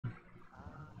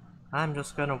I'm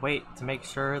just gonna wait to make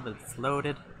sure that it's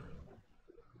loaded.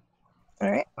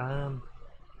 Alright.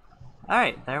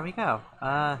 Alright, there we go.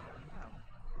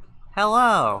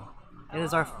 Hello! It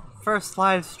is our first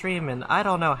live stream in I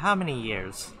don't know how many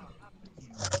years.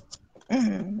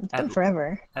 It's been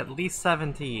forever. At least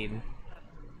 17.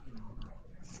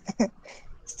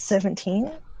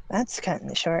 17? That's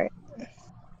kinda short.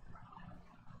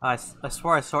 I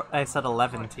swore I said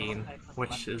 11,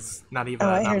 which is not even Oh,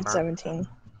 a I heard number. 17.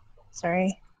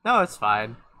 Sorry. No, it's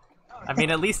fine. I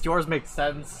mean, at least yours makes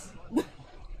sense.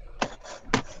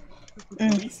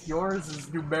 At least yours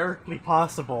is numerically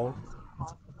possible.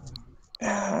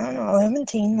 I don't know,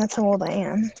 17, that's how old I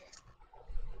am.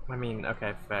 I mean,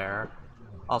 okay, fair.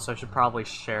 Also, I should probably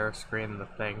share screen the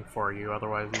thing for you,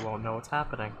 otherwise you won't know what's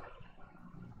happening.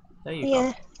 There you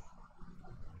go.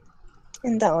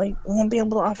 And that way, we won't be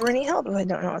able to offer any help if I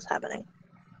don't know what's happening.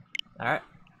 Alright,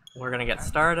 we're gonna get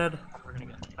started.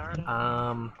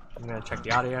 I'm gonna check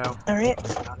the audio. Alright.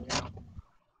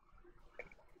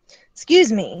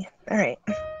 Excuse me. Alright.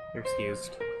 You're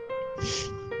excused.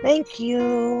 Thank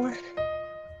you.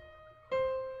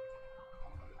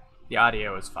 The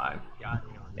audio is fine.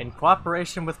 In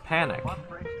cooperation with Panic.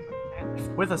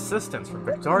 With assistance from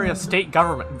Victoria State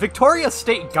Government. Victoria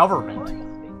State Government?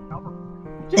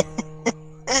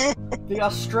 The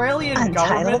Australian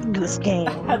Untitled government Goose Game.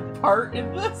 had part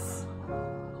in this?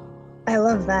 I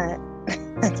love that.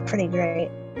 That's pretty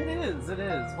great. It is, it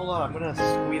is. Hold on, I'm gonna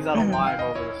squeeze out a lime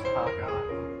over this taco.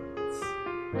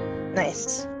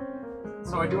 Nice.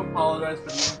 So I do apologize for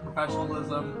the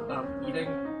professionalism of eating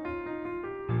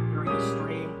during the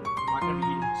stream. I'm not gonna be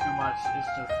eating too much, it's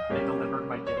just they delivered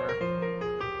my dinner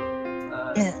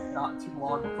not too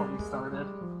long before we started.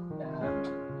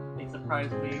 And they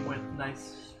surprised me with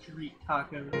nice street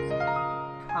tacos.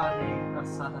 Carne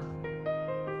asada.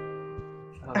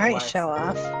 Alright, show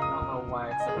off. I don't know why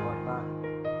I said it like that.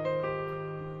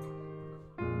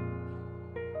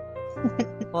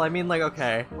 Well, I mean, like,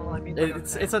 okay.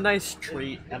 It's a nice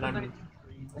treat, and I'm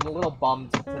a little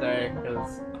bummed today,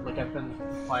 because, like, I've been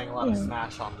playing a lot of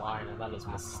Smash online, and that is a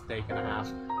mistake and a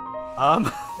half.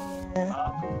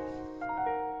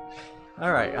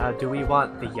 Alright, do we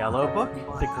want the yellow book,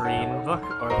 the green book,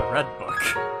 or the red book?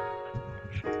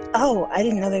 Oh, I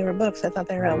didn't know they were books. I thought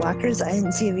they were lockers. I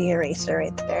didn't see the eraser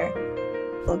right there.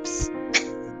 Oops.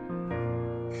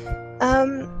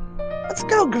 Let's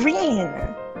go green.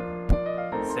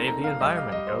 Save the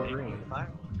environment, go green.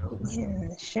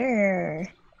 Yeah, sure.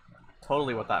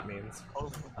 Totally what that means.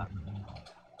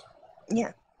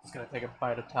 Yeah. Just gonna take a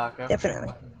bite of taco.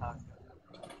 Definitely.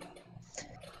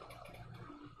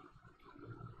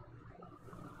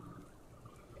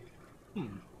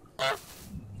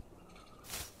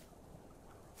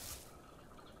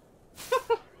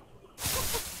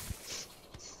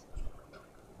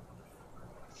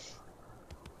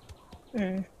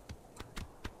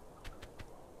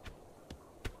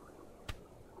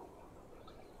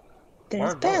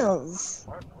 There's bells.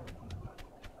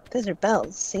 Those are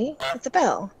bells, see? It's a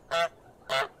bell.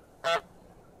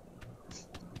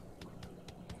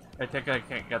 I think I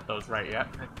can't get those right yet.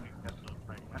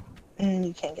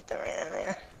 You can't get them right in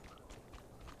there.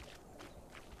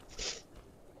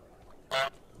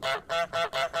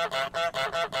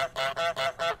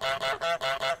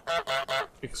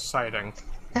 Exciting.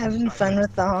 Having fun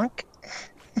with the honk?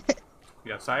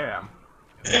 Yes, I am.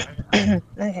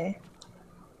 Okay.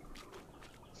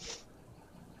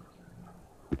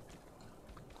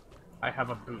 I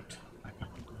have a boot.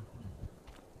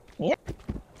 Yep.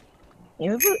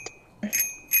 You have a boot.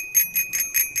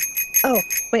 Oh,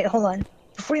 wait, hold on.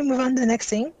 Before you move on to the next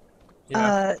thing,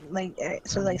 Yeah.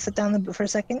 sit down the boot for a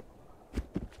second.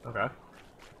 Okay.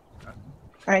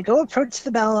 Alright, go approach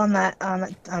the bell on that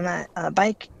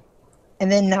bike,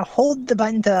 and then now hold the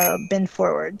button to bend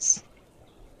forwards.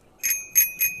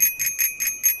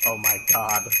 Oh my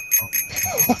god.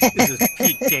 This is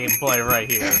peak gameplay right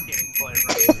here.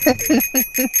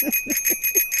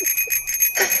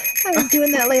 I was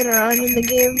doing that later on in the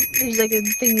game. There's like a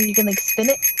thing where you can like spin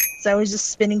it. So I was just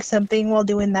spinning something while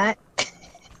doing that.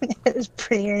 It was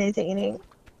pretty entertaining.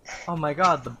 Oh my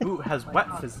god, the boot has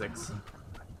wet physics.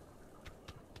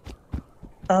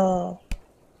 Oh.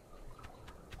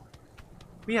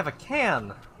 We have a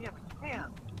can!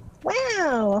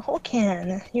 Wow, a whole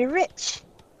can. You're rich.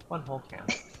 One whole can.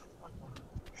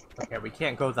 Okay, we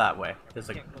can't go that way. There's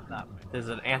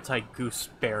an anti-goose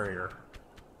barrier.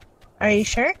 Are you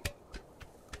sure?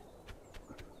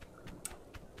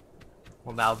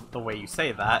 Well, now the way you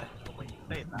say that.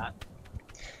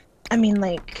 I mean,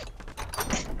 like...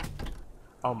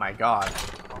 Oh my god.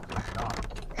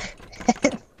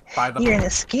 find them. You're an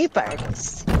escape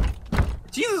artist.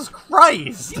 Jesus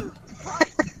Christ!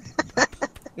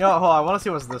 Yo, hold on, I want to see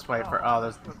what's this way for. Oh,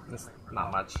 there's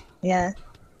not much. Yeah.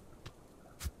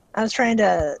 I was trying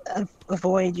to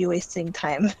avoid you wasting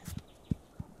time.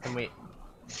 Can we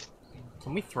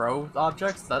throw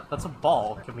objects? That's a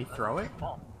ball. Can we throw it?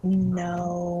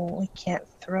 No, we can't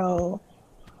throw.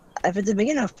 If it's a big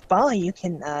enough ball, you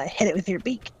can hit it with your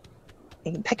beak.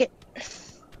 You can peck it.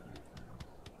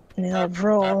 And it'll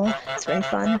roll. It's very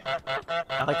fun.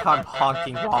 I like how I'm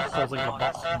honking while holding the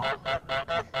ball.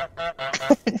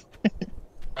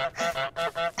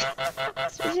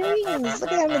 Jeez,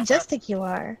 look at how majestic you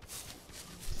are.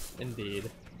 Indeed.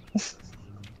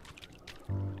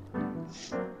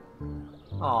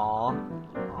 Aww.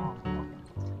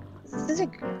 This is a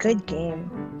good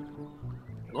game.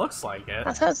 Looks like it.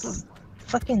 That's how it's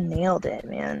fucking nailed it,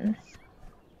 man.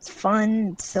 It's fun,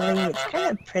 it's silly, it's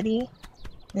kind of pretty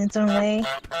in its own way.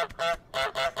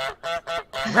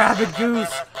 Rabid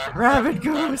goose! Rabid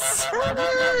goose!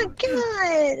 Oh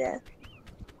god!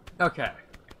 Okay.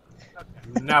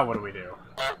 Now what do we do?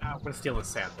 I'm gonna steal this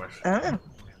sandwich. You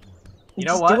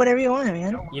know Just what? do whatever you want,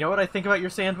 man. You know what I think about your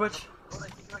sandwich?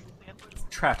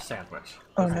 Trash sandwich.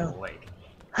 Oh, It's no. in the lake.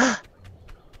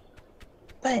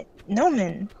 But,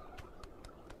 Noman,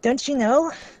 don't you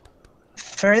know?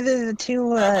 Further the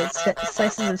two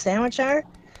slices of sandwich are,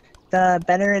 the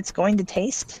better it's going to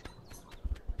taste.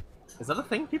 Is that a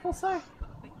thing people say?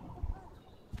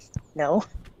 No.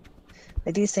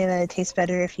 They do say that it tastes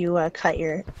better if you cut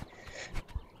your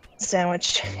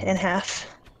sandwich in half,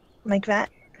 like that,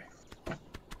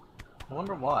 I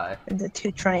wonder why. into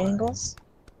two triangles.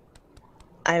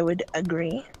 I would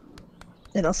agree.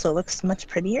 It also looks much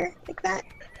prettier like that.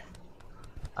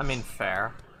 I mean,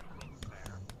 fair.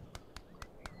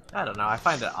 I don't know, I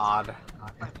find it odd.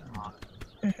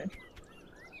 Mm-hmm.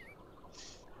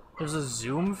 There's a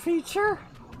zoom feature?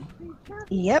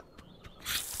 Yep.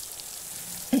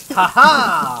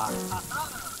 Haha!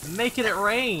 Making it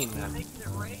rain!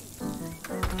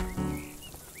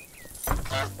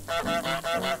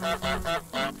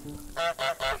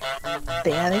 But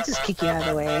yeah, they just kick you out of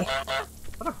the way.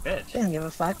 What a bitch. They don't give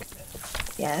a fuck.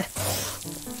 Yeah.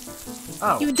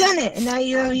 Oh, You've done it, and now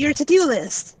you have your to-do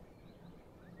list.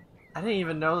 I didn't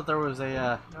even know that there was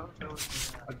a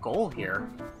goal here.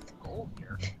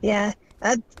 Yeah,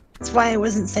 that's why I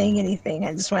wasn't saying anything.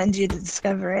 I just wanted you to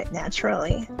discover it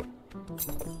naturally.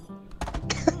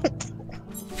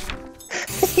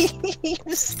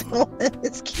 You've stolen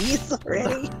his keys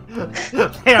already.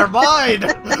 They are mine!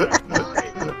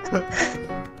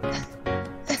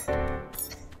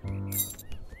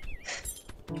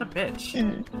 What a bitch.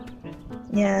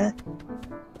 Yeah.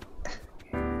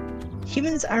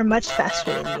 Humans are much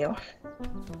faster than you.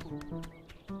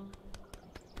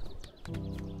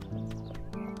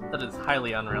 That is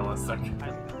highly unrealistic.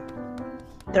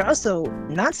 They're also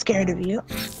not scared of you.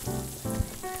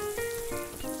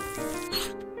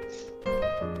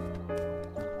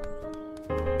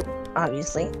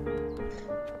 Obviously.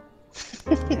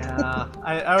 Yeah,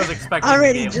 I was expecting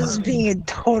Already the game. just being a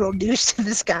total douche to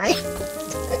this guy.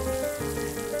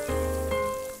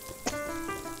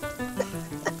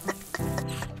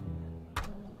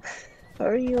 What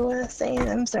were you saying?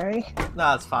 I'm sorry.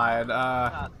 No, it's fine.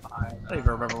 I don't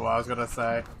even remember what I was gonna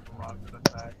say.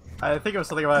 I think it was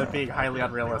something about it being highly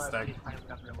unrealistic.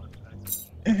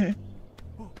 I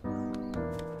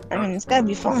mean, it's gotta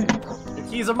be fun. The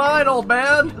keys are mine, old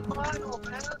man!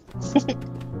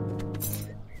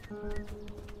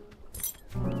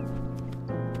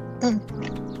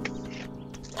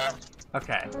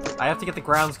 Okay, I have to get the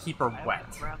groundskeeper wet.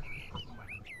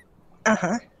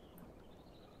 Uh-huh.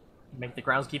 Make the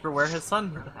groundskeeper wear his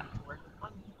sun hat. I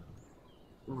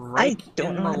Rake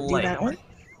don't in know the how to do lake. that one.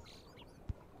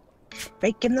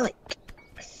 Break in the lake.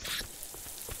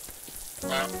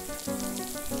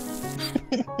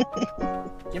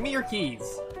 Give me your keys.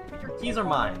 Your keys are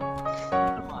mine.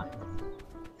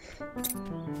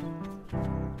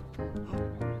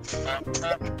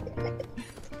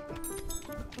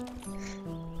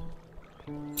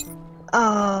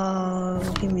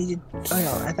 Oh, he made you. Oh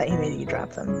no, I thought he made you drop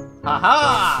them.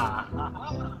 Haha!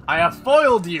 I have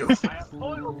foiled you! Can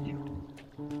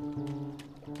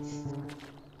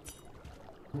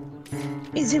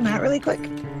you zoom out really quick?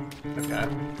 Okay.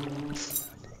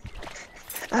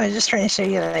 I was just trying to show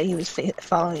you that he was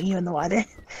following you in the water.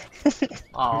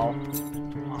 Oh.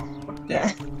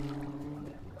 Yeah.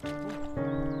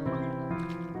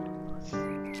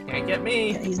 Can't get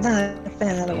me. He's not a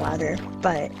fan of the water,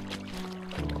 but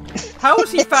How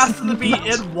is he faster than me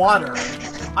in water?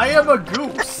 I am a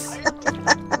goose.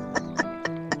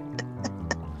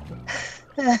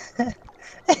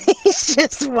 He's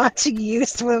just watching you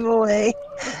swim away.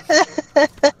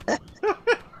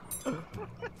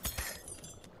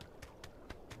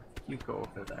 You go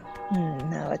over there.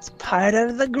 No, it's part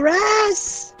of the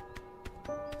grass.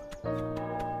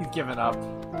 He's given up.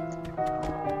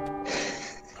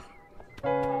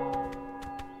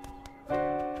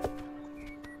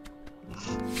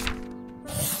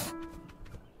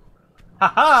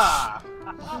 Haha!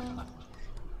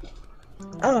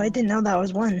 Oh, I didn't know that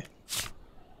was one.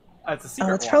 It's a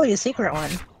secret Oh, it's one. probably a secret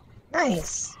one.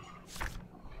 Nice.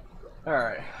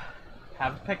 Alright.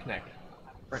 Have a picnic.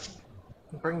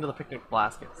 Bring to the picnic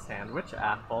basket sandwich,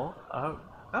 apple. Oh,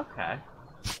 okay.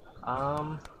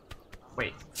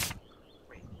 Wait.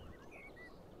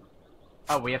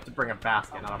 Oh, we have to bring a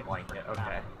basket, not a blanket.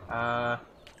 Okay.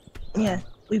 Yeah,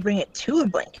 we bring it to a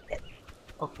blanket.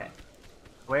 Okay.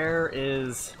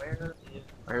 Where's the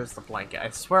blanket? I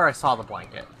swear I saw the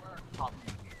blanket.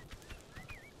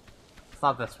 It's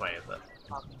not this way, is it?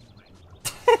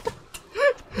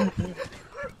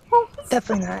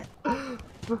 Definitely not.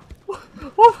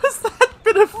 What was that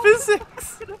bit of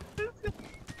physics?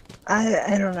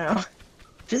 I don't know.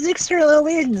 Physics are a little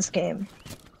weird in this game.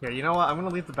 Here, you know what? I'm gonna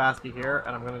leave the basket here,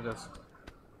 and I'm gonna just...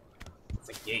 It's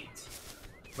a gate.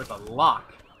 With a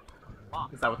lock.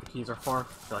 Is that what the keys are for? I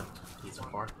feel like the keys are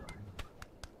for.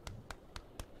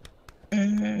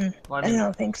 Well, I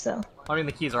don't think so. I mean,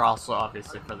 the keys are also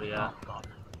obviously for the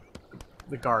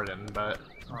garden, but...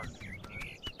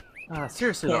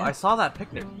 seriously though, Yeah. I saw that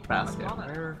picnic basket.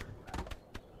 Where...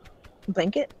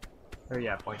 Blanket? Or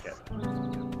yeah, blanket.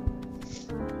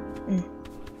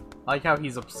 I like how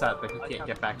he's upset that he can't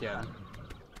get back in.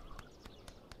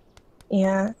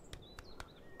 Yeah.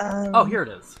 Oh, here it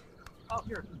is.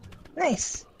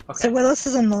 Nice. Okay. So what else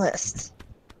is on the list?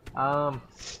 Hold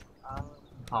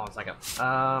on a second.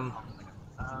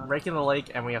 Raking the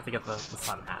lake, and we have to get the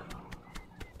sun hat.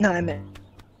 No, I meant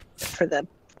for the...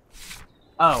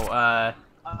 Oh,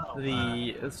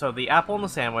 so the apple and the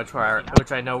sandwich,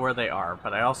 which I know where they are,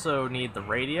 but I also need the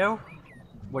radio,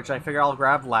 which I figure I'll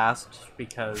grab last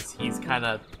because he's kind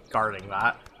of guarding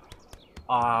that.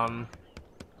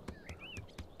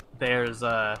 There's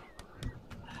Wait,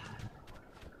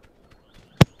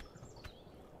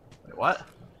 what?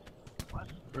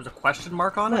 There's a question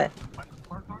mark on it?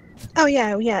 Oh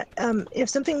yeah, yeah. If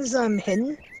something's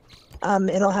hidden,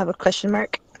 it'll have a question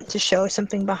mark to show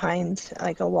something behind,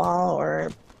 like a wall or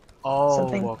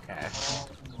something. Okay.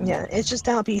 Yeah, it's just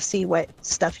to help you see what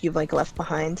stuff you've like left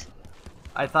behind.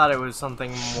 I thought it was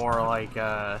something more like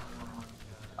Oh,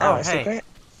 oh, a hey. secret?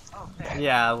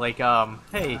 Yeah, like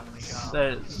hey,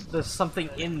 there's something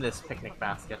in this picnic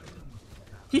basket.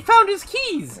 He found his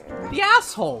keys! The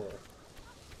asshole!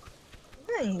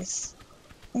 Nice.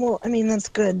 Well, I mean, that's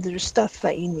good. There's stuff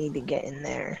that you need to get in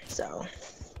there, so...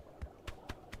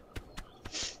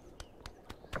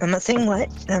 I'm not saying what,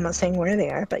 and I'm not saying where they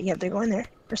are, but you have to go in there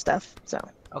for stuff, so...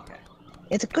 Okay.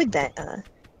 It's good that,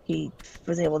 he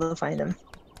was able to find them.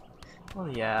 Well,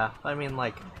 yeah. I mean,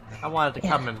 like, I wanted to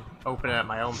come and open it at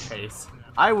my own pace.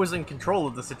 I was in control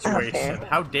of the situation. Okay.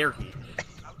 How dare he?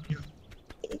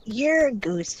 You're a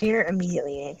goose. You're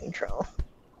immediately in control.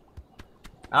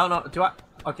 I don't know. Do I?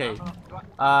 Okay.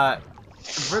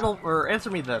 Riddle or answer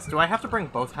me this: do I have to bring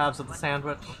both halves of the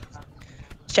sandwich?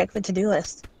 Check the to-do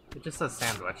list. It just says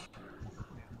sandwich.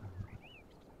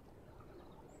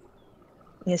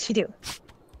 Yes, you do.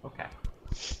 Okay.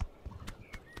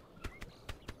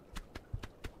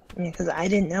 Yeah, because I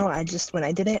didn't know. When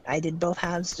I did it, I did both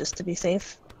halves just to be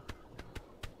safe.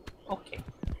 Okay.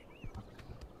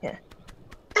 Yeah.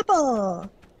 Apple!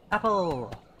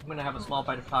 Apple. I'm gonna have a small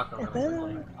bite of taco.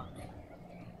 Apple.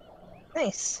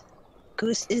 Nice.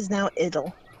 Goose is now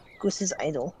idle. Goose is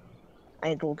idle.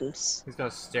 Idle goose. He's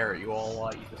gonna stare at you all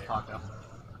while you eat this taco.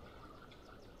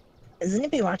 Isn't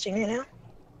it be watching right now?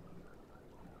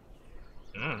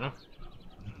 Mm-hmm.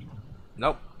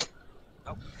 Nope.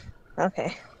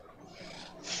 Okay.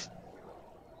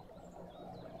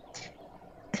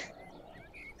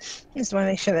 Just want to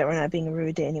make sure that we're not being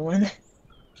rude to anyone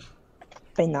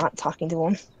by not talking to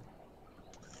them.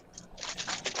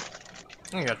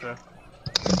 I gotcha.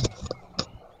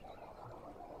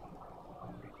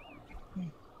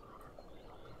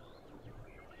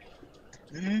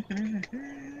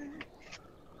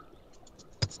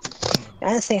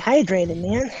 Gotta stay hydrated,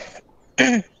 man.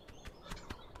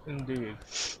 Indeed.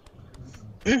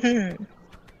 This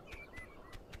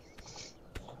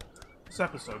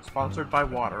episode sponsored by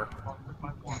water.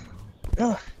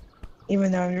 Oh,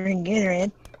 even though I'm drinking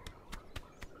Gatorade.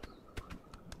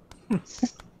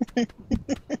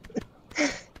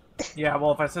 Yeah,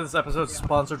 well, if I say this episode's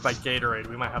sponsored by Gatorade,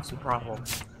 we might have some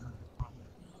problems.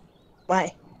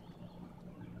 Why?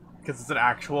 Because it's an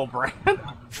actual brand.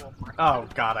 Oh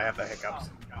god, I have the hiccups.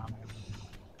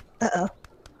 Uh-oh.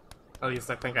 At least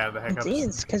I think I have the hiccups. See,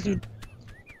 it's because you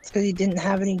didn't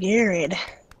have any Gatorade.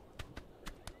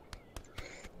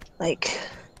 Like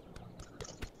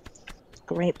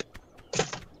grape.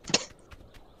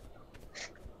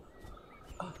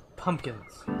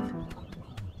 Pumpkins.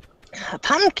 A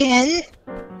pumpkin?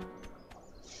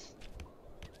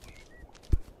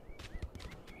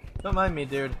 Don't mind me,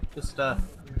 dude. Just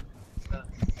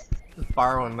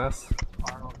borrowing this.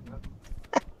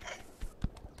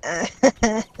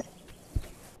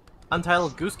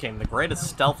 Untitled Goose Game, the greatest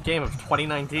stealth game of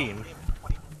 2019.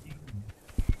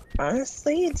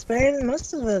 Honestly, it's better than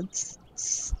most of the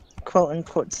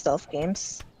quote-unquote stealth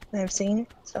games I've seen,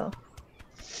 so...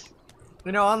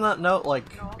 You know, on that note, like,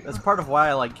 that's part of why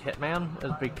I like Hitman,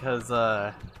 is because,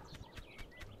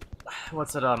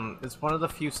 it's one of the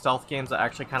few stealth games that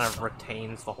actually kind of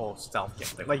retains the whole stealth game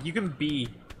thing. Like, you can be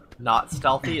not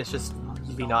stealthy, it's just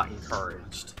be not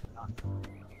encouraged.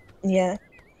 Yeah,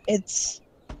 it's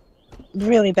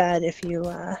really bad if you,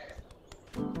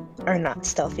 are not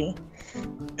stealthy.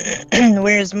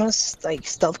 Whereas most, like,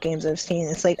 stealth games I've seen,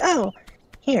 it's like, oh,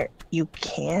 here, you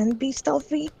can be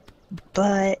stealthy,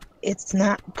 but it's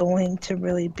not going to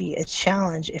really be a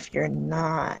challenge if you're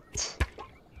not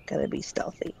gonna be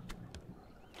stealthy.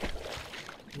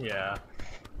 Yeah.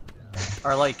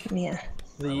 Or, like, Yeah.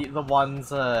 the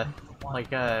ones, I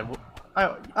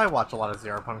watch a lot of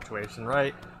Zero Punctuation,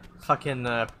 right? Fucking,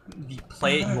 the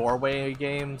Play It Your Way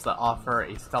games that offer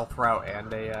a stealth route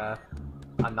and a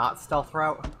not stealth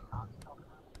route.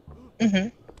 Mm-hmm.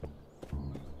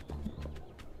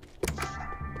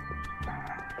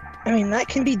 I mean, that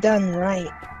can be done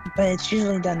right, but it's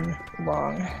usually done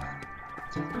wrong.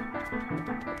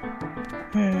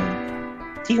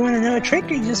 Do you want to know a trick,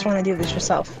 or you just want to do this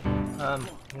yourself? I'm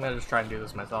gonna just try and do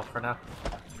this myself for now.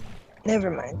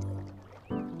 Never mind.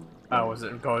 Oh, was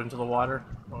it going into the water?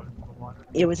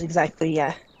 It was exactly,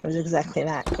 yeah. It was exactly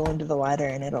that. Go into the water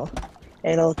and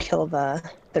it'll kill the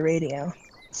radio.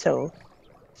 So,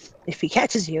 if he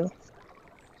catches you,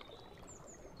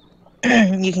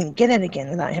 you can get it again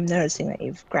without him noticing that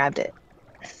you've grabbed it.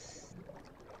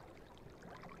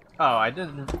 Oh, I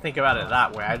didn't think about it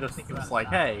that way. I just think it was like,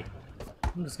 hey,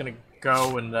 I'm just gonna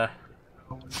go and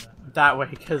that way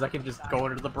because I can just go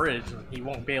under the bridge and he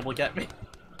won't be able to get me.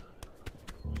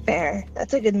 Fair.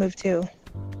 That's a good move too.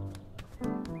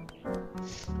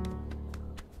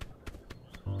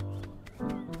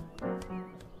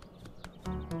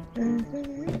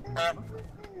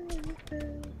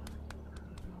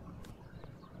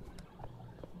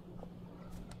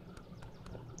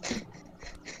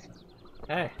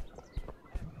 Hey.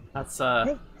 That's, Hey,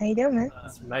 how you doing, man?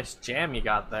 that's a nice jam you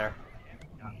got there.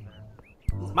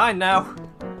 It's mine now!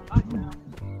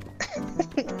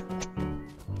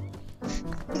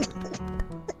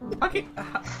 Okay,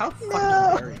 how fucking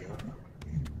are you?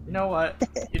 You know what?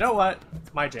 You know what?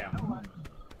 It's my jam.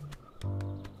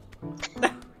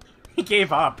 He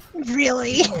gave up.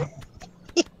 Really?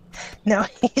 No,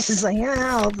 he's just like,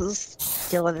 ah, I'll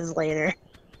just deal with this later.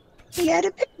 He had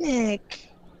a picnic.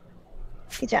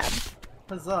 Good job.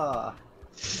 Huzzah.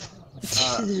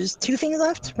 There's two things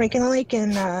left: breaking the lake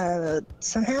and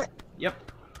sun hat.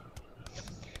 Yep.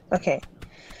 Okay.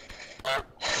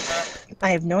 I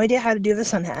have no idea how to do the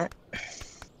sun hat.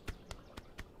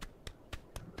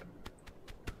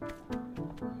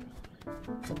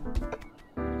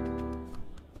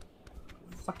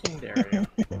 Fucking dare you.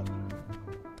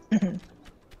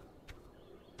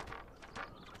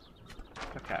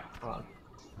 Okay, hold on.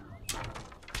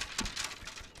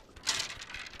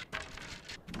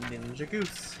 Ninja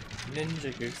Goose.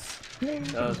 Ninja Goose.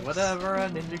 Does whatever a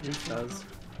Ninja Goose does.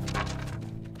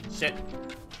 Shit.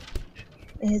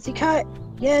 Is he caught?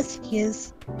 Yes, he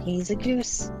is. He's a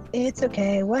goose. It's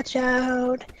okay. Watch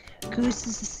out.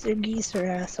 Gooses or geese are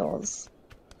assholes.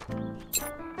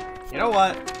 You know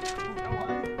what?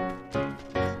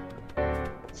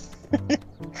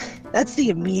 That's the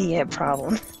immediate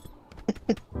problem.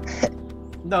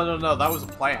 No, that was a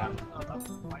plan.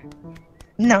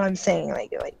 No, I'm saying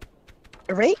like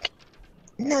a rake?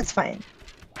 That's fine.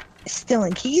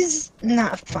 Stealing keys?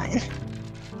 Not fine.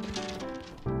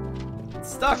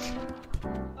 Stuck.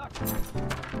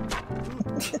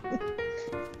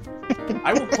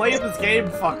 I will play this game,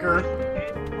 fucker.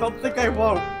 Don't think I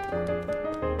won't.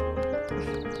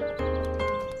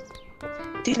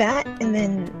 Do that, and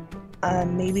then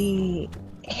maybe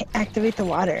activate the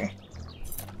water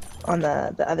on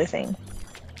the other thing.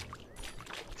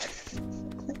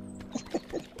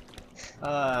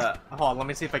 Hold on, let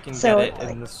me see if I can So, get it like-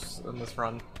 in this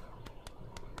run.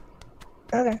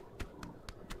 Okay.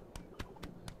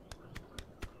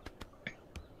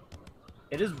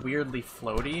 It is weirdly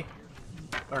floaty,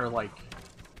 or like,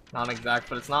 non-exact,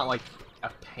 but it's not like a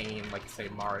pain like, say,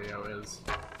 Mario is.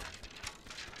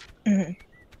 Mhm.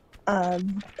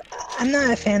 I'm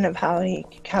not a fan of how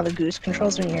the goose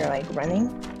controls when you're like running.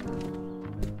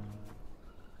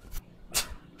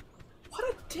 What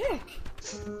a dick!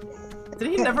 Did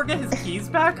he never get his keys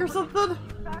back or something?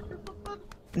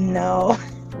 No.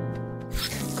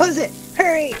 Close it!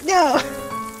 Hurry! No!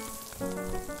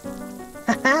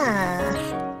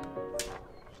 Haha!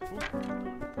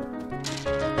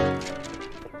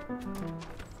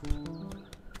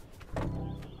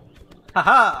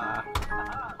 Haha!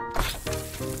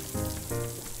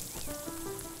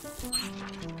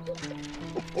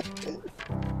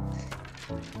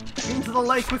 Into the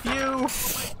lake with you!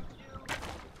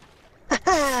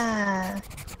 Haha!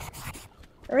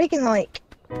 Rake in the lake.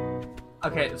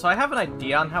 Okay, so I have an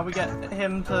idea on how we get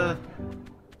him to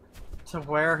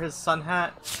wear his sun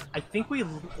hat. I think we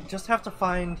just have to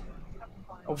find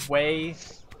a way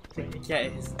to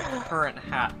get his current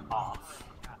hat off.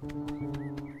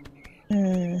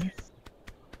 Hmm.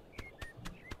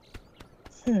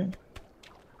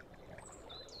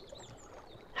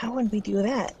 How would we do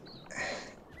that?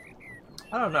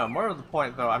 I don't know. More to the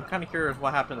point, though, I'm kind of curious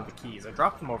what happened to the keys. I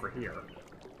dropped them over here.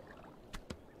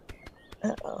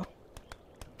 Uh-oh.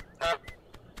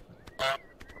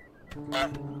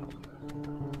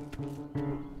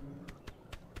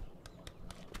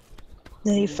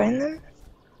 Did you find them?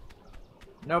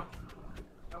 Nope.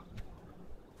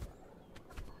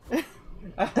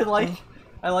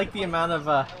 I like the amount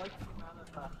of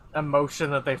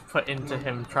emotion that they've put into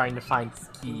him trying to find his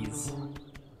keys.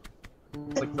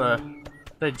 Like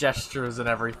the gestures and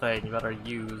everything that are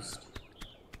used.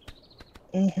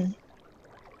 Mm-hmm.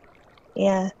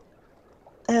 Yeah.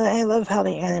 I love how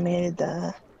they animated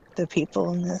the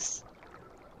people in this.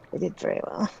 They did very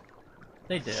well.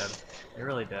 They did. They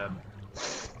really did.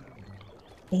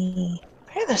 Where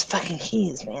are those fucking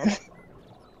keys, man?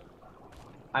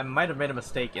 I might have made a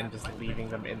mistake in just leaving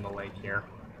them in the lake here.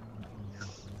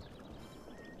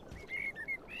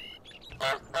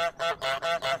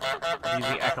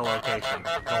 Using echolocation.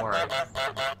 Don't worry.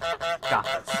 Got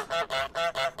this.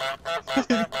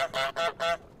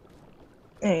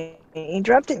 Hey, you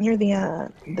dropped it near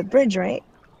the bridge, right?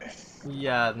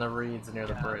 Yeah, and the reeds near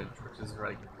the bridge, which is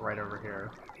right over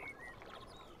here.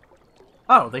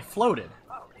 Oh, they floated.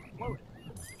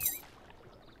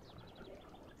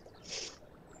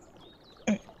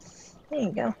 There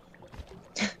you go.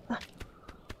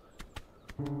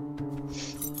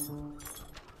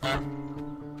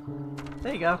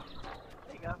 There you go.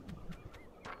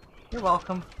 You're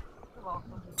welcome.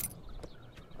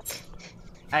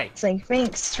 Hey, It's like,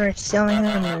 thanks for stealing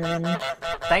them and then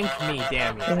thank me,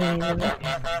 damn you. giving me them.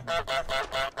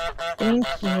 Thank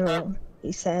you,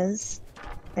 he says,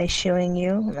 by shooing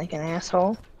you like an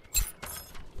asshole.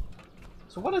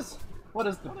 So what is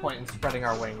the point in spreading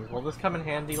our wings? Will this come in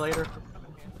handy later?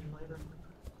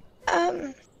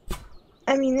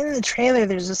 I mean, in the trailer,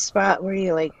 there's a spot where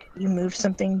you move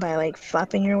something by like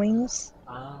flapping your wings.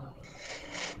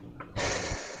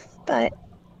 But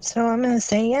so I'm gonna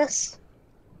say yes.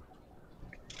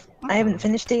 I haven't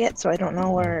finished it yet, so I don't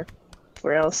know where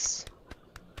else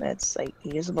that's like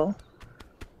usable.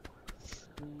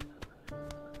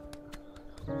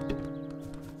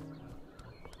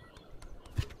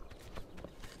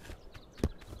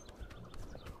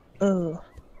 Ooh.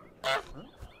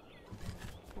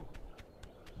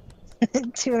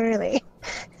 Too early.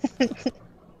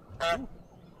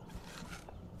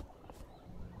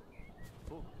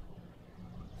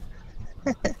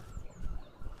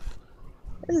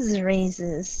 This is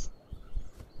raises.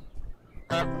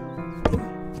 No.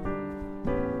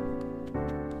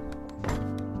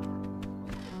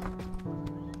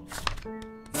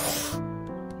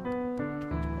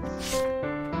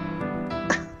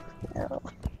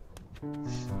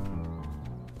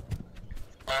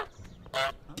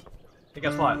 Hey,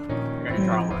 guess what? I got your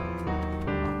trauma.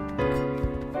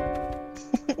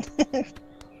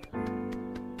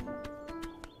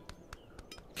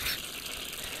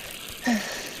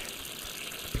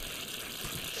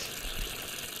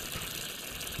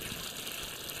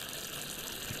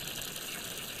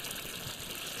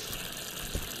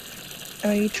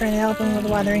 Are you trying to help him with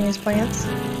watering his plants?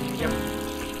 Yep.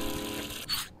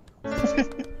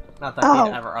 Not that Oh,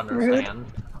 he'd ever understand.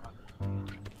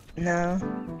 No.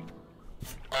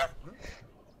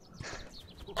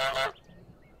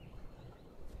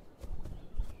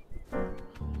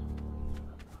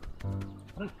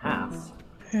 What an ass.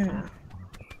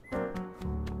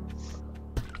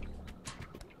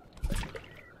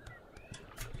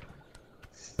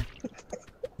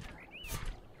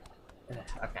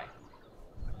 Okay.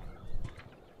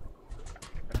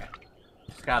 Okay.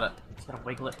 Just gotta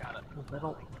wiggle it. Got it. A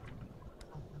little.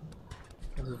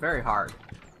 This is very hard.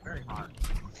 Very hard.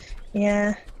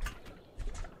 Yeah.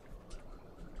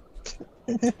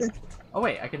 Oh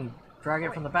wait, I can drag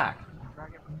it from the back.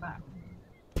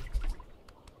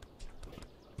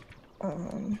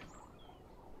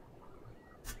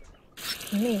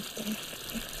 Amazing.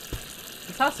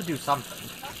 This has to do something.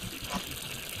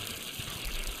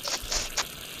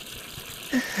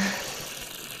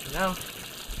 No.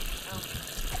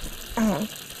 Oh.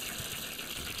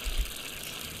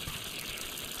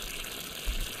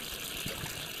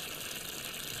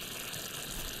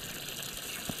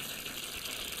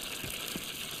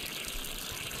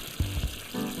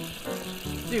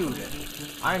 Dude,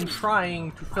 I'm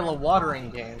trying to fill a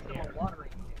watering can.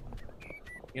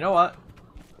 You know what?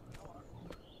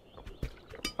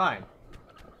 Fine.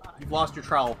 You've lost your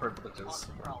trowel privileges.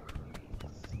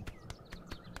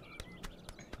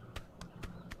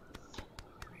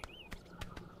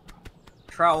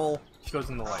 Trowel goes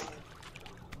in the lake.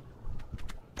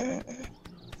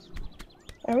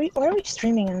 Where are we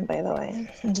streaming on, by the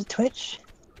way? Is it Twitch?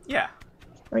 Yeah.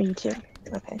 Or YouTube?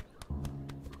 Okay.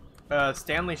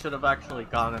 Stanley should have actually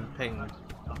gone and pinged.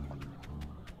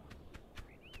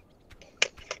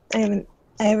 I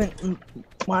haven't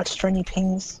watched for any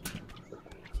pings.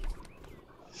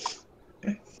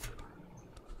 Let's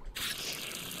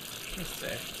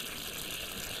see.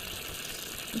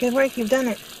 Good work, you've done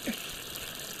it.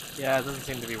 Yeah, it doesn't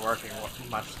seem to be working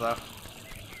much though.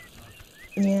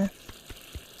 Yeah.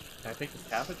 Can I take this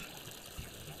cabbage?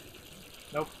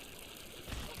 Nope.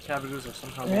 Cabbages are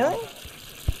somehow Really?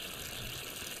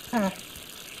 Huh.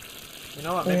 You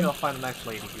know what? Maybe I'll find the next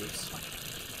lady goose.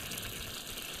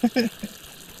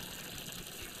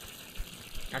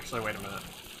 Actually, wait a minute.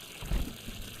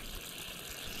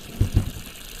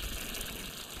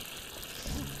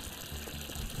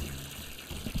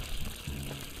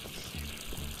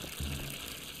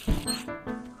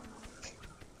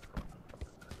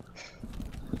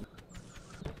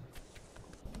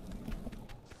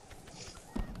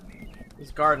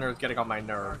 This gardener is getting on my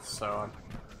nerves, so I'm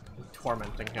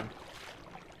tormenting him.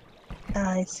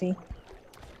 Ah, I see.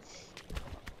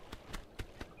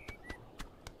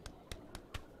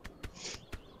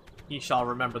 He shall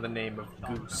remember the name of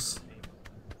Goose.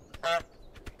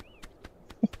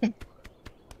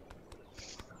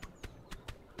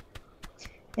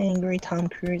 Angry Tom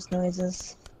Cruise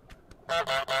noises.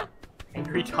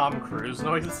 Angry Tom Cruise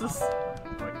noises?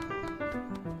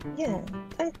 Yeah,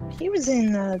 he was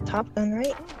in Top Gun,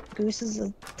 right? Goose is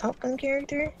a Top Gun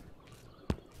character,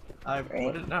 I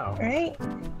wouldn't know. right?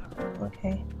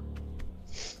 Okay.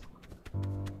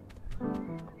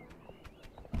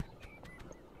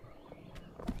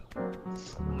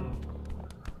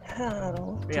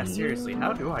 How? Yeah, seriously,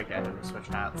 how do I get him to switch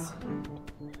hats?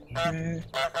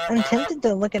 I'm tempted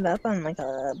to look it up on like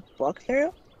a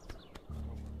walkthrough,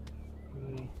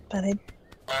 but I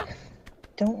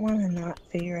don't want to not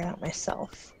figure it out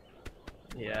myself.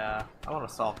 Yeah, I want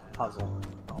to solve the puzzle.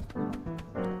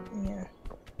 Yeah.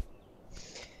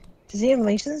 Does he have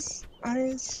laces on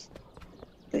his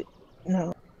boot?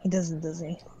 No, he doesn't, does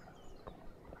he?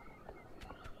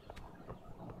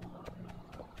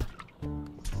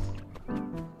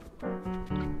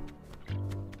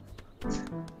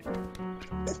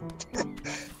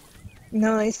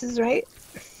 No laces, right?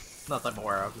 Not that I'm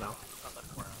aware of, no.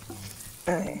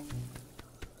 Okay.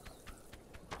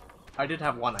 I did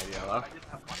have one idea, though.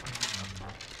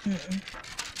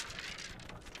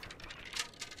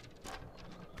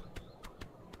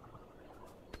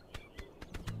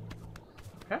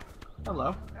 Okay,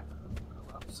 hello.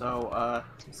 So,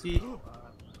 see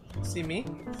me?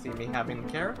 See me having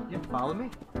the carrot? Yep, follow me.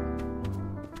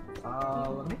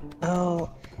 Follow me. Oh,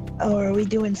 are we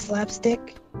doing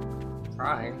slapstick?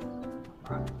 Trying.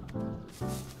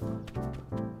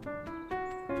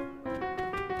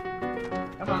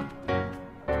 Come on.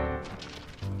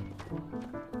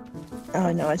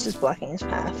 Oh no, it's just blocking his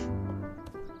path.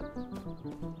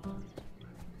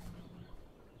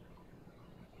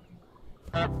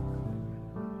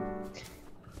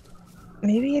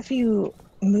 Maybe if you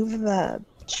move the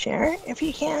chair, if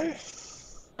you can.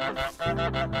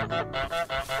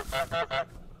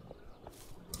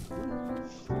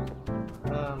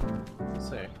 Let's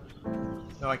see.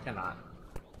 No, I cannot.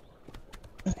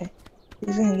 Okay.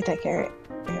 He's gonna get that carrot.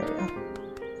 There we go.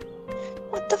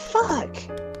 What the fuck?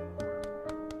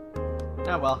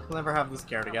 Oh well, you'll never have this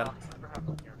scared again.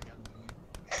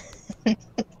 Hey,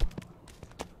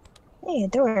 a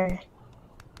door.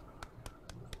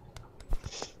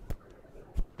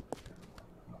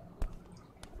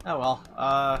 Oh well,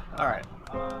 alright.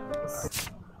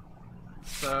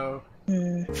 So...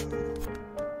 Hmm.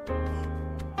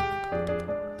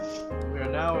 We are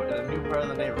now in a new part of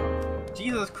the neighborhood.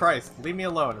 Jesus Christ, leave me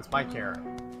alone, it's my care.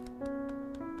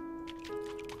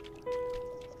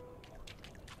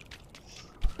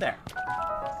 There.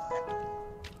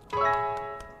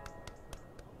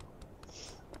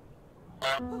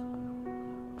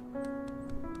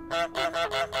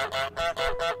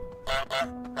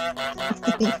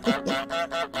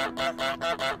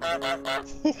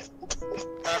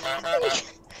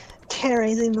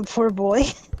 Terrorizing the poor boy.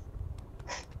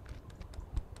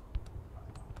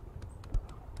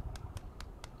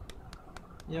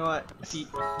 You know what? He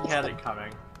had it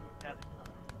coming.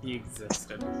 He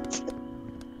existed.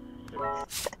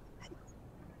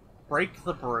 Break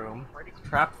the broom,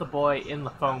 trap the boy in the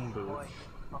phone booth,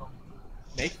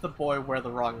 make the boy wear the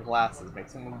wrong glasses, make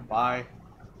someone buy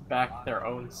back their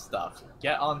own stuff,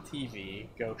 get on TV,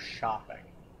 go shopping.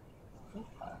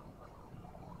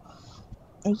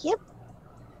 Yep.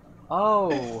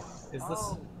 Oh, is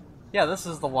this... Yeah, this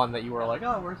is the one that you were like,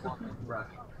 oh, where's the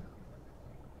toothbrush?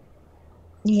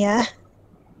 Yeah.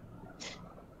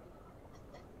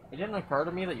 It didn't occur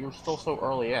to me that you were still so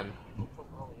early in.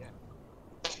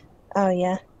 Oh,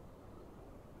 yeah.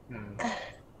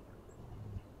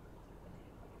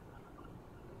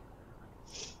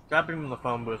 Grabbing him in the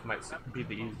phone booth might be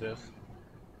the easiest.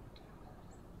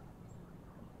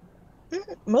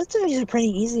 Most of these are pretty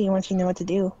easy once you know what to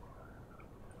do.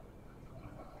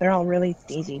 They're all really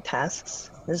easy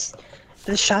tasks.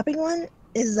 The shopping one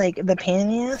is like the pain in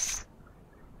the ass.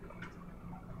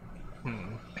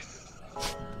 Yeah.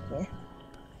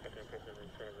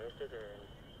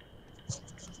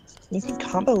 You can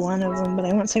combo one of them, but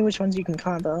I won't say which ones you can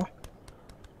combo.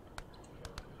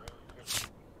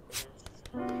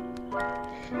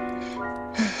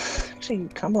 Actually, you can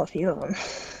combo a few of them.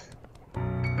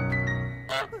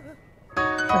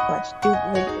 Like watch, do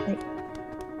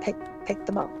like pick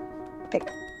the ball, pick.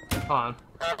 Hold on.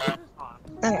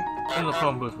 Okay. In the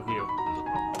phone booth with you.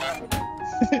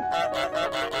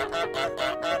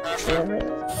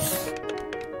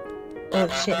 Oh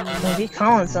shit! Oh, he's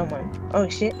calling someone. Oh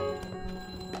shit!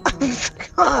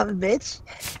 Fuck off, bitch!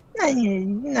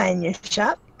 Not in your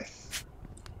shop,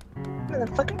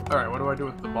 motherfucker. All right, what do I do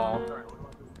with the ball?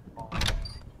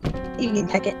 You can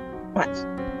pick it. Watch.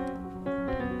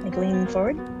 Like leaning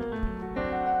forward.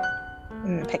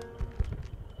 And pick.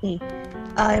 E.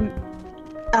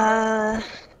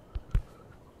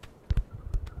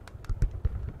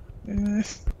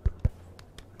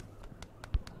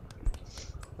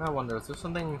 I wonder, is there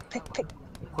something Pick.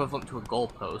 equivalent to a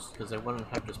goalpost? Because they wouldn't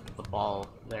have just put the ball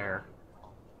there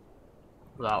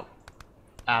without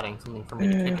adding something for me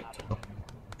to kick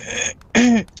it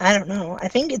to. I don't know. I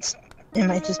think it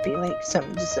might just be like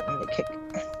something to kick,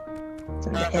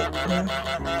 something to hit. You know?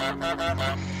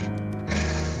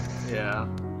 Yeah.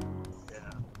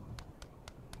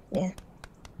 Yeah.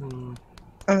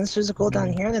 Unless there's a goal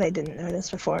down here that I didn't notice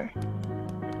before.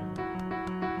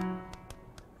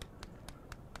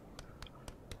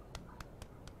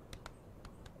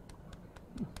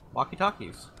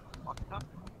 Walkie-talkies.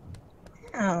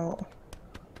 Ow.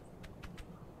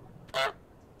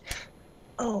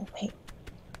 Oh, wait.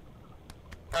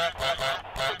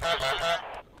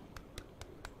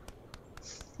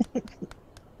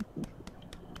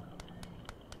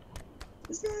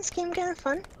 Isn't this game kind of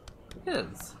fun? It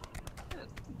is.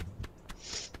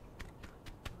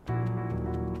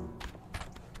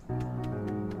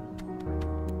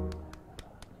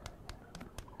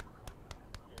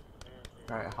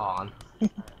 Alright, hold on.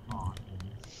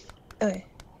 Okay.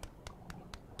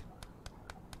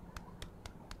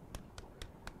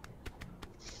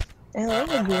 I love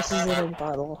the Goose's little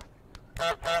bottle.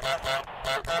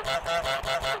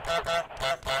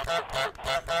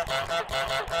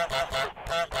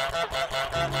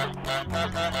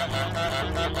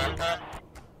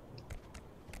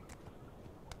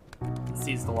 He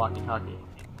sees the walkie-talkie.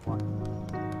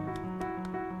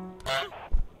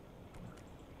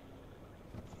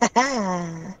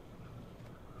 Haha!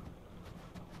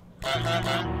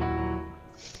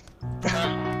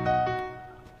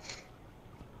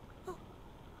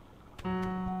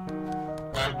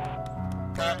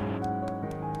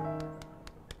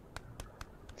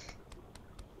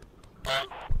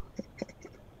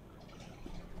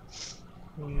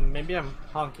 Maybe I'm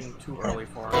honking too early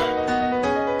for him.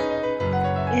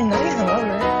 You're not even over. What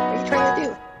are you trying to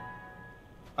do?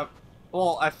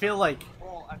 Well, I feel like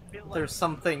there's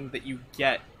something that you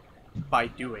get by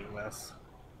doing this.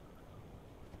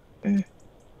 Mm.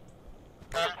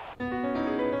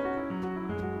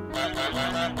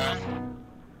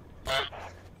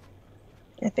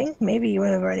 I think maybe you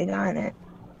would have already gotten it.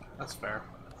 That's fair.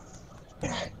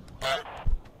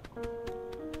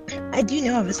 I do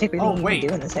know of a secret Oh, thing you wait. can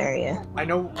do in this area. I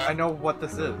know what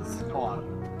this is. Hold on.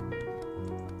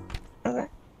 Okay.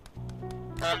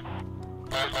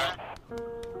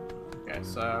 Okay,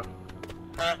 so...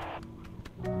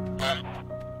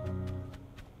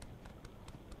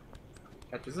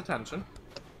 Catch his attention.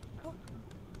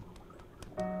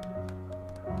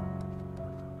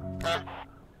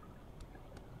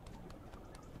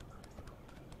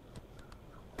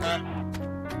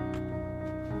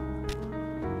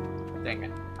 Dang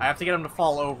it. I have to get him to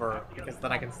fall over, because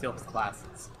then I can steal his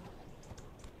glasses.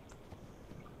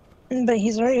 But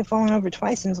he's already fallen over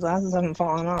twice and his glasses haven't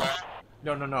fallen off.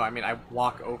 No, I mean, I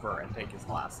walk over and take his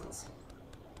glasses.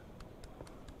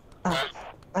 Oh,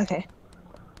 okay.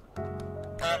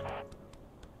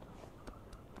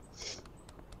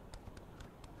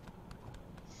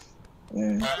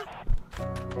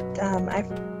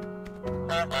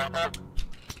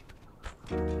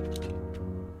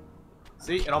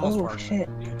 See? It almost Oh, worked. shit.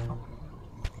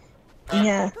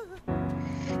 Yeah.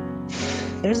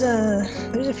 There's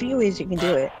a few ways you can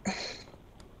do it.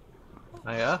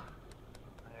 Oh, yeah?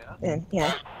 And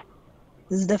yeah.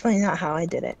 This is definitely not how I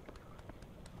did it.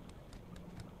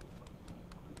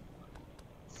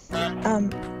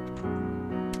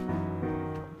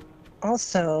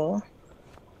 Also,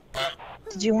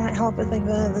 did you want help with like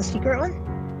the secret one?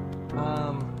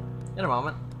 In a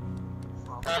moment.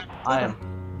 I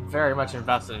am very much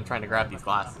invested in trying to grab these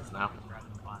glasses now.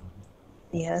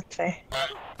 Yeah, that's fair.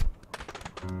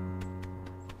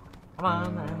 Come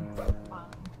on, man.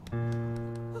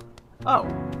 Oh.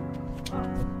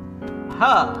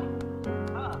 Ha!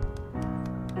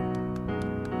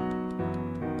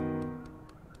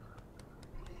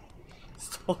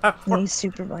 Still have And more. he's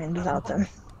super blind without them.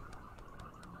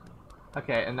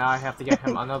 Okay, and now I have to get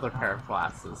him another pair of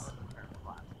glasses.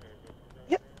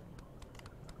 Yep.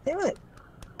 They would.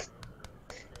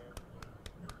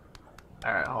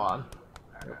 Alright, hold on.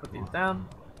 I'm gonna put these down.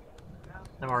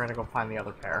 Then we're gonna go find the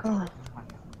other pair. Oh.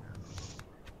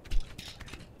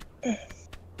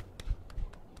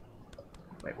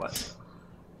 Wait, what?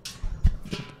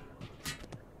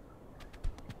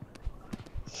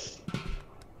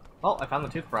 Oh, I found the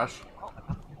toothbrush.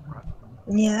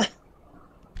 Yeah.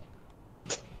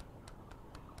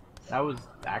 That was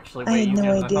actually I way had easier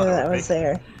no than I idea thought it that would was be.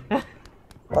 there.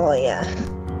 Oh yeah.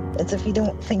 It's if you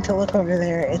don't think to look over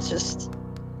there, it's just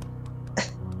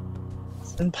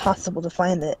it's impossible to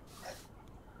find it.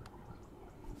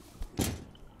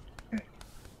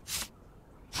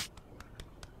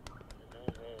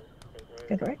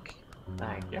 Good work.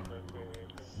 Thank you.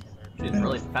 She's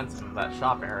really defensive of that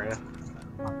shop area.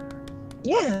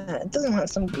 Yeah, it doesn't want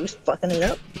some goose fucking it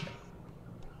up.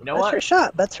 You know That's what? her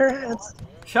shop. That's her. That's...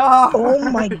 Shop! Oh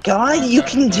my god, you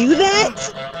can do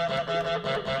that?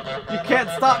 You can't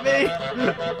stop me!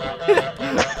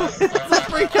 It's a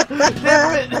freaking...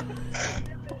 Damn it!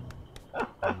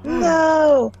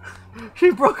 No! She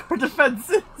broke her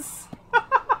defenses!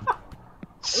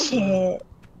 Shit.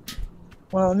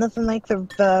 Well, nothing like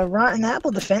the rotten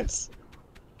apple defense.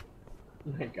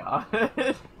 Oh my god.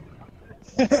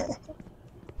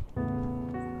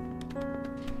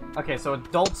 Okay, so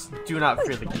adults do not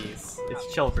fear the geese.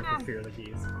 It's children who fear the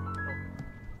geese.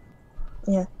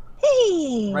 Yeah.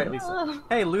 Hey! Right, Lisa?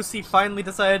 Hey, Lucie finally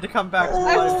decided to come back to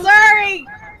I'm life. sorry!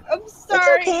 I'm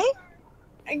sorry! It's okay.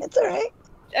 It's alright.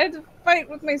 I had to fight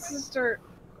with my sister.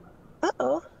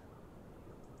 Uh-oh.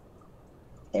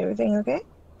 Everything okay?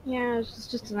 Yeah, she's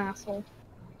just an asshole.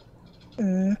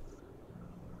 Hmm.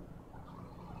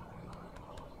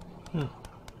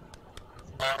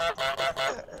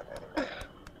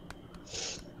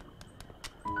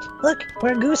 Look,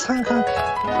 we're Goose Hong Kong.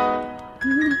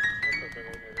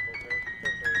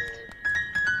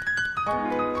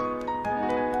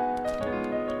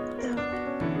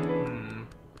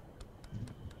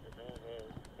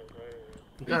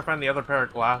 I'm trying to find the other pair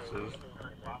of glasses.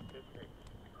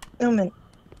 Oh man.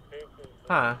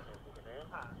 Huh.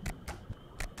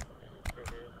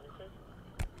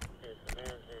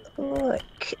 Look.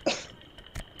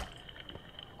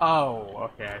 Oh,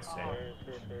 okay, I see.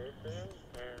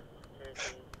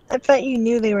 I thought you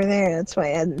knew they were there, that's why I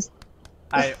hadn't.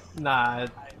 Nah,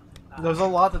 there's a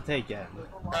lot to take in.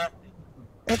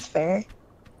 That's fair.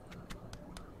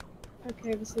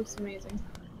 Okay, this looks amazing.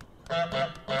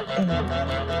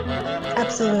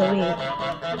 Absolutely,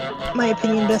 my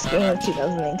opinion, best game of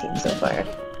 2019 so far.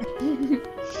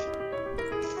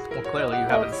 Well, clearly you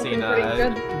haven't it's seen looking pretty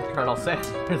good. Colonel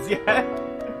Sanders yet.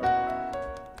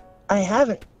 I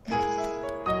haven't.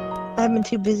 I've been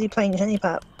too busy playing Honey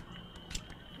Pop.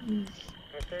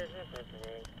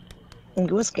 And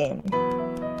Goose Game. You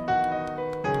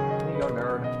go,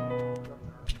 nerd.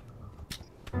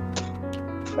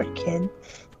 Poor kid.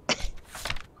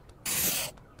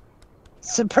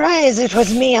 Surprise! It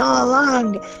was me all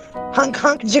along! Honk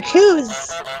honk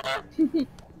jacuzzi!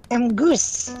 I'm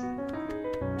Goose.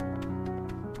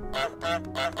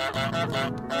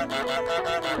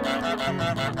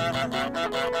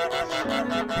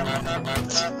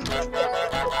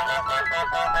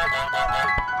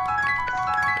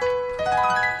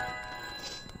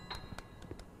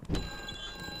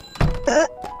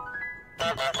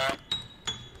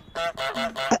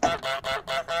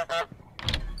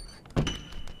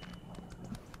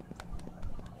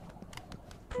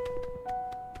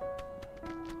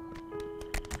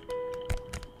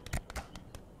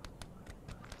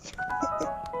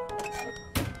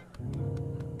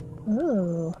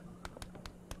 Ooh.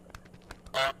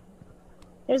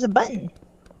 There's a button.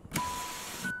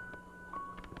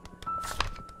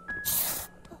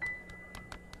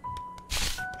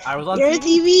 I was on You're a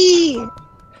TV.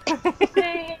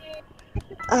 TV!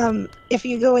 If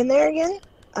you go in there again,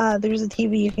 there's a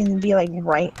TV you can be like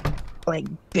right, like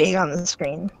big on the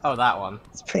screen. Oh, that one.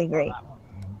 It's pretty great.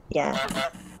 Yeah.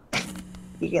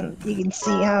 You can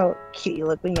see how cute you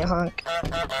look when you honk.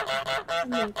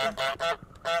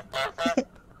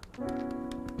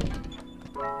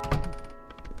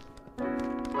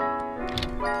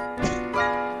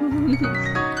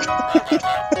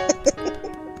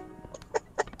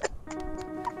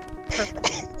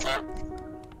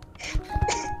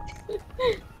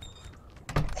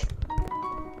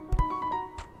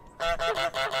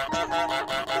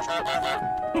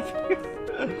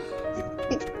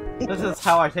 This is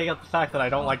how I take out the fact that I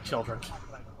don't like children.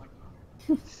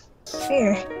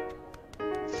 Here.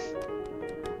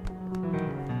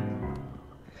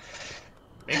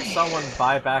 Make someone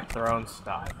buy back their own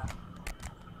stuff.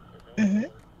 Mm-hmm.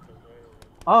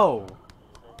 Oh!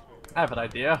 I have an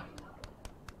idea.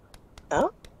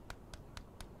 Oh?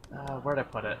 Where'd I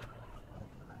put it?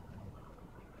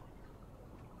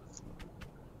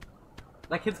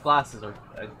 That kid's glasses are...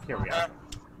 here we are.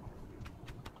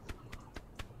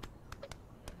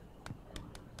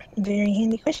 Very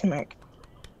handy question mark.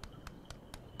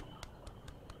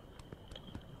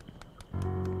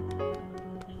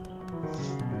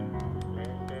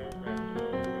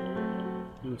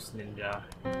 Goose Ninja.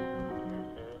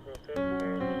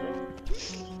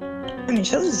 I mean,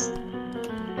 she'll just...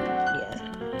 Yeah.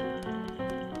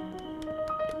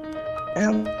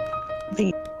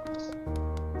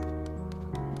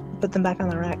 Put them back on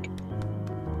the rack.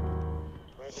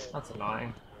 That's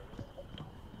annoying.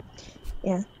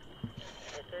 Yeah.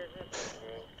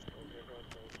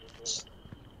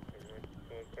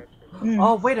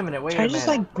 Oh, wait a minute, Try just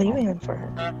like leaving them for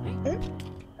her.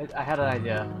 I had an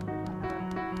idea.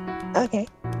 Okay.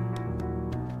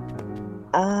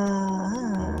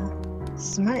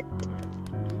 Smart.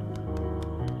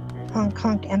 Honk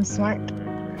honk, I'm smart.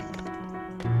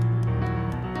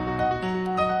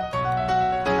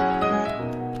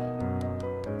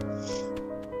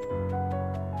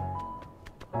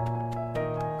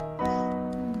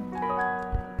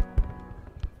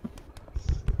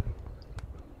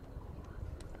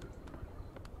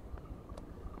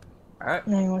 Alright.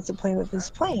 Now he wants to play with his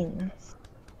plane.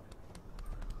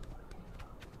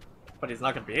 But he's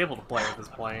not gonna be able to play with his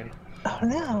plane. Oh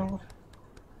no.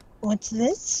 What's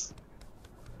this?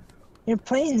 Your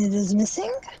plane is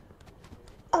missing?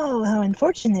 Oh, how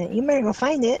unfortunate. You better go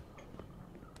find it.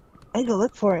 I'd go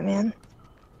look for it, man.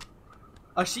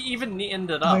 Oh, she even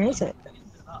neatened it up. Where is it?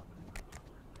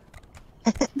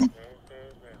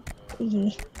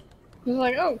 He's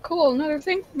like, oh, cool, another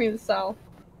thing for me to sell.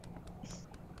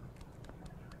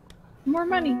 More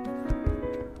money.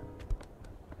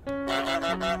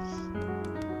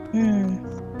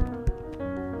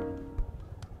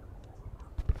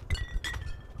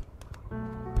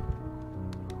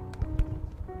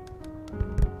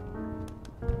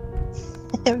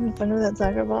 Having fun with that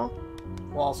soccer ball?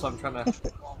 Well, also I'm trying to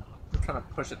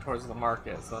push it towards the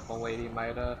market so that the lady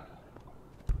might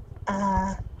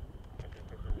I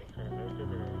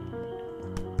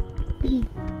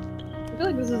feel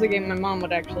like this is a game my mom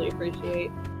would actually appreciate.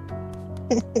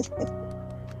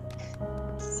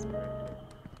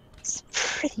 It's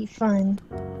pretty fun.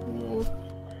 Yeah.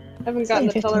 I haven't gotten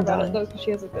to tell her about it though because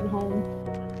she hasn't been home.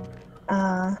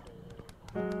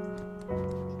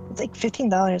 It's like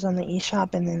 $15 on the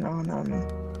eShop and then on I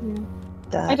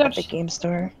the thought Epic Game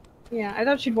Store. Yeah, I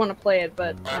thought she'd want to play it,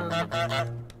 but it's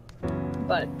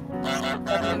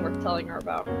definitely worth telling her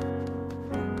about.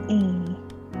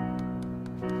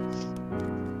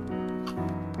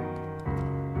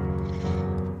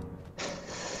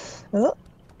 Oh.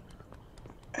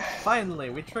 Finally,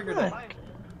 we triggered it.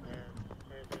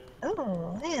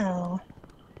 Oh, wow.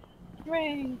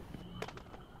 Hooray!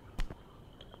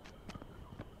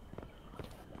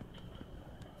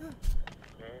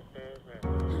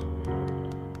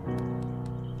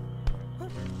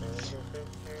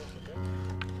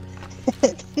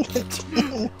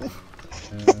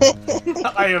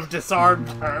 I have disarmed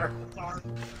her.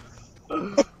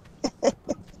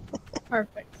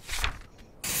 Perfect.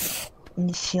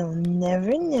 She'll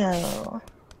never know.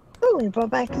 Oh, we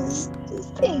brought back this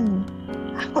thing.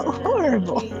 How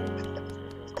horrible.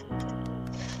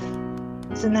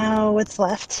 So now what's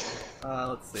left?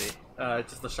 Let's see.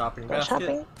 Just the shopping Go basket.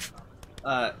 shopping?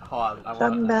 Hold on. I Shopping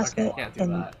wanna, basket okay, I can't do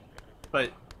and that.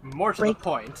 But more to the break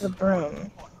point. the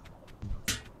broom.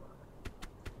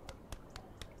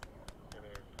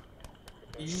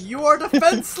 You are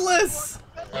defenseless!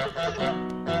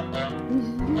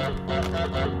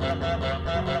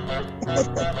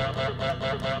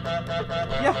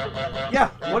 Yeah,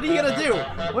 what are you gonna do?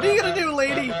 What are you gonna do,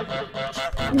 lady?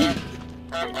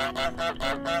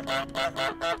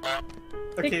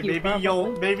 Okay,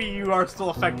 maybe you are still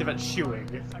effective at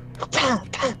shooing. Pa,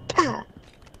 pa, pa.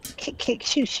 Kick, kick,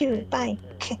 shoo, shoo. Bye.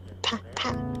 Kick, pa,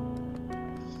 pa.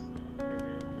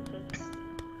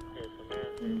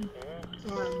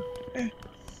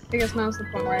 I guess now's the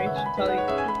point where I should tell you,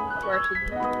 where I should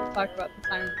talk about the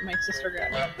time my sister got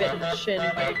bit in the shin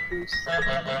by a goose.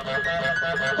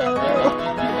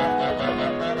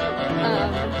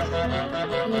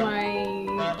 My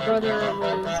brother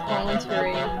was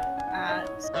volunteering at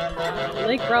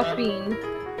Lake Ralph Bean,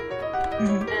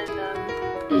 and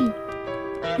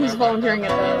he was volunteering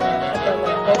at the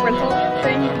like, boat rental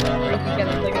thing, where you could get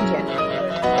like a chance to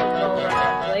go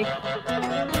around the lake.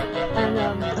 And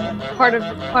part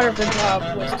of the job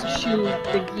was to shoo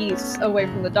the geese away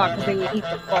from the dock because they would eat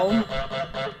the foam.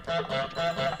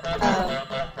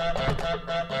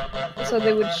 So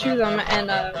they would shoo them,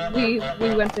 and we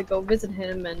went to go visit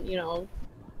him, and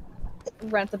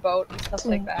rent a boat and stuff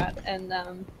like that, and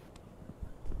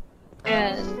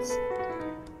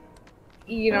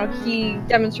he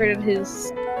demonstrated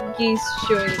his goose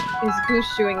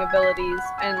shooing abilities,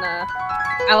 and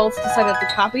Alice decided to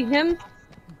copy him.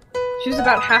 She was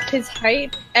about half his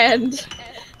height, and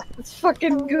this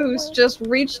fucking goose just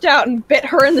reached out and bit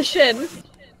her in the shin.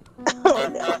 Oh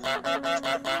no.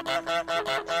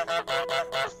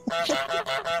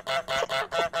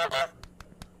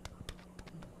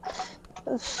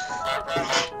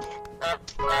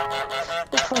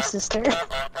 Poor sister.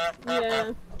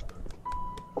 Yeah.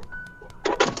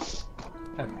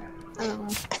 Okay. I don't know.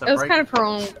 It was kind of her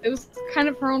own. It was kind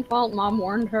of her own fault. Mom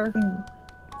warned her.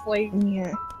 Like,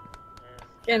 yeah.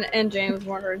 And James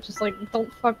warned her, just like,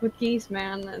 don't fuck with geese,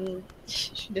 man. And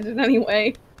she did it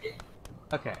anyway.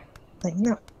 Okay. Like,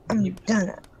 no, I'm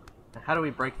gonna. How do we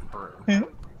break the broom?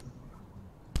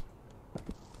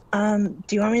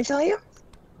 Do you want me to tell you?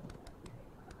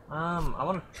 I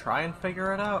want to try and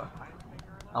figure it out.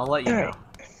 I'll let you know.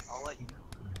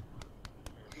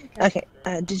 Okay,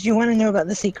 did you want to know about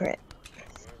the secret?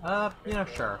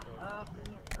 Sure.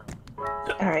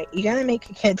 Alright, you gotta make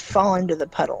a kid fall into the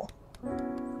puddle.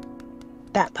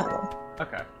 That puddle.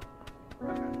 Okay.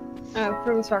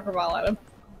 Throw the soccer ball at him.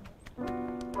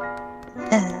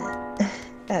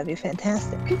 That'd be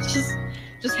fantastic.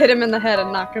 Just hit him in the head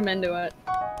and knock him into it.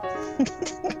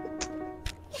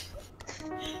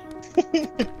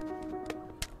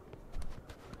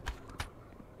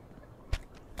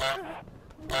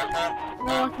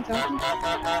 Walkie-talkie?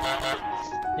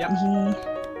 Yep.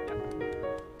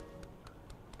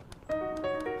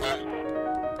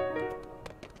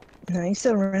 No, he's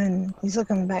still running. He's still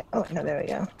coming back. Oh, no, there we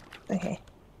go. Okay.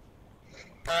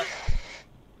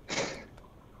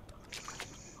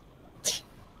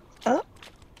 Oh,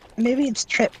 maybe it's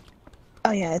Trip.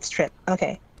 Oh, yeah, it's Trip.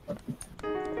 Okay.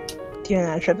 Do you know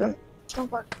how to trip him? Don't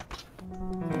bark.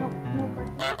 No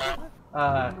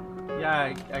bark.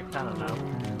 Yeah, I kind of know.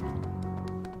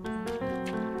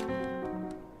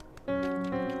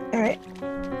 Alright.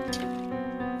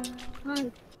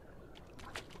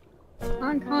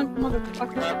 Honk,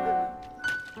 motherfucker.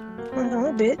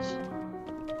 Oh, bitch.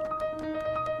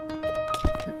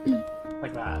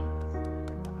 Like that.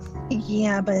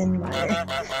 Yeah, but in water.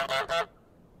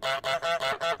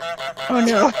 Oh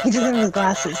no, he doesn't have his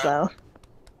glasses though.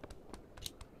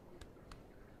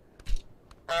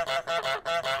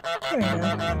 There we go.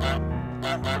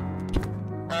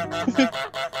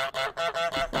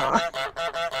 Aw.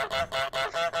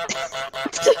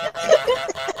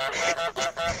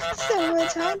 Someone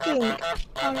talking.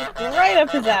 Right up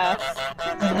his ass.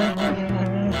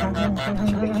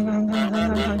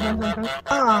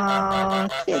 Aw,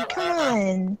 kid, come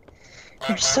on.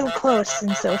 You're so close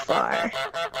and so far.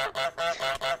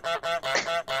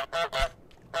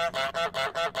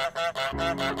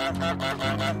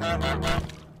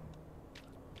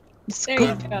 There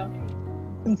you go.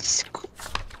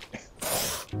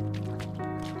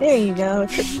 There you go.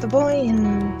 Trip the boy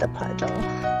in the puddle.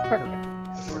 Perfect.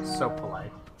 We're so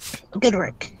polite. Good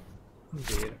work.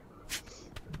 Indeed.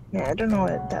 Yeah, I don't know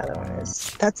what the other one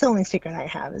is. That's the only secret I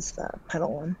have is the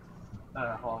puddle one.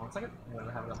 Hold on 1 second. I'm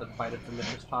gonna have another bite of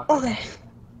delicious taco. Okay.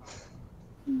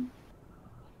 No,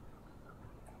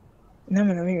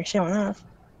 I'm over here showing off.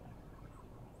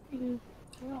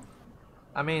 Well,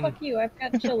 I mean, fuck you, I've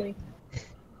got chili.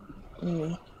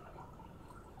 Mm.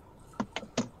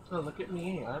 oh, look at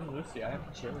me. I'm Lucie. I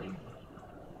have chili.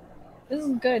 This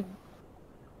is good.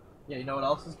 Yeah, you know what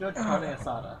else is good? Carne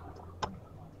asada.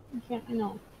 Yeah, I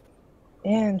know.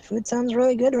 And food sounds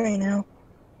really good right now.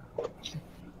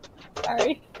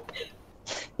 Sorry.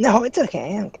 No, it's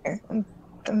okay. I don't care. I'm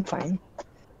fine.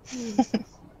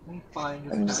 I'm fine.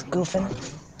 I'm just goofing.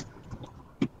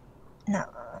 No,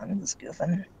 I'm just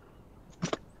goofing.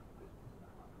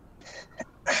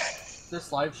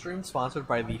 This live stream sponsored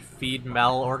by the Feed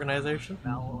Mel organization.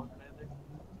 Oh,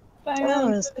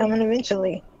 it's coming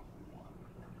eventually.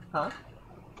 Huh?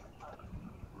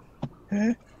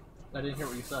 Hmm? I didn't hear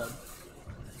what you said.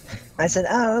 I said,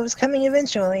 oh, it was coming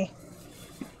eventually.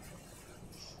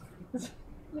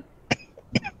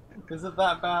 Is it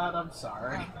that bad? I'm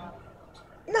sorry.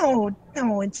 No,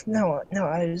 it's no.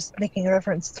 I was making a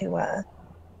reference to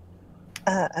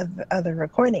other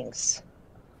recordings.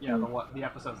 Yeah, the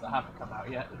episodes that haven't come out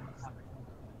yet.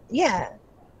 Yeah.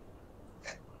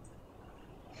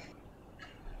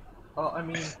 Well, I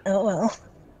mean, Oh well.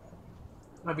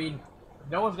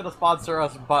 no one's gonna sponsor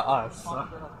us but us. So.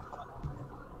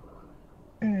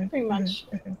 Pretty much.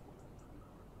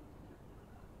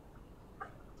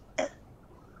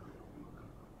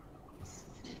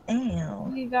 Ow.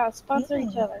 We gotta sponsor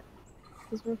each Yeah. other.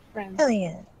 Because we're friends. Hell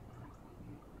yeah.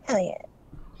 Hell yeah.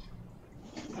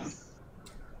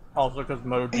 Also, because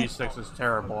Moto G6 is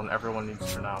terrible and everyone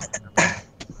needs to know.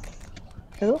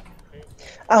 Who?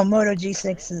 Oh, Moto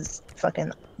G6 is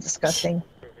fucking disgusting.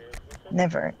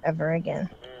 Never, ever again.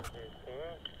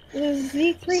 The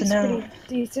Z3's So now- pretty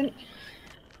decent.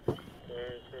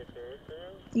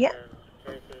 Yeah,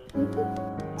 It's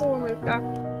the one we've got.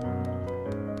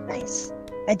 nice.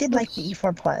 I did like the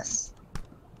E4 Plus.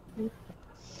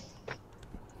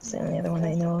 It's the only other one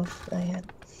I know of that I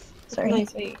had. Sorry.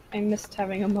 Nice. I missed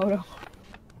having a Moto.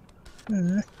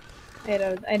 Hmm. I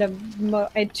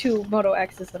had two Moto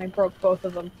X's and I broke both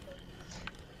of them.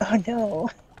 Oh no.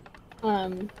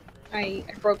 I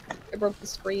broke the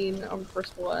screen on the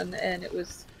first one, and it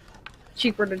was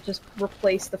cheaper to just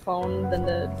replace the phone than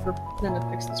to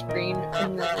fix the screen.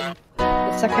 And then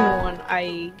the second one,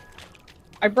 I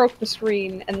broke the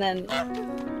screen, and then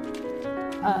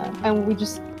and we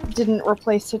just didn't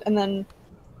replace it, and then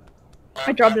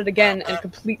I dropped it again and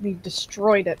completely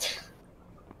destroyed it.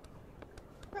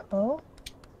 Oh.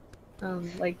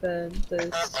 Like the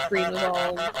screen was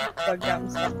all bugged out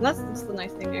and stuff. And that's the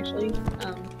nice thing actually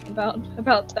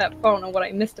about that phone, and what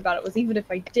I missed about it was even if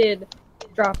I did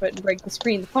drop it and break the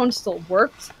screen, the phone still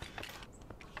worked.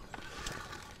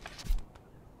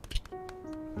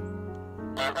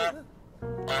 And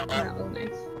that was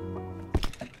nice.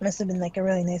 Must have been like a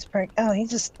really nice perk. Oh, he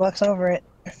just walks over it.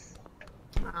 Is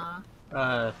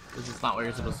this not what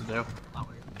you're supposed to do?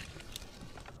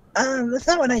 That's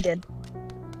not what I did.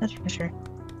 That's for sure.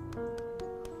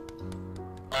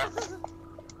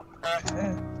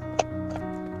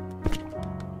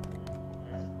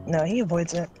 No, he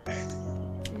avoids it.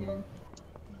 Yeah.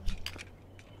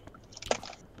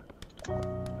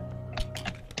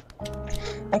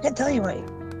 I can tell you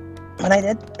what I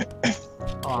did.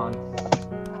 On.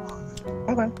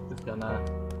 Okay. Just gonna.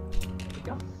 There you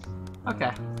go.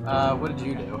 Okay. What did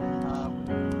you do?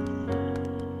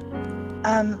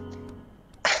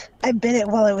 I bit it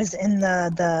while it was in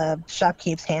the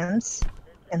shopkeep's hands,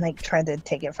 and like tried to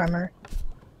take it from her.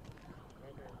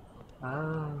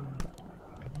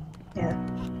 Yeah.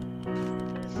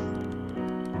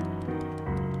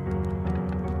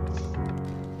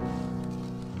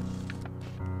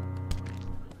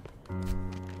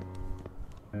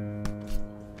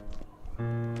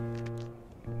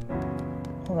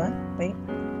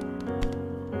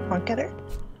 honk at her?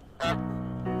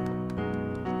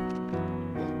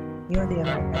 You are the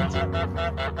other end.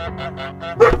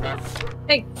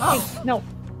 Hey, Oh. hey, no.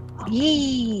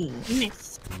 Yee!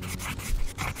 Miss.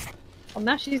 Well,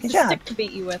 now she's Good the job. stick to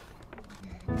beat you with.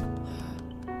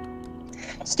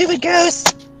 Stupid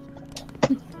ghost!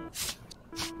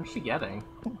 What's she getting?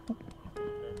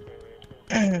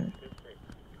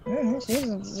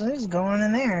 she's going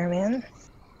in there, man.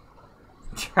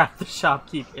 Trap the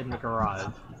shopkeep in the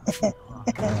garage.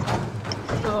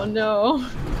 Oh no.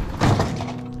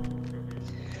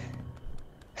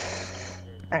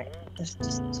 Alright, just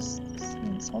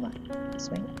hold on.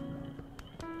 Swing.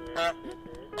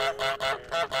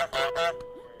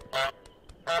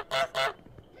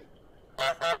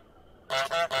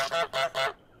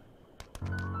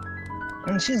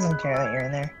 And she doesn't care that you're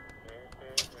in there.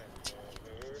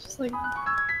 Just like,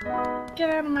 get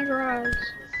out of my garage.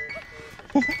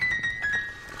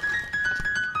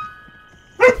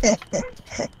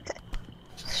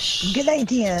 Good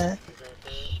idea.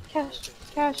 Cash,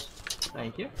 cash,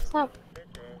 Thank you. stop.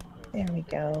 There we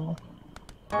go.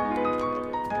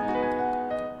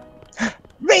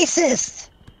 Racist!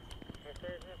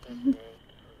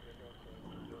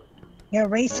 Your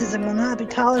racism will not be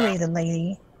tolerated,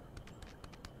 lady.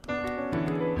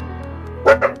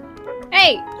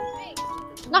 Hey!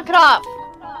 Knock it off!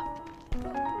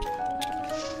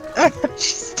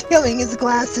 She's stealing his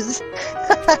glasses.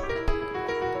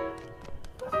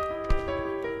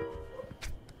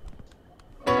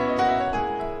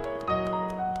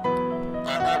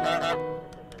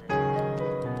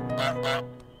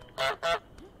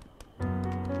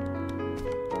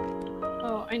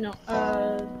 Oh, I know.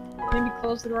 Maybe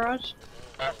close the garage?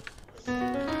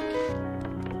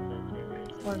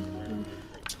 Or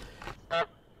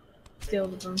steal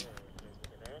the broom.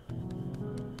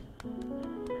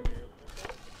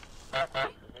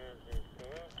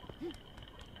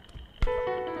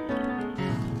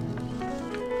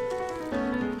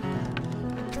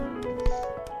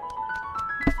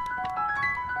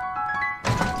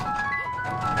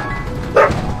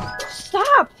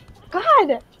 Stop!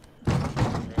 God!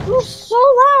 You're so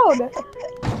loud!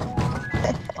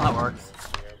 That works.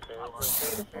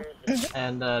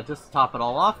 And just to top it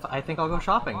all off, I think I'll go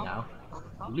shopping now.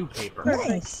 Loot paper.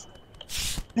 Nice.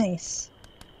 Nice.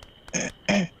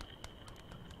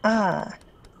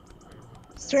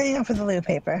 Starting off with the loot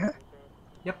paper, huh?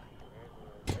 Yep.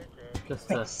 Just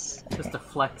Nice. to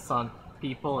flex on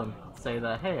people and say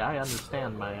that, hey, I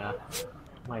understand my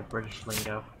my British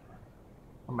lingo.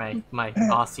 Or my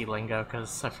Aussie lingo,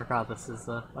 because I forgot this is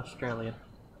Australian.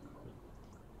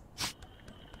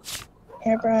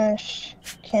 Hairbrush,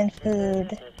 canned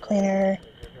food, cleaner,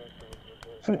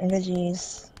 fruit and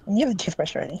veggies. And you have a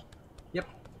toothbrush already. Yep.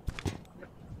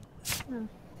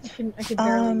 I can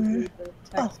barely read the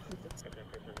oh. text because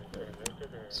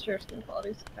it's share screen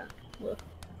quality's kind of low.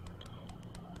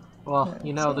 Well,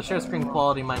 you know, the share screen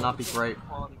quality might not be great,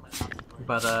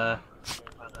 but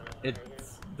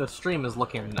the stream is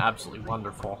looking absolutely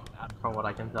wonderful, from what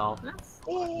I can tell. That's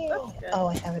Yeah. good. Oh,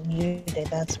 I have it muted.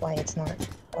 That's why it's not.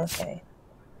 Okay.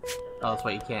 Oh, that's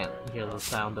why you can't hear the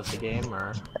sound of the game,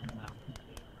 or...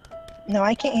 No,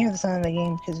 I can't hear the sound of the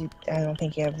game because I don't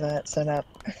think you have that set up.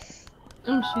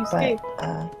 Oh, she But, escaped.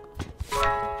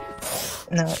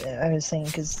 no, I was saying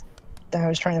because I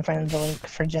was trying to find the link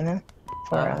for Jenna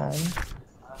for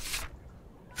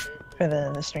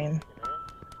the stream.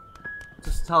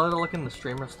 Just tell her to look in the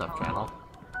streamer stuff channel.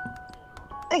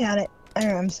 I got it.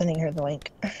 I'm sending her the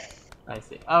link. I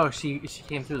see. Oh, she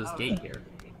came through this gate here.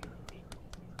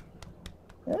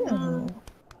 Ooh.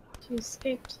 She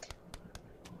escaped.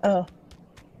 Oh.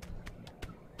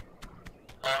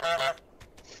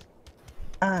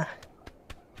 Ah.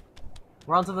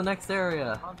 We're on to the next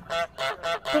area.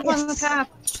 Put on the Yes.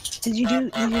 path. Did you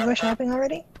go shopping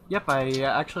already? Yep, I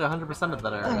actually 100% of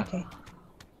that Oh, area. okay.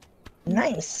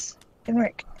 Nice. Good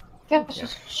work.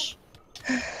 Gosh.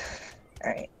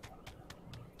 Alright.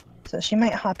 So she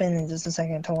might hop in just a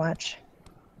second to watch.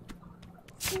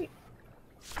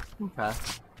 Okay.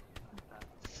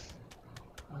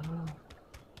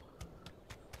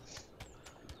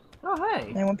 Oh,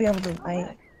 hey! I won't be able to.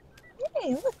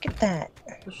 Hey, look at that.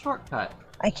 The shortcut.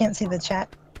 I can't see the chat.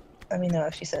 Let me know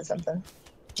if she said something.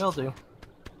 Will do.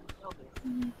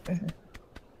 Mhm.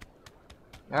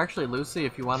 Actually, Lucie,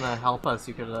 if you want to help us,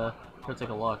 you could go take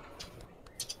a look.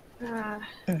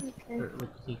 Okay. Or,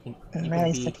 you can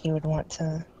Riley be... said he would want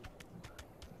to.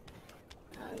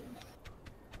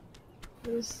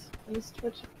 Where's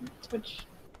Twitch?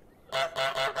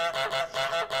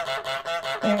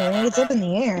 Alright, it's up in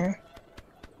the air.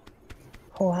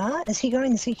 What? Is he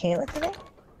going to see Kayla today?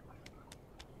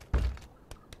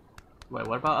 Wait,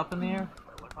 what about up in the air?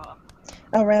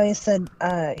 Oh, Riley said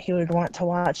he would want to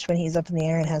watch when he's up in the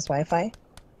air and has Wi-Fi.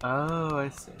 Oh, I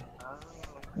see.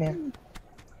 Yeah.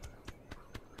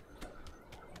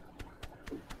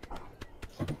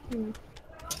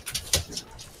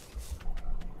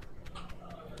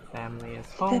 Family is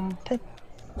home.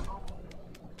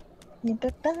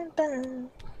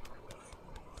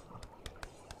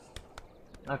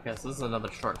 Okay, so this is another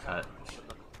shortcut.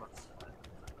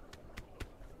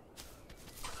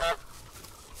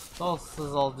 So this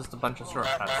is all just a bunch of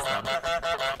shortcuts then.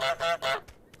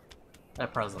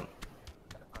 At present.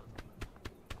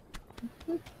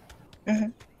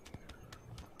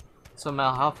 So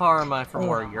Mel, how far am I from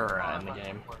where you're at in the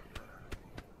game?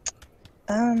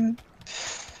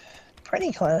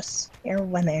 Pretty close. You're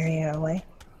one area away.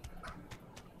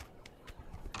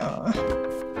 Oh.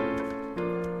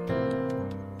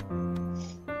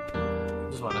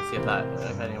 Just want to see if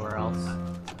anywhere else.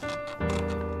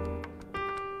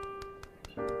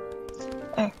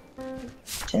 Oh.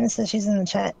 Jenna says she's in the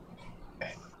chat.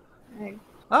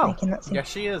 Oh, I cannot see. yeah,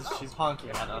 she is. She's honking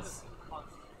at us.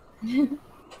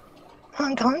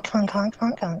 Honk, honk, honk, honk,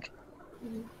 honk, honk.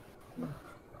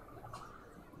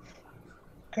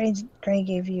 Gray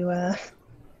gave you a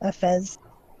fez.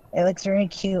 It looks very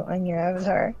cute on your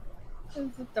avatar.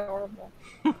 It's adorable.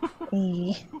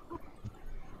 Eee.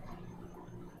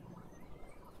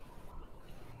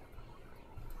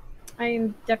 I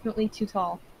am definitely too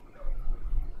tall.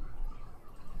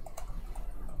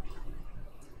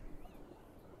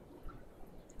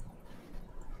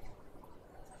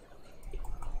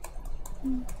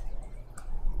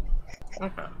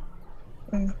 Okay.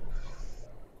 Mm.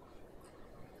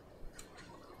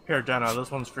 Here, Jenna,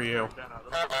 this one's for you.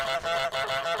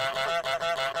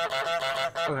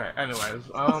 Okay, anyways,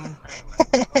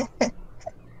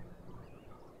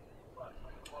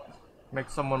 make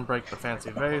someone break the fancy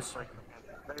vase.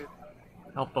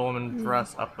 Help the woman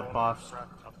dress up the boss.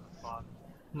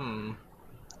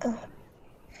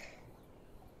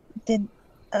 Did,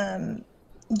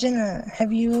 Jenna,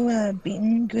 have you,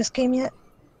 beaten Goose Game yet?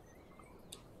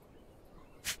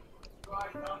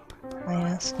 I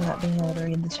asked, not being able to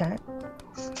read the chat.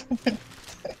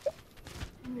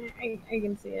 I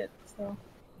can see it, so.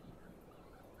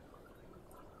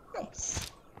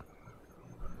 Nice.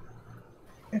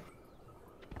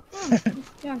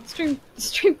 Yeah, stream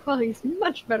quality is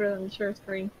much better than the share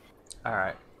screen.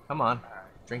 Alright, come on.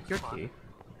 Drink your tea.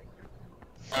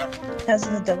 How's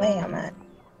the delay on that?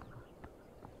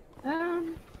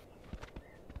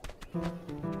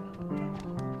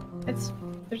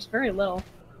 There's very little.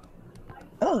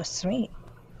 Oh, sweet.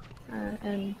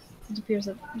 And it appears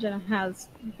that Jenna has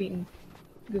beaten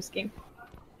Goose Game.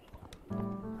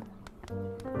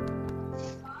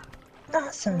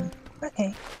 Awesome.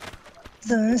 Okay.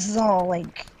 So this is all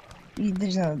like,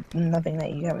 there's nothing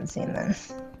that you haven't seen then.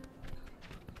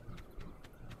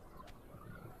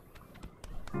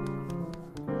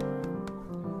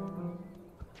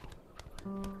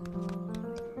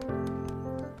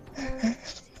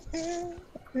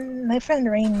 My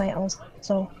friend Rain might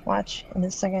also watch in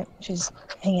a second. She's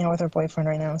hanging out with her boyfriend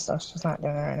right now, so she's not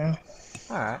doing it right now.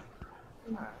 Alright.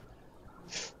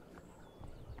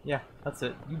 Yeah, that's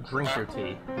it. You drink your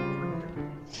tea.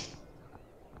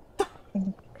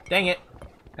 Dang it!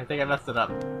 I think I messed it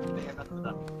up.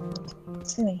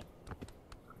 Silly.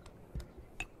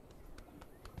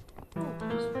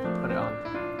 Just put it on.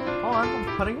 Hold on,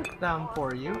 I'm putting it down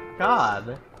for you.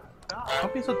 God!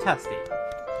 Don't be so testy.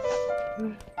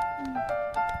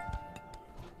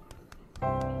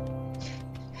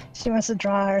 She wants to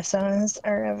draw our sons,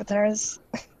 our avatars.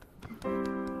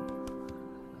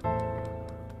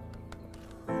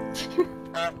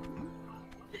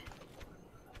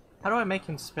 How do I make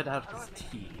him spit out his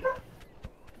tea?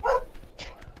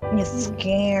 You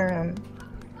scare him.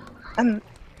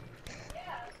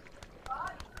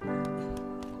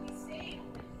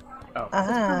 Oh.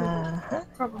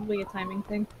 Probably a timing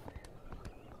thing.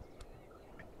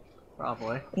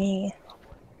 Probably. Yeah.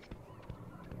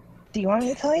 Do you want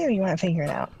me to tell you, or you want to figure it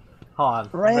out? Hold on.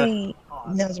 Riley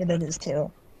knows what it is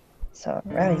too. So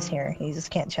Riley's here. He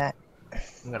just can't chat.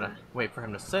 I'm gonna wait for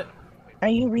him to sit. Are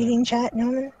you reading chat,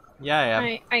 Norman?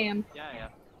 Yeah, I am.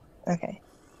 Okay.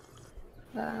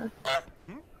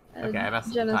 Okay, I messed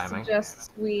up the Jenna timing.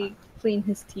 suggests we clean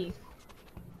his teeth.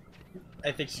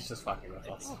 I think she's just fucking with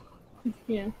us.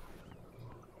 Yeah.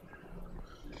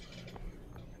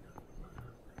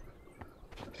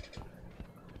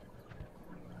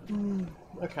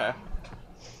 Okay.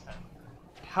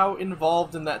 How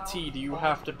involved in that tea do you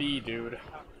have to be, dude?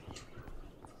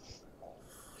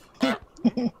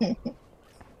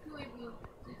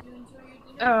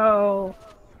 Oh.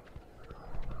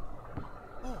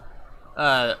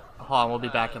 Hold on, we'll be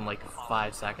back in like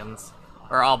 5 seconds.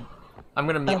 Or I'm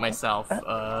gonna mute myself.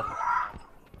 Alright,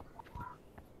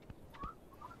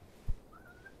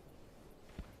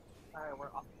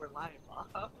 we're live.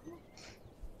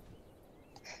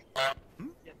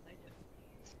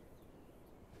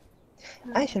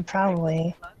 I should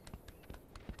probably.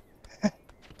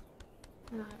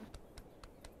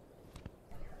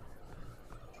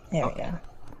 There we go.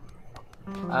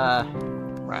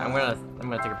 Right, I'm gonna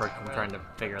take a break from trying to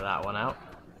figure that one out.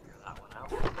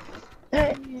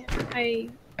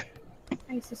 Alright.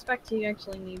 I suspect you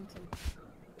actually need to.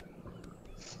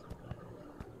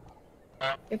 You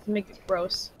have to make it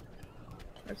gross.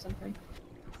 Or something.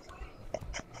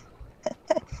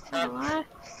 What?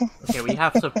 Okay, we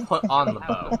have to put on the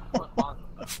bow.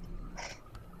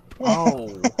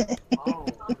 Oh.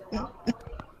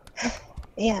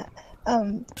 Yeah.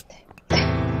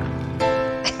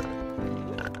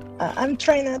 I'm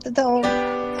trying not to tell him.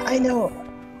 I know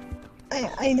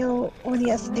what he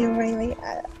has to do, Riley.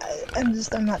 I'm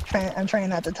trying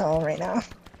not to tell him right now.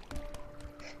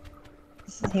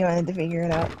 He wanted to figure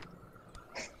it out.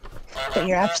 But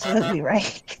you're absolutely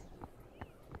right.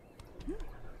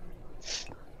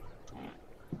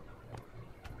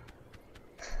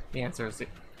 The answer is...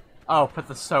 Oh, put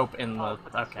the soap in the...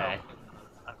 Okay.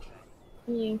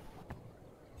 Yeah.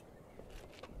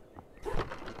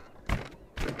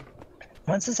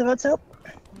 What's this about soap?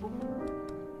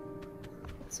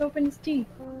 Soap in his teeth.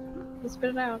 Just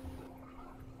spit it out.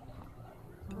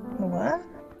 What?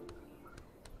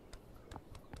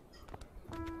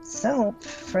 Soap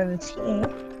for the tea?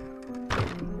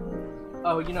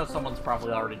 Oh, you know someone's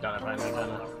probably already done it by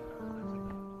now.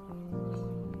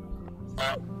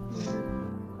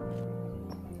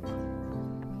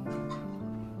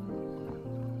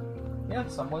 Yeah,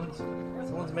 someone's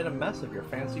made a mess of your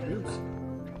fancy goose.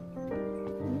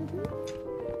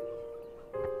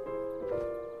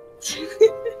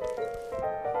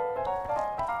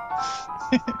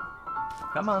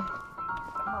 Come on.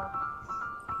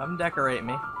 Come decorate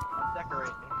me.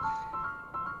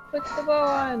 Put the bow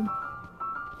on.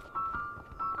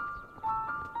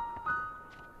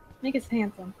 Make us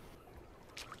handsome.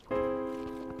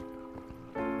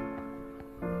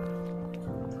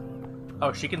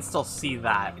 Oh, she can still see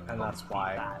that, and that's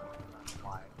why.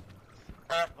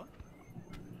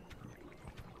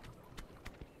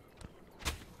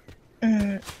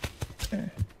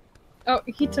 Oh,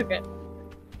 he took it.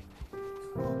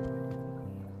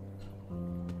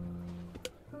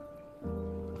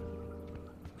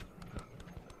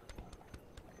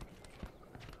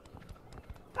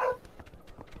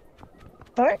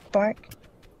 Bark, bark.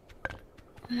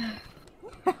 I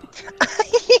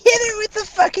hit her with the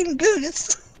fucking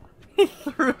goose. He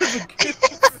threw the goose.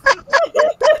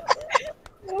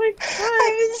 Oh my god. I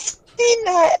haven't seen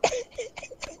that.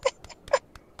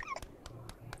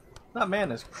 That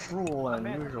man is cruel and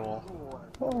unusual.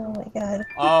 Oh my god.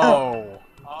 Oh.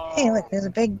 Hey, look, there's a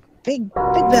big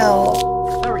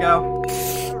bell. There we go.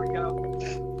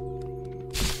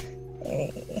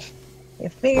 Hey, you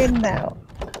figured it out.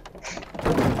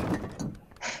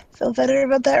 Feel better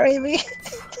about that, Raby?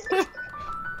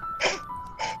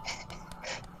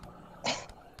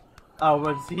 Oh,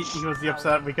 was he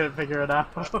upset we couldn't figure it out?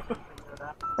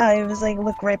 He was like,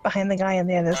 look right behind the guy on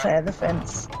the other side of the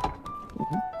fence.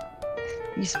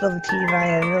 You spilled the tea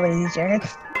via the lady's yard.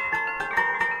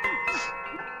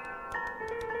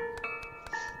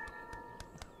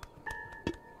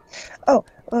 Oh,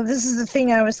 well, this is the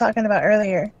thing I was talking about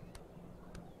earlier.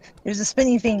 There's a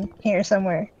spinny thing here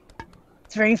somewhere.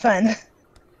 It's very fun.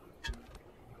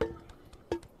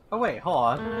 Oh wait, hold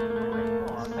on.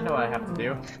 I know what I have to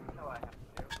do.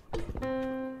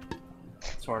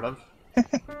 Sort of.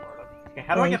 Okay,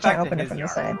 how do I get back to his yard?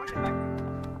 Side.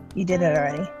 You did it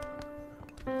already.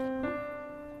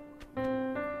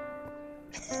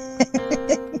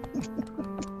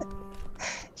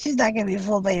 She's not gonna be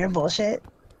fooled by your bullshit.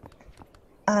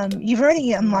 You've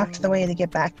already unlocked the way to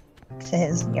get back to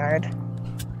his yard.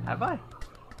 Have I?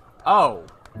 Oh.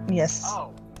 Yes.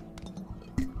 Oh.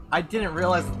 I didn't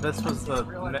realize that this was the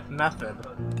method.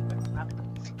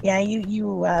 Yeah,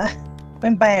 you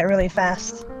went by it really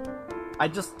fast. I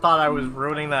just thought I was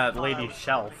ruining that lady's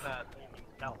shelf.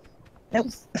 Nope.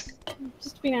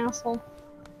 Just be an asshole.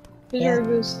 Here's Yeah. your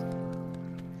goose.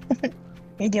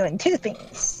 You're doing two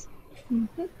things.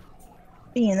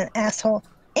 Being an asshole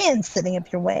and sitting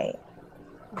up your way.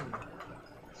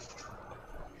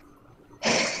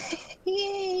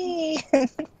 Yay!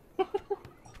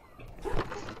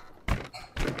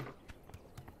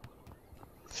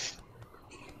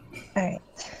 Alright,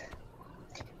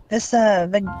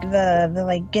 the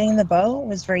like getting the bow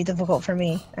was very difficult for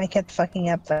me. I kept fucking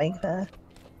up like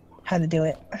how to do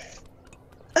it.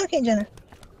 Okay, Jenna.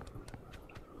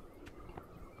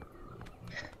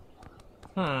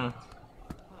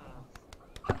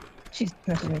 She's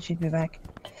messaging me. She'd be back.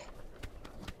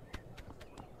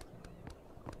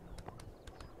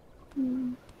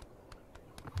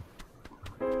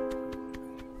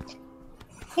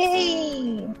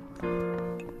 Yay!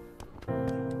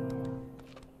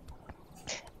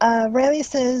 Riley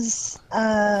says,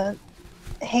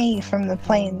 hey from the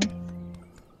plane.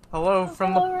 Hello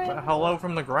from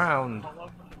the ground.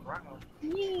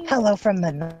 Hello from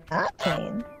the not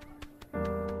plane.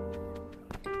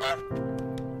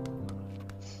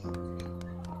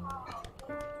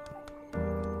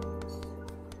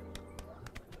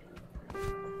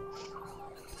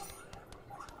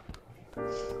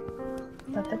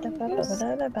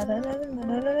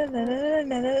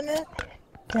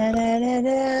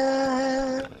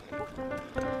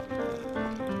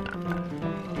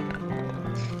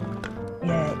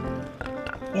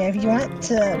 Yeah, if you want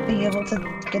to be able to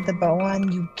get the bow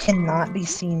on, you cannot be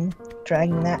seen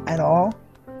dragging that at all.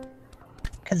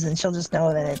 Because then she'll just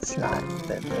know that it's not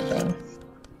the thing.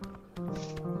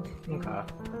 Okay.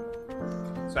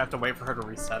 So I have to wait for her to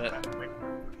reset it.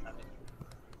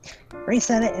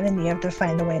 Reset it, and then you have to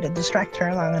find a way to distract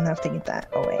her long enough to get that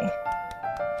away.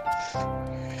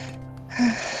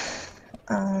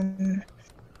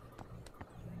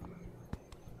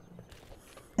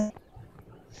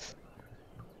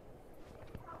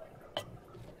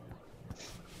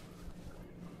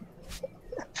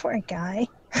 Poor guy.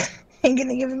 I'm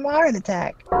gonna give him a heart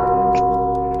attack. Do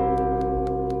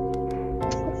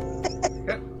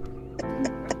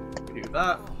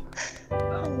that. I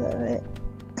love it.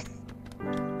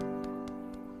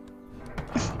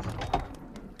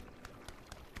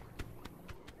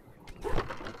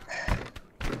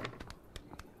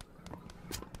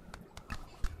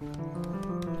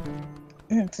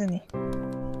 It's in me.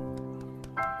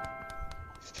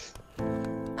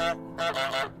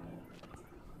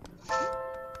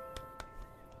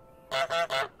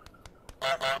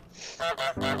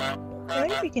 I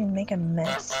wonder if we can make a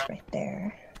mess right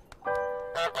there.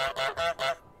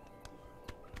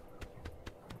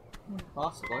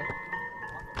 Possibly.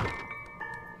 I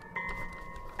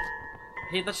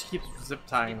hate that she keeps zip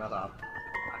tying that up.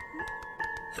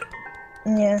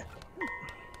 Yeah.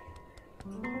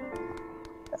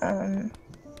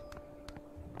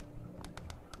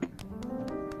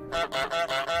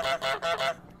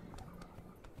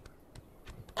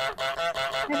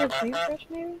 Have a paintbrush,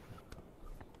 maybe?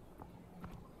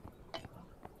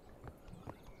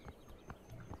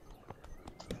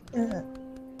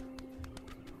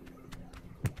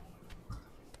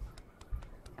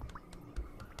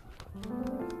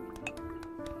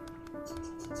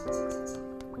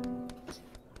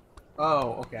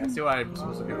 Oh, okay. I see what I'm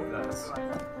supposed to do with this.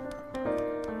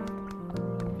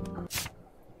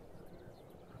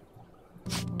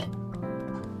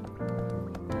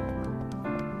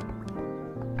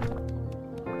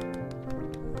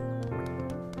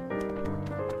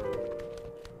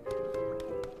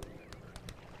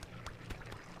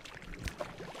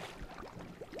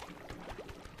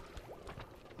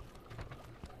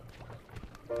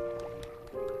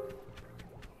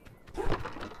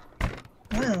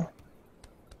 Wow.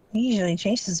 He usually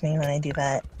chases me when I do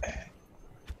that.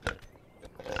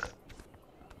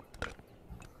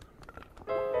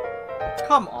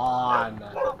 Come on!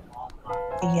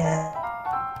 Yeah.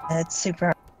 It's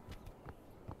super.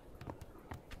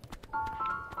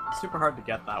 Super hard to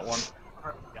get that one.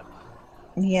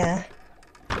 Yeah.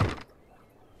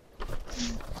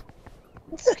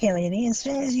 It's okay, lady. As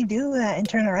soon as you do that and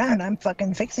turn around, I'm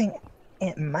fucking fixing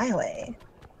it my way.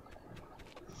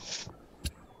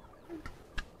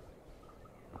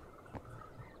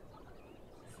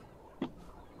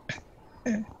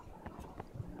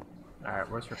 Alright,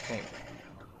 where's her paint?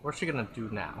 What's she gonna do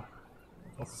now?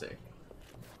 Let's see.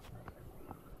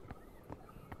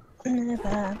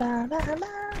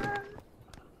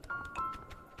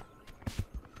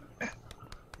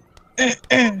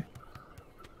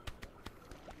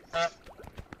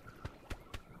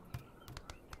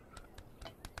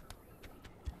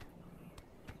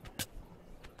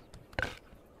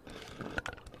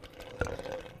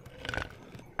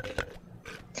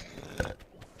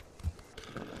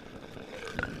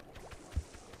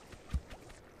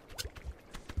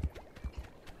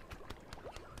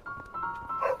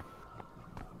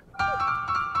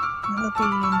 It'll be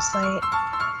in sight.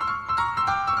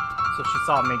 So she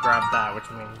saw me grab that, which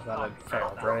means that it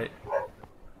failed, right?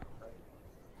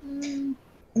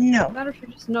 No. Not if you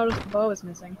just noticed the bow is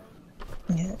missing.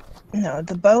 Yeah. No,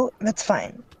 the boat, that's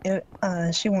fine.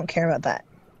 She won't care about that.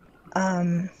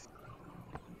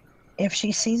 If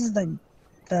she sees the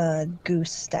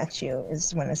goose statue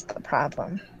is when it's the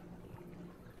problem.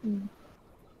 Hmm.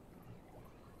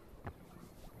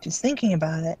 She's thinking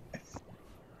about it.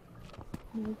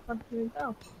 Where the fuck did it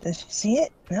go? Does she see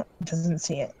it? Nope, doesn't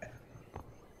see it.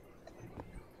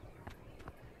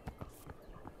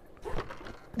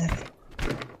 Okay.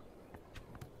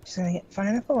 She's gonna get far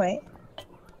enough away.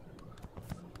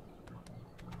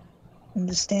 And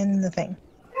just stand in the thing.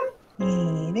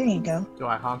 There you go. Do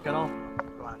I honk at all?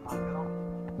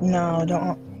 No,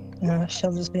 don't. No,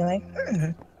 she'll just be like,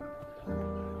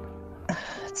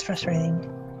 It's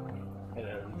frustrating. It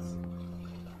is.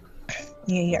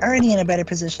 You're already in a better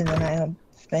position than I have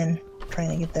been trying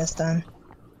to get this done.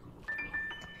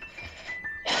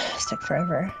 This took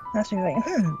forever. I have to be like,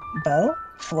 bow?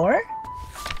 Floor?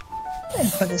 I'm gonna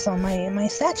put this on my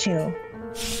statue.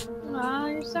 Ah,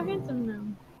 you're so handsome now.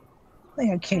 Look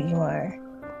how cute you are.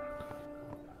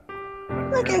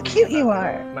 Look how cute you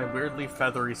are. My weirdly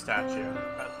feathery statue.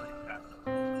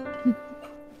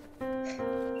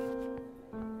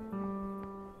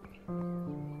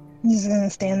 He's gonna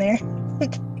stand there.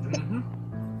 Mm-hmm.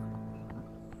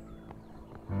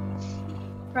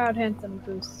 Proud, handsome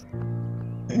goose.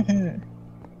 Mhm.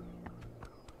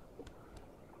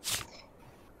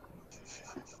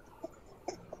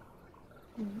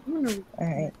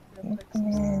 Alright.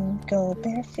 And go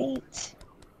bare feet.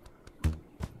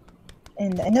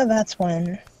 And I know that's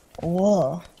one.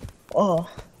 Whoa. Oh.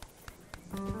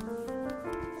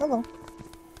 Hello.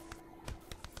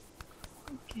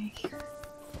 Okay.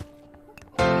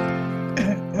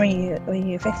 Were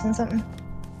you fixing something?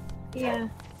 Yeah.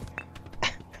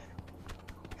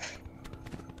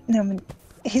 No, but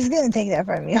he's gonna take that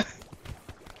from you.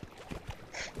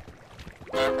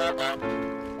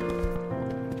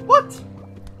 What?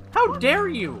 How dare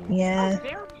you? Yeah. How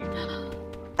dare you?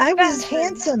 I was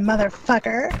handsome,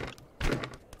 motherfucker.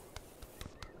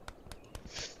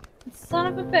 Son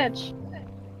of a bitch.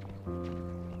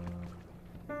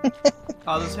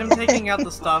 Oh, does him taking out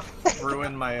the stuff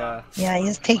ruin my, Yeah,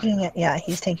 he's taking it. Yeah,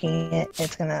 he's taking it.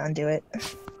 It's gonna undo it.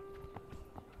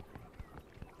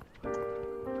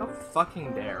 How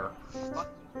fucking dare.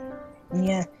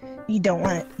 Yeah, you don't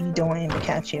want it. You don't want him to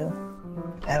catch you.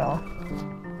 At all.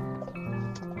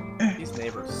 These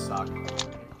neighbors suck.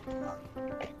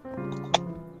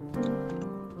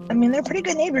 I mean, they're pretty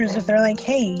good neighbors if they're like,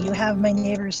 hey, you have my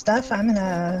neighbor's stuff, I'm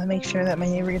gonna make sure that my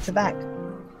neighbor gets it back.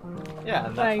 Yeah,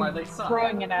 and that's why they suck.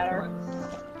 Throwing it at her.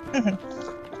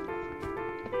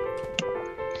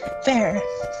 Fair.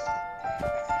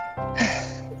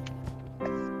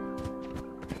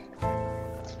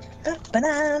 But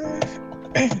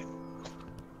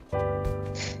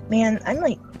man, I'm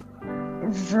like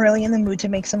really in the mood to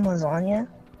make some lasagna.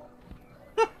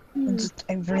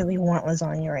 I really want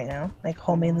lasagna right now, like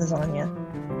homemade lasagna.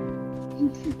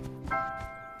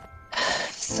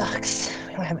 Sucks.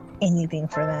 We don't have anything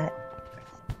for that.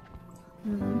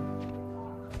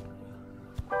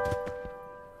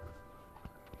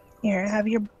 Here, have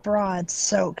your broth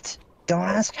soaked. Don't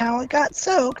ask how it got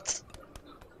soaked.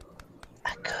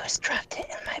 A goose dropped it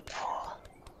in my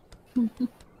pool.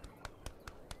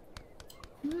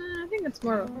 I think it's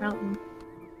more of a fountain.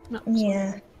 Not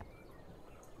Yeah.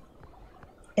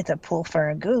 It's a pool for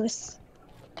a goose.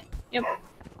 Yep.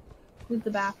 With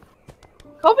the bath.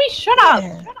 Kobe, shut up!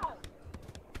 Yeah.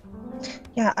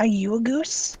 Yeah, are you a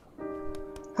goose?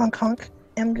 Honk honk,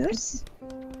 goose?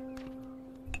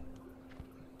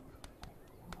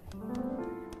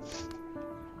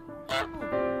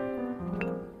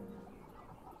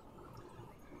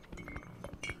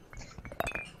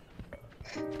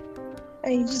 Are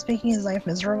you just making his life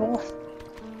miserable?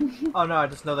 Oh no, I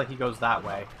just know that he goes that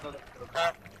way.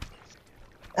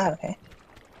 Oh, okay.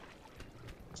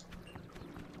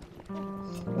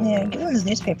 Yeah, give him his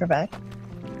newspaper back.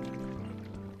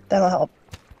 That'll help.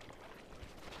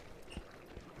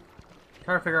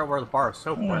 Trying to figure out where the bar of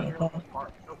soap There went. you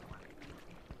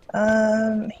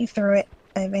go. He threw it,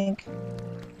 I think.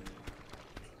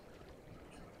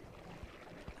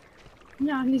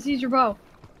 No, he sees your bow.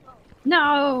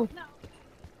 No!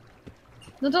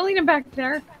 No, don't leave him back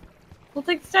there. We'll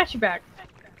take the statue back.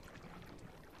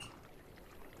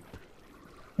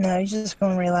 No, he's just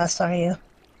going where he last saw you.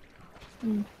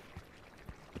 Hmm.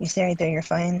 You stay right there, you're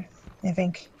fine, I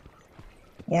think.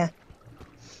 Yeah.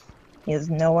 He has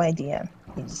no idea.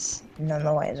 He's none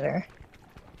the wiser.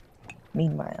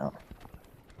 Meanwhile,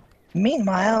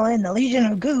 in the Legion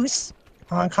of Goose,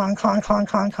 honk honk honk honk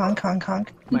honk honk honk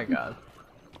honk. My god.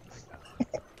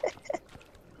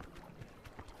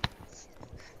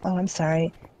 Oh, I'm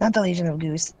sorry. Not the Legion of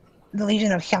Goose. The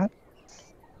Legion of Hyunk.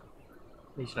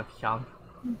 Legion of Hyung.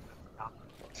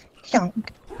 Hyunk.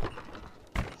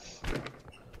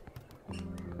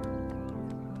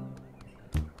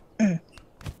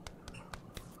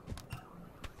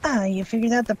 Ah, you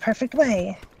figured out the perfect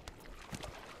way.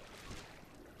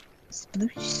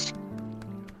 Sploosh.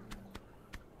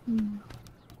 You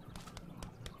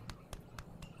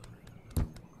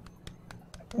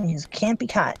just can't be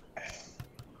caught.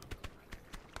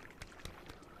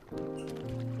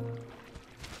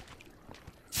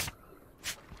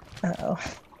 Uh-oh.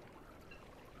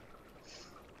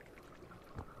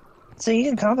 So you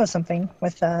can combo something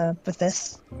with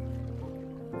this.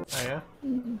 Oh yeah?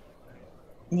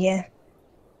 Yeah.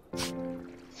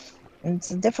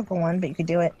 It's a difficult one, but you could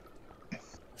do it.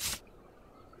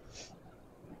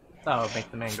 Oh, make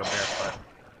the man go barefoot.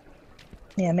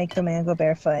 Yeah, make the man go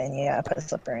barefoot, and you gotta put a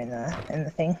slipper in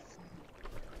the thing.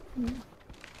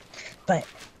 But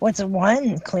what's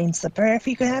one clean slipper if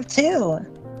you could have two?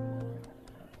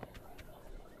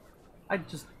 I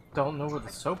just don't know where the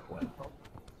soap went.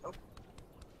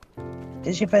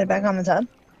 Did you put it back on the tub?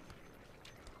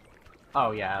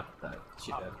 Oh yeah,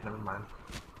 she did. Never mind.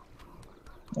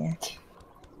 Yeah.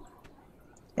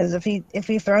 Because if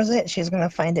he throws it, she's gonna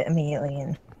find it immediately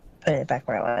and put it back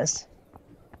where it was.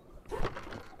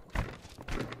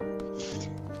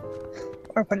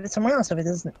 Or put it somewhere else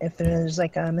if there's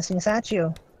like a missing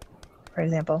statue, for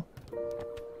example.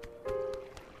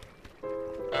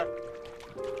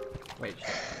 Wait.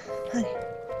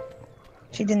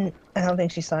 She didn't. I don't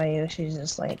think she saw you. She's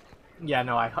just like. Yeah,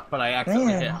 no, but I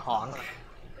accidentally Man. hit honk.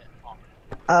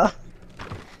 Oh.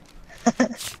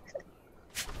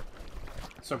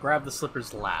 So grab the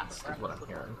slippers last, is what I'm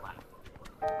hearing.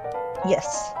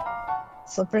 Yes.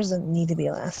 Slippers need to be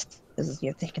last because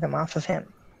you're taking them off of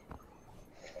him.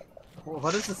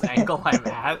 What is this angle I'm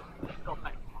at?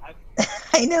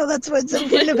 I know, that's what's so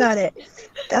fun about it.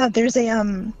 There's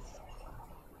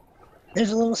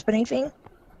a little spinning thing.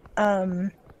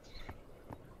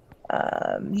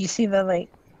 You see the like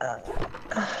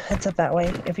it's up that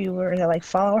way. If you were to like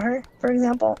follow her, for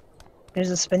example,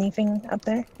 there's a spinning thing up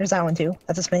there. There's that one too.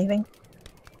 That's a spinning thing.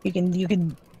 You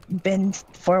can bend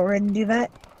forward and do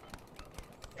that.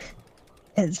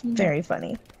 It's very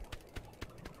funny.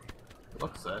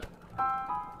 Looks it.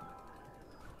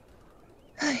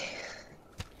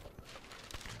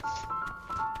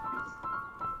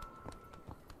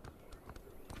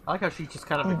 I like how she just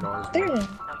kind of ignores me.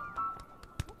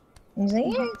 He's like,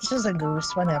 yeah, it's just a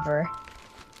goose, whatever.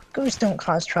 Goose don't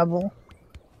cause trouble.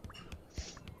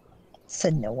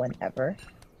 Said no one ever.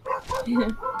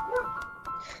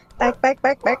 Back. Back.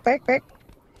 What is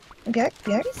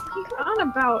he on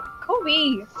about?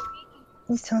 Kobe!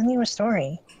 He's telling you a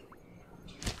story.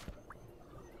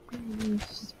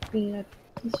 He's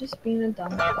just being a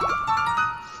dumb.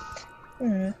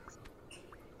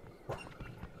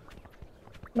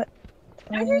 What?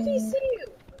 How did he see you?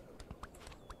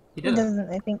 He He didn't. doesn't.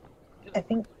 I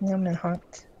think Newman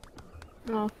honked.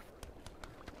 Oh.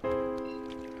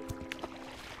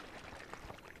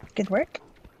 Good work.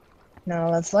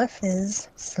 Now what's left is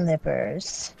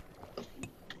slippers.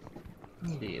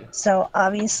 Indeed. So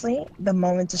obviously, the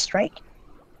moment to strike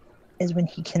is when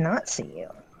he cannot see you.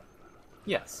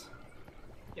 Yes.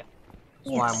 Yeah.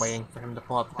 That's Yes. why I'm waiting for him to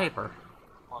pull out the paper.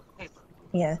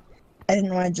 Yeah, I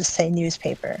didn't want to just say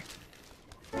newspaper.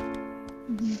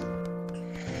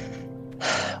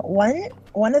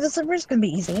 One of the slippers can be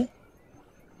easy.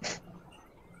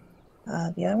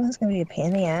 The other one's gonna be a pain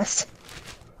in the ass.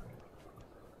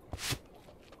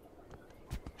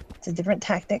 It's a different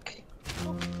tactic.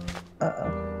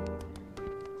 Uh-oh.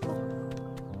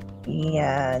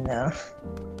 Yeah, no.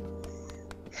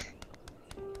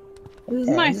 This is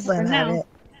Yeah, my just let slipper him have now.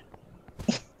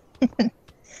 it.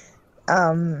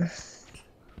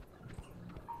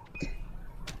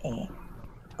 Eh.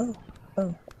 Oh.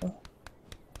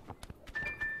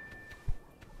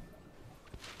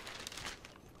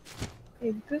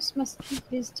 Okay, Goose must keep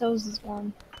his toes as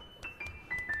warm.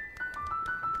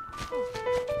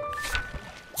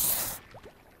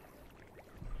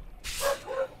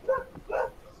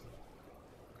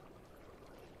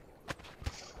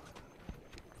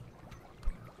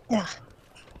 Yeah.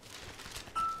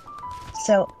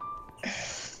 So,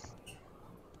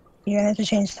 you're gonna have to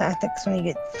change tactics when you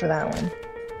get for that one.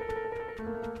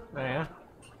 Oh, yeah?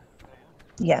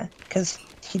 Yeah, because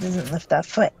he doesn't lift that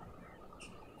foot.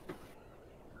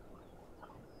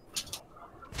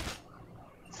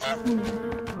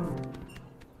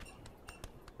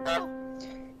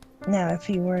 Now, if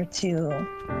you were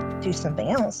to do something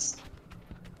else,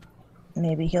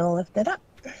 maybe he'll lift it up.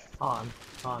 On.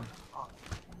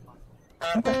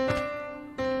 Okay.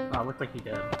 Oh, looked like he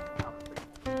did.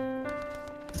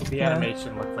 The No.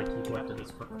 animation looked like he lifted his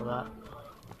foot for that.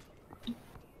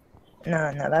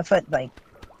 No, that foot, like,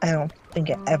 I don't think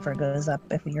it ever goes up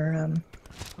if you're,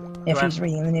 if he's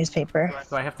reading the newspaper.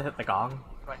 Do I have to hit the gong?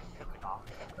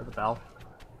 Or the bell?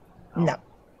 Oh. No.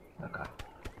 Okay.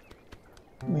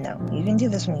 No, you can do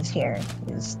this when he's here.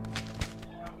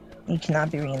 You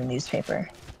cannot be reading the newspaper.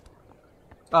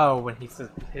 Oh, when he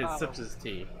sips his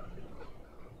tea.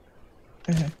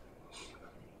 Mm-hmm.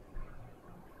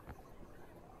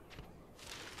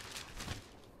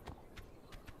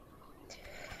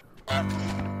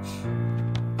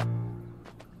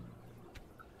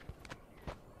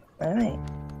 Alright.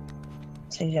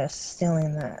 So just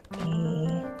stealing that.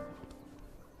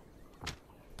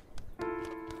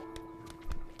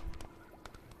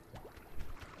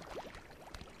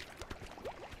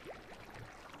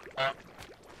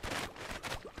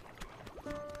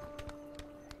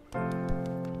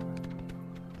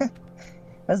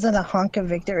 Was it a honk of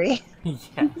victory?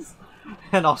 Yes.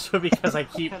 And also because I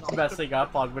keep messing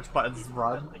up on which buttons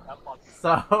run.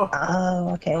 So...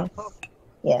 Oh, okay.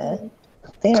 Yeah.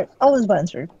 All those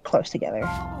buttons are close together.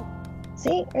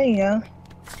 See? There you go.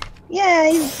 Yeah,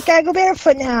 he's gotta go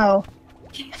barefoot now!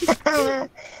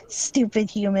 Stupid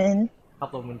human.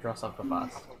 Help them dress up the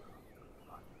bus.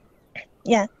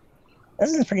 Yeah.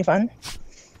 This is pretty fun.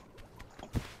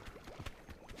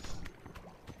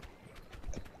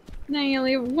 Now you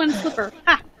only have one slipper.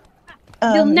 Ha!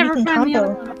 You'll You never can find the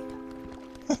other combo.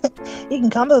 one. You can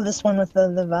combo this one with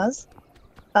the vase.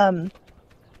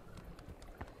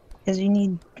 Because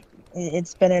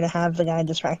it's better to have the guy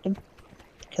distracted.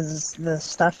 Because the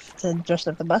stuff to dress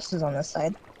up the bus is on this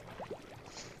side.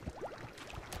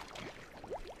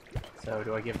 So,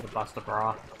 do I give the bus a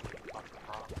bra?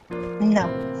 No.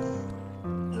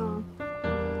 Oh.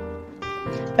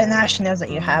 But now she knows that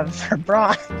you have her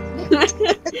bra.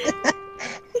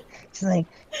 She's like,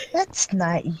 that's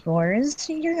not yours.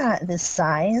 You're not this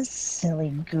size, silly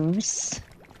goose.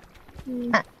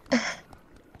 Mm.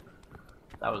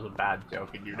 That was a bad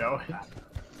joke and you know it.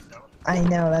 I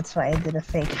know, that's why I did a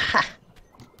fake ha.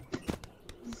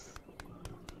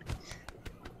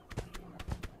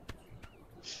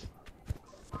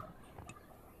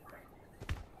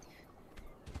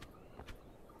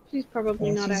 She's probably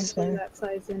Yeah, not she's actually gonna- that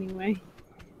size anyway.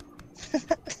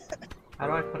 How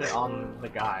do I put it on the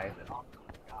guy?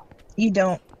 You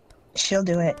don't. She'll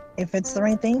do it. If it's the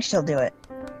right thing, she'll do it.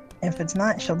 If it's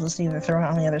not, she'll just either throw it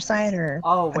on the other side or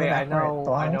Oh put it wait, I back where it know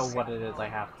belongs. what it is I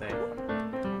have to.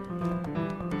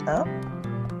 Oh?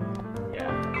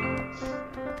 Yeah.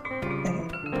 Okay.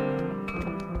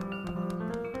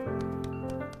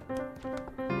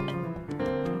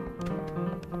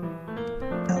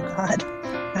 Oh god.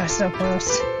 That was so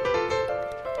close.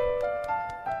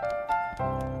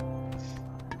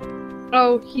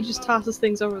 Oh, he just tosses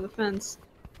things over the fence.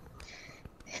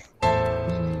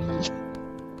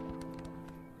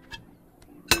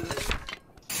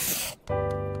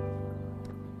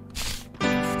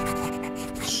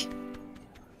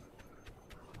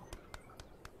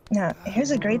 Now,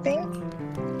 here's a great thing.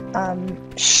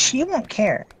 She won't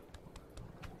care.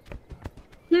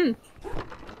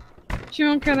 She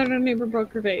won't care that her neighbor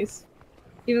broke her vase.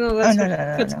 Even though that's,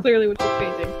 that's clearly what she's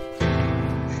painting.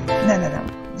 No.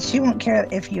 She won't care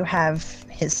if you have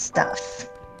his stuff.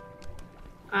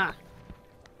 Ah.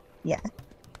 Yeah.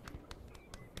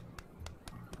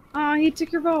 Aw, he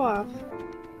took your bow off.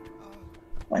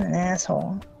 What an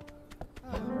asshole.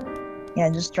 Yeah,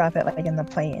 just drop it like in the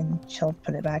plate and she'll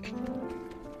put it back.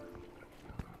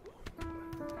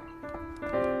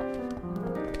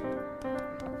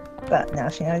 But now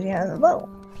she knows you have a bow.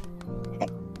 Heck,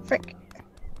 frick.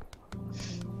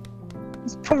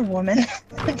 This poor woman.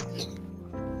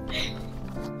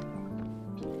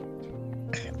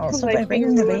 Also, by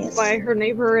breaking the vase. By her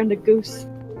neighbor and a goose.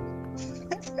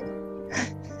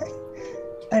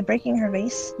 By breaking her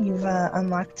vase, you've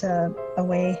unlocked a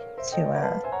way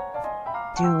to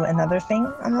do another thing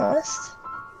on the list.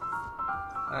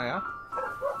 Oh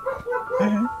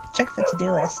yeah? Check the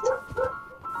to-do list.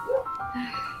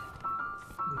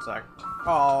 One sec.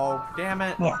 Oh, damn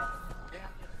it. Yeah.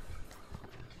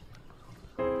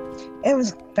 It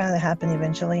was bound to happen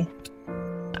eventually.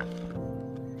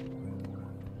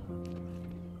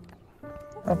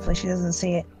 Hopefully she doesn't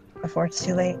see it before it's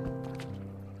too late.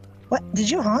 What? Did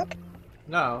you honk?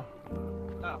 No.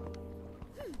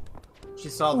 She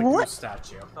saw the What? goose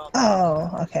statue. Oh,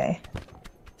 okay.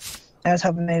 I was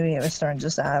hoping maybe it was starting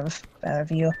just out of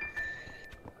view.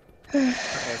 Okay,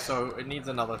 so it needs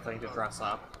another thing to dress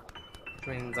up. Which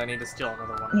means I need to steal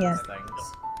another one of Yeah. these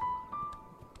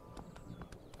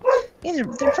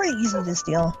things. They're pretty easy to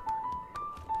steal.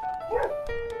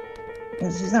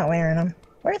 Because he's not wearing them.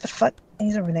 Where the fuck?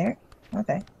 He's over there.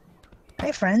 Okay.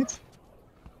 Hi, friend.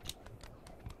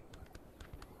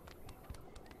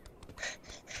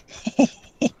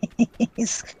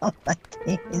 He's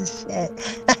collecting his shit.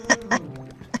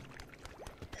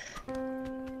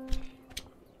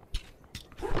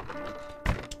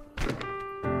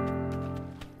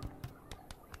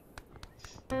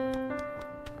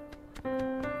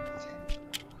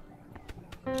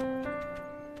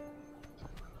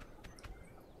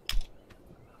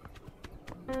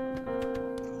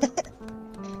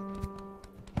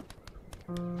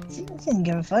 She didn't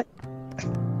give a fuck.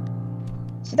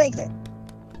 She likes it.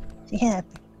 She happy.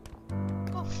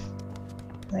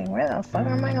 Like, where the fuck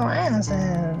are my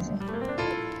glasses?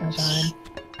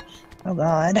 Oh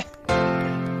god.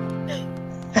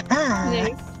 Oh god.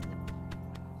 Nice.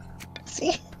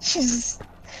 See?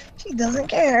 She doesn't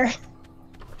care.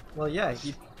 Well, yeah,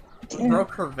 he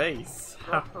broke her vase.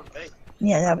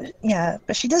 Yeah,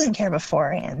 but she doesn't care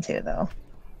beforehand too, though.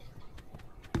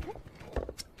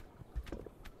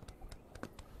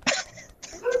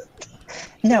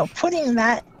 No, putting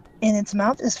that in its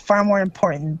mouth is far more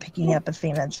important than picking up a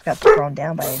thing that just got thrown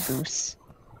down by a goose.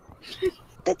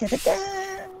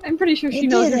 Da-da-da-da. I'm pretty sure she You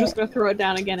knows did you're it. just gonna throw it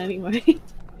down again anyway.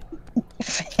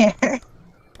 Fair.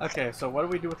 Okay, so what do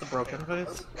we do with the broken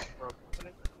vase?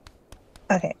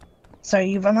 Okay, so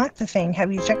you've unlocked the thing.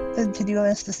 Have you checked the to-do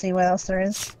list to see what else there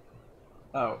is?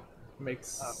 Oh,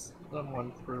 makes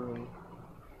someone prune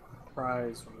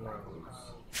prize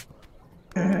rose.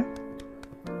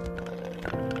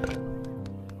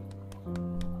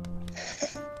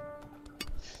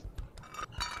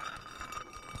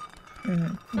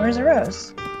 Mm-hmm. Where's the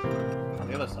rose? On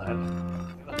the other side.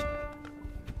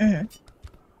 Mm-hmm.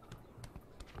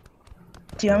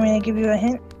 Do you want me to give you a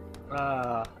hint?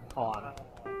 Hold on.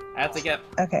 I have to get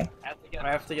Okay.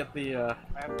 the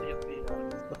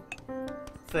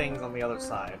things on the other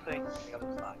side.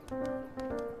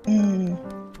 Mm-mm.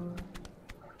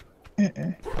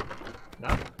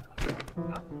 No?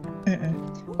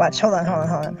 Mm-mm. Watch, hold on.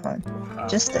 Oh.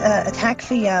 Just attack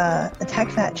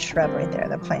that shrub right there,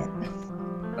 the plant.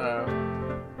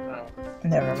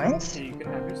 Never mind. So you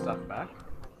can have your stuff back.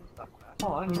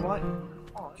 Hold on, you want?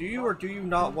 Do you or do you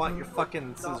not want your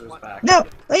fucking scissors back? No,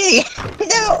 Lee!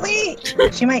 No, Lee!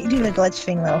 She might do the glitch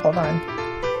thing though, hold on.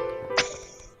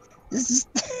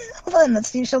 Hold on, let's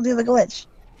see if she'll do the glitch.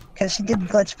 Because she did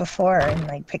glitch before and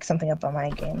like pick something up on my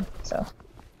game, so.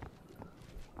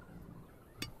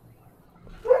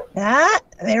 Ah,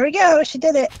 there we go, she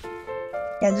did it.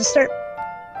 Yeah, just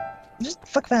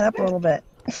fuck that up a little bit.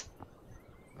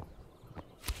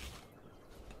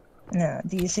 No,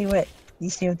 do you see what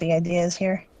the idea is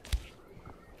here?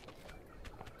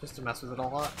 Just to mess with it a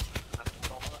lot?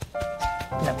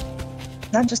 No,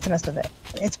 not just to mess with it.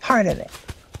 It's part of it.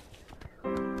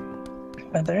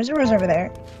 But there's a rose over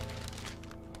there.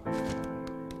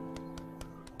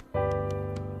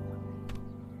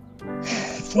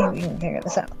 Let's see if we can figure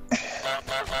this out.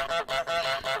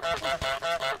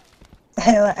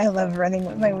 I love running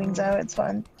with my wings out, it's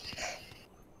fun.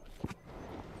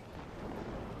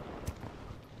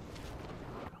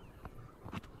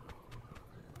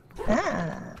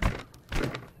 Ah.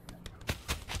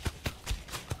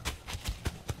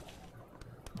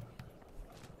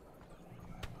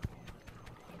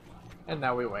 And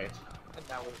now we wait.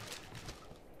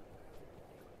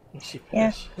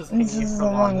 Yeah, this is a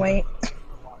long wait.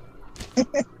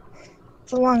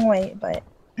 It's a long wait, but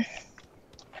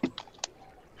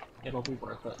it'll be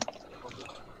worth it.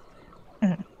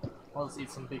 Mm. Let's eat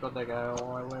some pico de gallo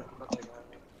while I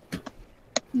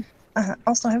wait.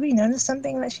 Also, have you noticed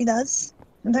something that she does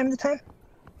from time to time?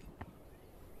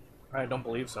 I don't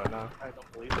believe so, no.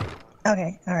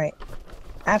 Okay, alright.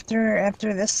 After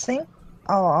this thing,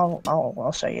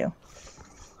 I'll show you.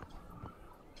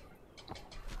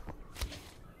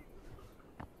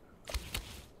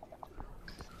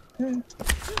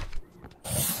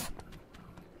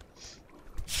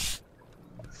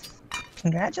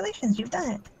 Congratulations, you've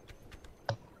done it.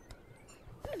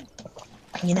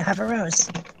 You now have a rose.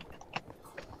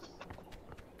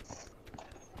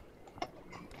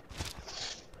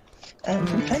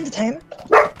 From time to time,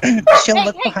 she'll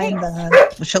look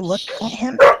she'll look at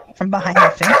him from behind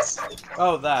the fence.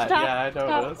 Oh, that, Stop, yeah, I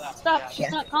know this. Stop, she's Yeah.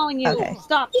 not calling you. Okay.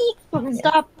 Stop.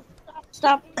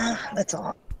 Stop. That's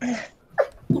all.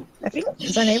 I think,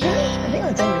 is that everything? I think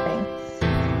that's everything.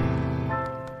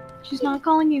 She's not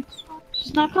calling you.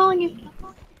 She's not calling you.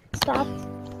 Stop.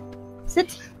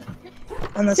 Sit.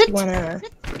 Unless Sit. you want to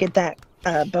get that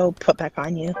bow put back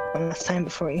on you one last time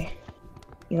before you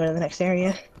go to the next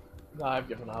area. No, I've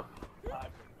given up.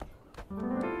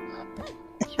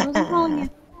 She wasn't calling you.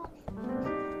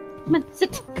 Come on,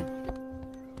 sit.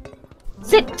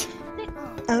 Sit.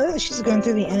 I love that she's going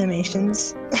through the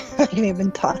animations. Like they've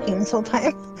been talking this whole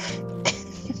time.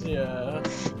 Yeah.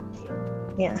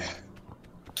 Yeah.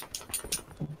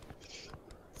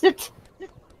 Sit.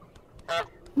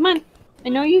 Come on. I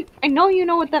know you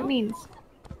know what that means.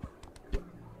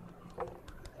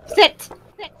 Sit.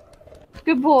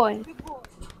 Good boy.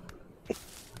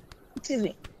 Excuse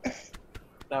me.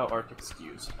 Thou art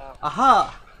excused.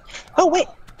 Aha! Oh wait,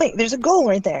 there's a goal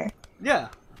right there. Yeah.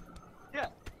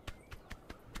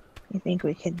 You think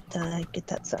we could get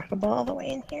that soccer ball all the way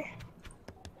in here?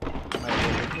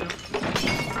 Might be able to.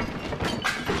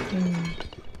 Hmm.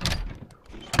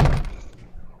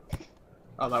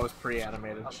 Oh, that was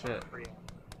pre-animated shit.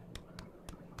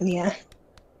 Yeah.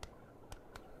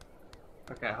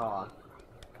 Okay, hold on.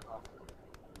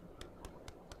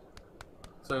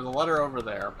 So there's a letter over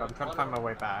there, but I'm trying to find my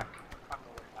way back.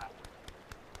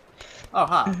 Oh,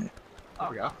 hi. There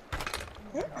we go.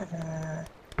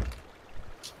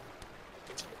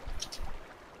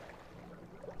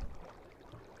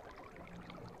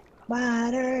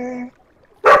 Water.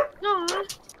 Aw.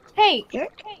 Hey,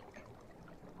 Jerk.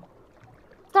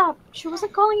 stop. She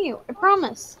wasn't calling you. I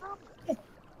promise. She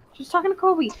was talking to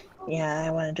Kobe. Yeah,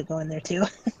 I wanted to go in there too.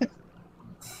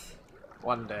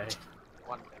 One day.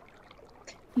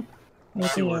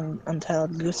 Maybe an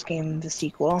Untitled Goose game, the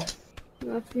sequel.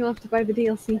 You'll have to buy the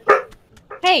DLC.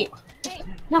 Hey!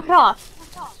 Knock it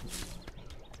off!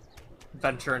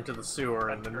 Venture into the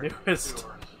sewer in the newest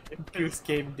Goose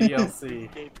Game DLC.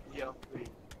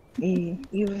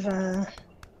 You've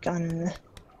gone in a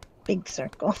big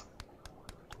circle.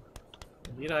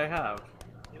 Indeed I have.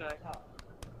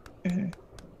 Mhm.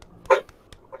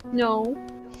 No.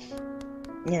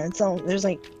 Yeah, it's all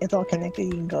connected.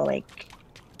 You can go like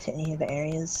to any of the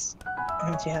areas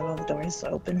once you have all the doors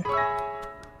open.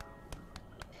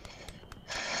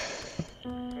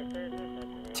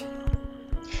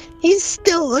 He's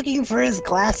still looking for his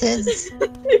glasses.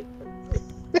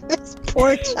 This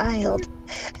poor child.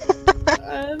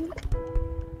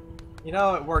 You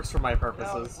know, it works for my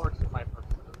purposes.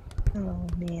 Oh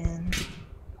man.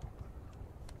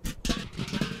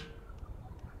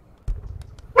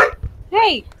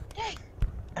 Hey!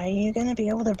 Are you gonna be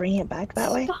able to bring it back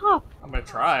that way? Stop! I'm gonna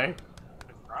try.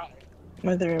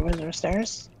 Was there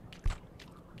stairs?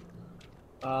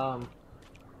 There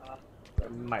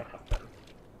might have been.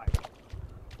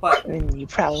 But, I mean, you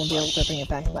probably won't be able to bring it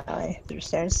back that way through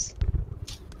stairs.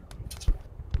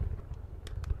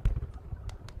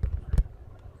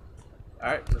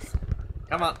 alright, just,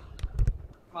 come on.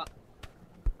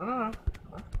 No,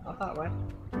 not that way.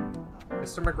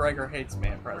 Mr. McGregor hates me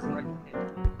at present.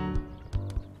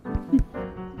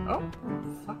 Oh,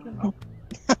 fucking hell.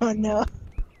 Oh no.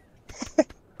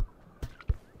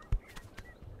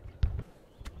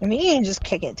 I mean, you can just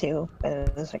kick it too, but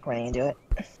it's like running into it.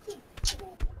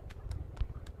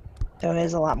 So it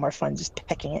is a lot more fun just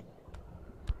picking it.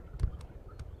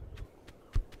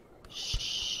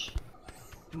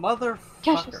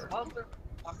 Motherfucker.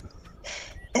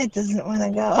 It doesn't want to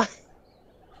go.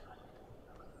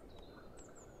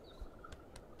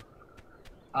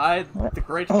 I, What? the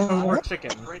great Oh, Cobra what?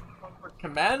 Chicken,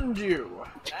 command you.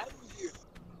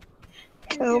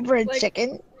 Cobra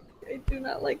chicken? I do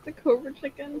not like the Cobra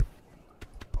chicken.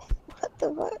 What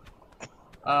the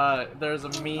fuck? There's a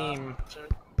meme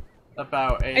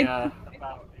about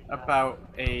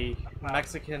a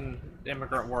Mexican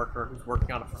immigrant worker who's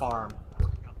working on a farm,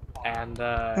 and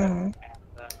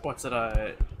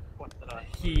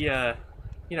he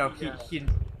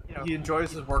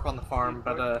enjoys his work on the farm,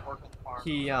 but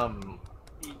he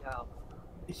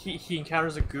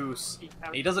encounters a goose,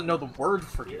 and he doesn't know the word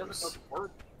for goose.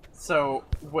 So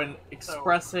when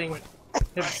expressing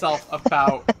himself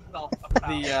about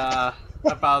the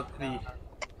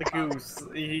goose,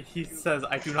 he says,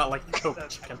 "I do not like the Cobra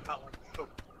chicken."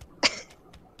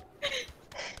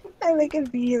 I like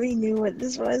immediately knew what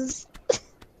this was.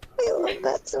 I love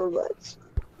that so much.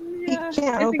 Yeah, You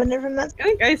can't open it from that. I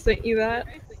think I sent you that.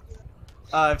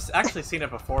 I've actually seen it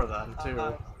before then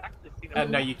too.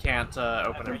 And no, you can't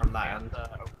open it from that end.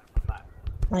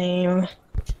 Lame.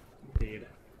 Indeed.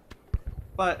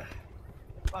 But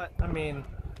I mean,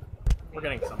 we're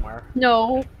getting somewhere.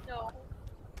 No.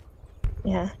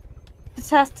 Yeah. This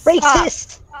has to stop.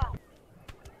 Racist!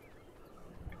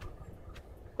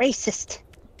 Racist.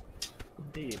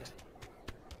 Indeed.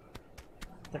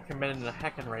 They're committed to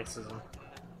heckin' racism.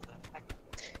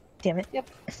 Damn it. Yep.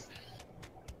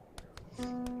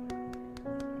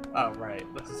 Oh, right.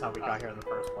 This is how we got here in the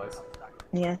first place.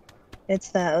 Yeah. It's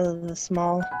that the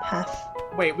small path.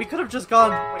 Wait, we could have just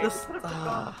gone this...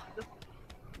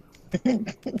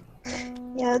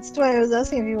 Yeah, that's why I was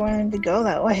asking if you wanted to go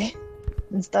that way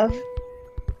and stuff.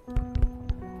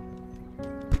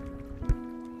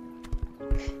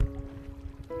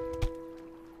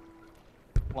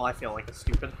 Well, I feel like a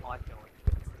stupid.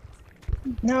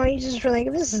 No, you just were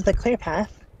like, this is the clear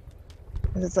path.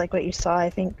 It's like what you saw, I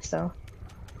think, so.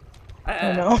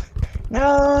 Oh no.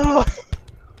 No!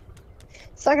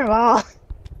 Soccer ball!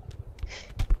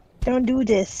 Don't do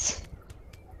this.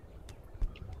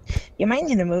 You might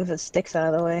need to move the sticks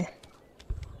out of the way.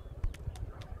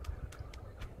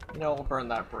 You know, we'll burn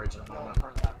that bridge in a moment.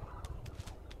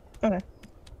 Okay.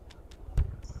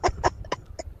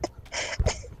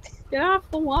 Get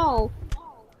off the wall.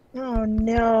 Oh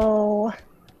no.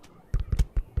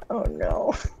 Oh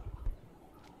no.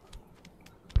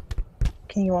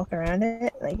 Can you walk around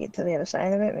it? Like get to the other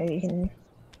side of it? Maybe you can...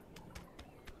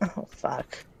 Oh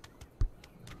fuck.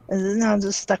 Is it now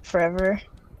just stuck forever?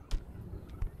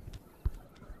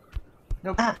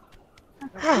 Nope. Ah!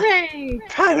 Hooray!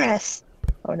 Progress!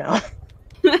 Oh no.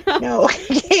 No.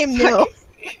 Game, no.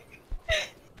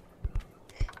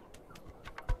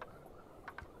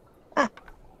 Ah.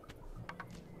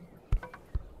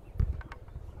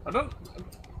 I don't...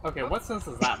 Okay, what sense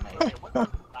does that make?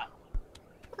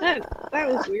 That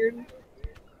was weird.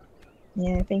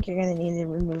 Yeah, I think you're gonna need to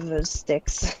remove those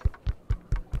sticks.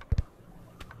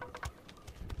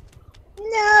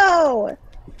 No!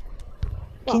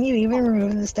 Can you even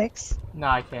remove the sticks? No,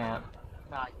 I can't.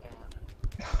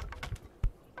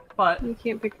 But... You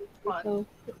can't pick yourself,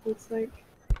 it looks like.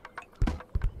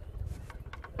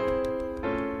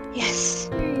 Yes!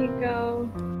 There you go.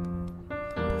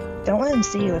 Don't let him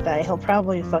see you with that. He'll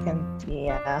probably fucking...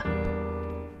 Yeah.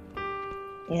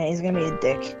 Yeah, he's gonna be a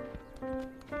dick.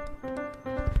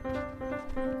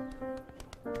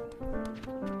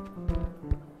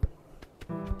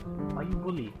 Why you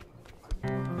bully?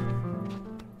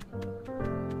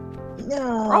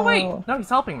 No! Oh wait! No, he's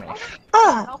helping me.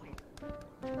 Ah!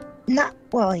 Not...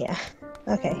 Well, yeah.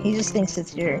 Okay, he just thinks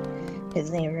it's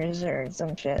his neighbors or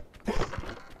some shit.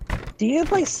 Do you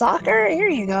play soccer? Here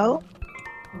you go.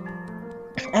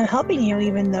 I'm helping you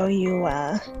even though you,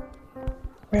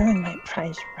 ruined my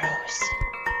prized rose.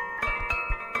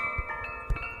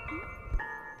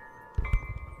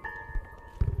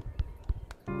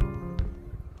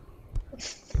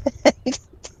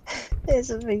 There's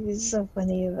something so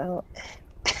funny about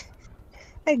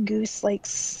a goose, like,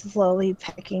 slowly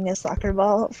pecking a soccer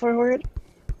ball forward.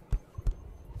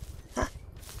 Ah!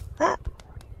 Ah!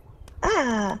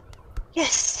 Ah!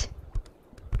 Yes!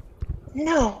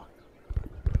 No!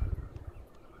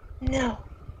 No!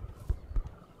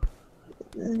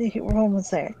 We're almost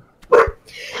there.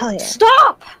 Hell yeah.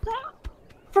 Stop!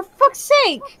 For fuck's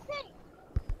sake!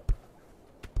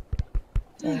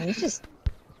 Yeah, he's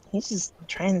just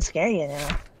trying to scare you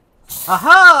now.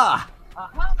 Aha!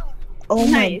 Oh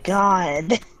my Nice.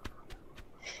 god.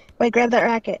 Wait, grab that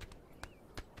racket.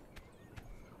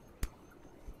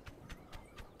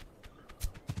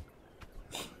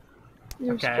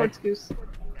 You're Okay. sports goose.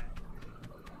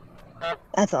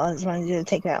 That's all I just wanted you to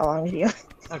take that along with you.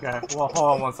 Okay, well, hold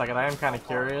on one second. I am kind of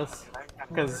curious.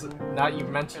 Because now you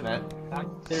mention it,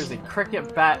 there's a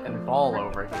cricket bat and ball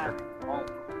over here.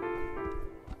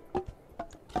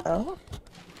 Oh?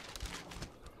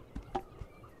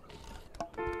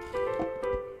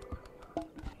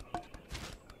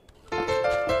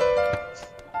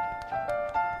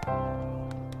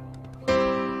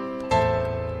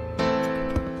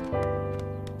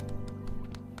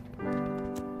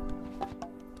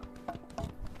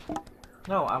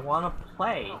 No, I want to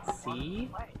play, see?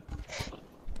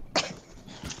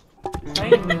 Play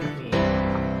with me.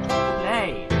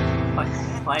 Play.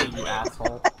 Play, you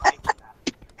asshole.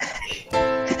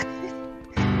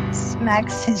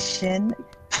 Smacks his shin.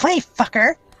 Play,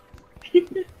 fucker!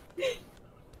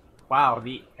 Wow,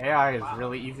 the AI is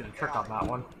really easy to trick on that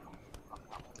one.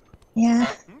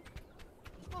 Yeah.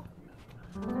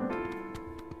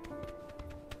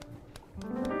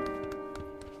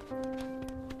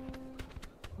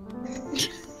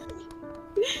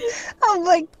 Oh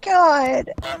my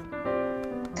god!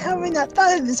 How have I not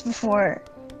thought of this before?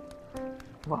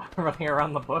 What, running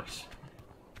around the bush?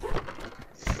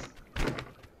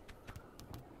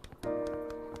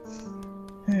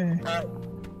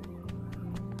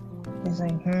 He's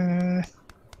like,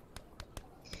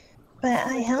 But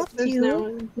I helped There's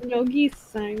you. no geese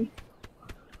sign.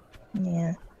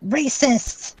 Yeah.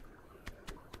 Racist!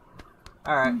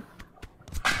 Alright.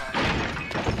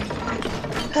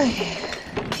 Okay.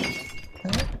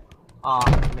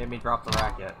 Aw, you made me drop the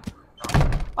racket.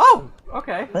 Oh!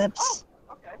 Okay. Whoops.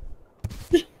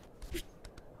 You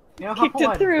know how Kicked it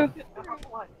polite through. of them.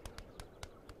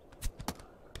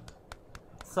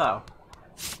 So.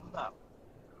 I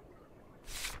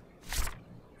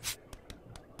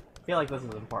feel like this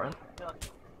is important.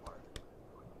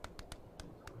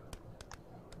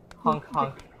 Hunk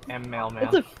hunk and mailman.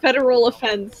 It's a federal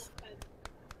offense.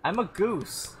 I'm a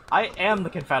goose. I am the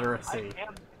Confederacy.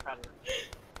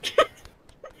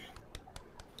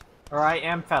 Or I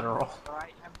am federal.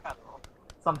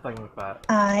 Something like that.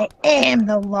 I am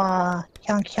the law.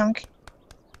 Yonk yonk.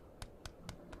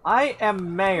 I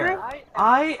am mayor.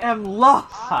 I am law.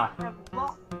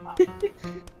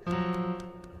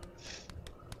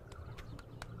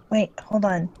 Wait, hold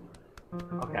on.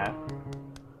 Okay.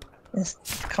 This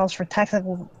calls for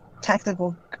tactical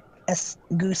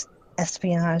goose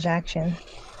espionage action.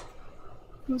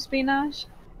 Espionage?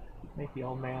 Make the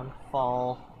old man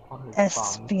fall on his bum.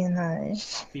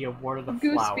 Espionage. Be awarded a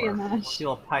Goose flower. espionage.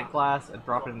 Steal a pint glass and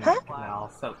drop it in the Huh? canal.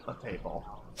 Set the table.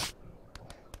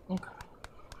 Okay.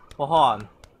 Well, hold on.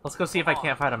 Let's go see if I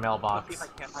can't find a mailbox.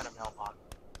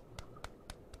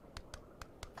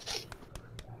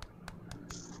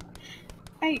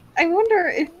 I wonder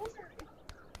if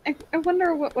I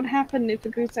wonder what would happen if a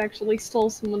goose actually stole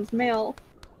someone's mail.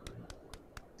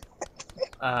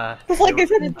 Because, like I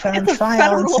said, Put on it's a trial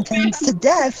and federal sentenced to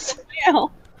death.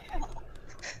 mail.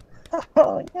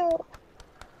 Oh no.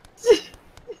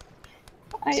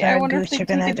 I Sorry, wonder Goose, if they you're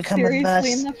gonna take have to it come with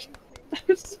seriously us.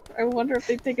 enough. I wonder if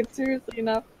they take it seriously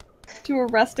enough to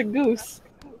arrest a goose.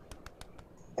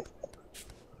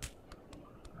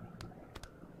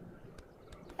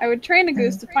 I would train a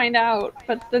goose to find out,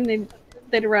 but then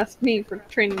they'd arrest me for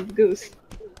training the goose.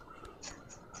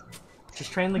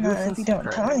 Just train the No, goose in if you don't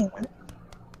secret. tell anyone.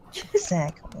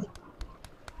 Exactly.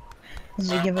 Did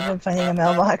you give up on finding a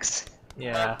mailbox?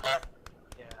 Yeah.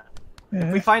 Hmm.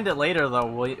 If we find it later, though,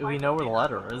 we know where the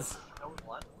letter is.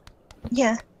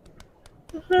 Yeah.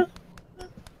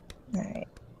 Alright.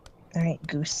 Alright,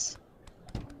 Goose.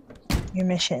 Your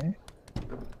mission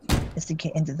is to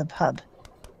get into the pub.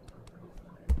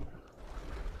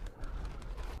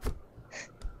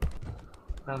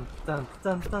 Dun, dun,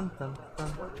 dun, dun, dun,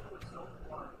 dun.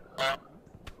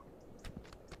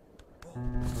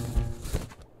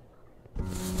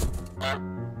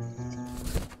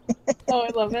 Oh, I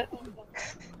love it.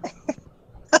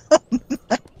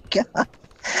 God.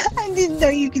 I didn't know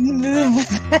you could move with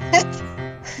that.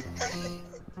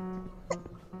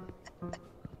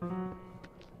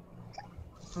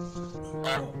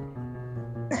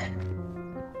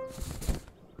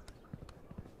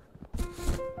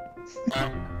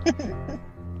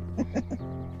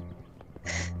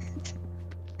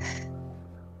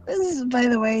 This is, by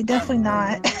the way, definitely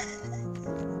not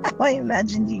how I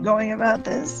imagined you going about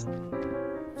this.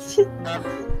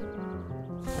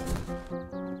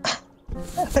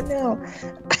 Oh no.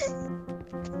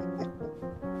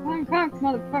 Honk, honk,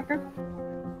 motherfucker.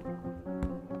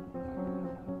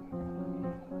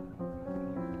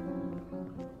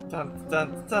 Dun,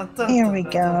 dun, dun, dun, Here dun, we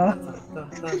dun, go. dun,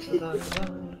 dun, dun,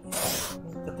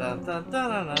 dun, dun, dun,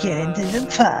 dun, dun, Get into the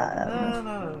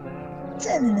pub.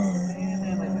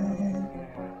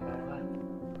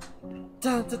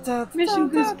 Ta-da. Mission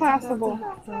Goose Possible.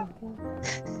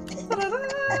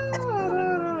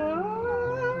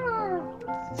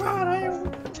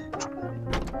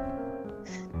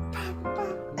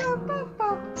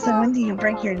 So when do you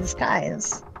break your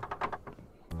disguise?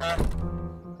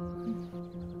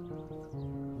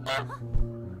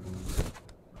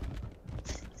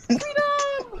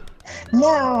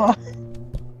 No!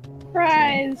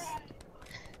 Prize!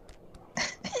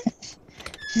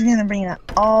 She's gonna bring it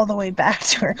all the way back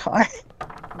to her car.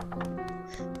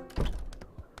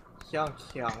 Yunk,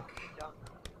 yunk.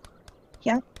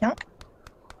 Yunk, yunk.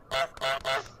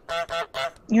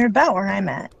 You're about where I'm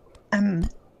at. I'm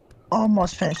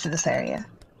almost finished with this area.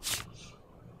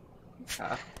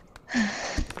 I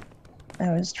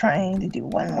was trying to do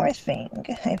one more thing,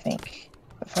 I think,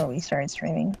 before we started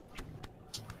streaming.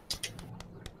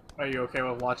 Are you okay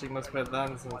with watching this bit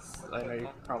then? Since I know you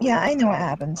probably. Yeah, I know what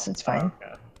happens. It's fine.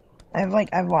 Okay.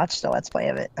 I've watched a let's play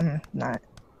of it. I'm not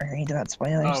worried about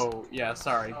spoilers. Oh, yeah,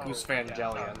 sorry. Goose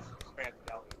Fangelion.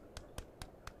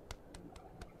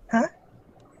 Huh?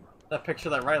 That picture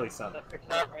that Riley sent.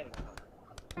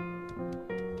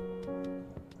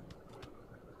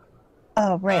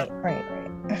 Oh, right.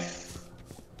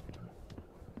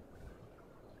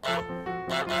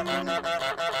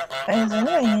 Is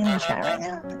anybody in the chat right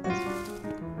now?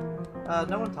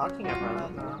 No one talking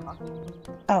about that.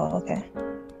 Oh, okay.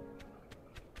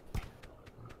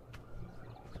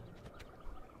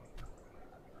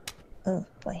 Oh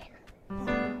boy.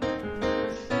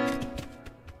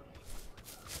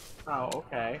 Oh,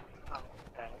 okay.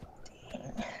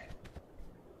 Dang.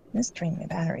 This drained my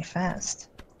battery fast.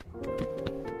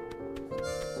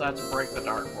 So that's break the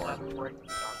dartboard.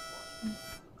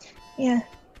 Yeah.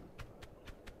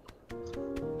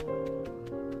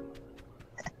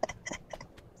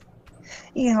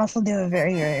 You can also do a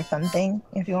very, very fun thing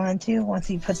if you wanted to once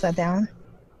he puts that down.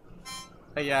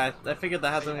 Yeah, I figured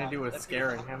that had something to do with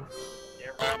scaring him.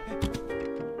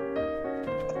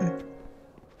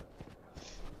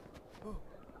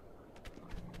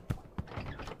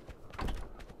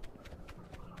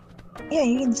 Yeah,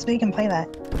 you can speak and play that.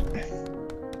 Here.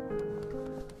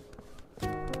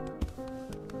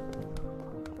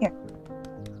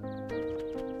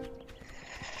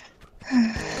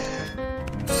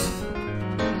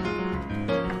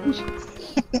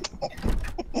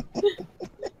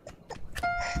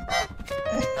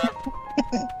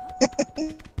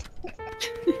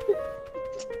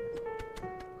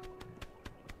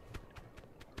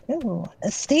 Ooh, a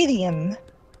stadium.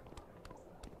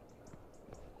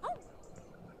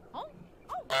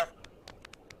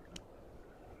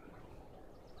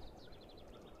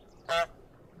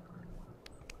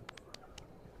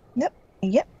 Yep,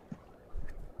 yep.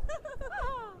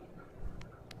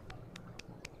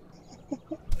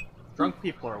 Drunk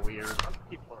people are weird.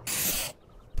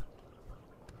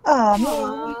 Oh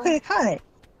man, you could have caught it.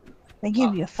 They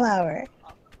give you a flower.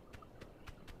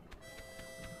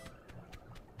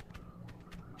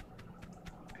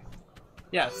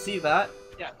 Yeah, see that?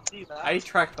 I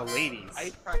attract the ladies.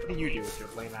 What do you do with your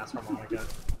lame ass harmonica?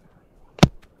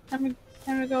 Time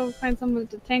to go find someone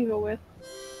to tango with.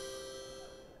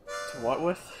 To what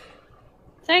with?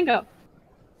 Tango!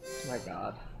 Oh my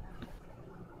god.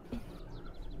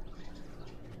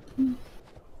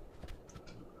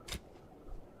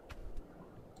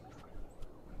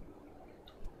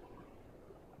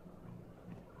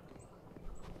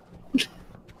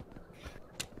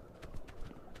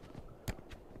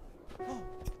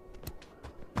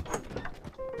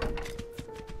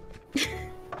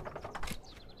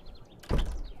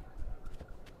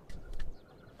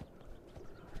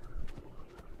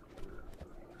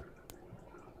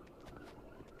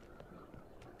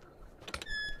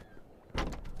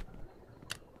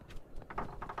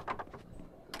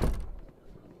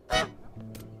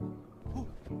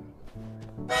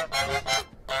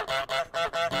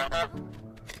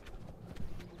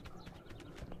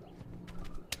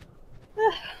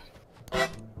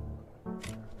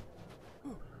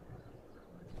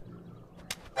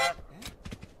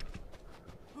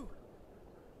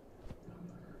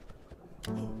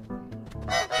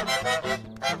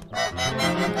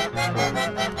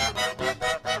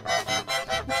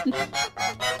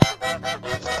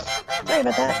 Sorry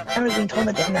about that. I was being told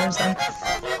that dinner was done.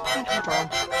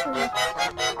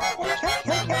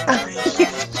 You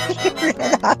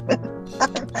ran off with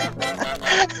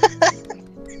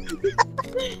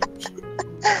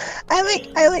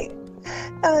I like.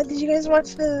 Did you guys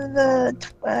watch the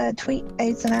tweet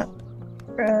I sent out?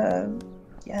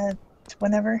 Yeah,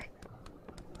 whenever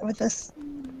with this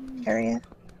area.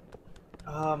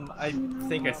 I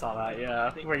think I saw that.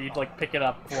 Yeah, where you'd like pick it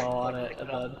up, blow on it, and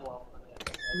then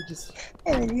you just.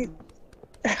 And then you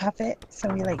drop it,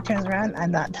 so he like turns around.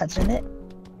 I'm not touching it,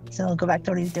 so he'll go back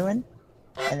to what he's doing,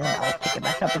 and then I'll pick it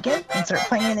back up again and start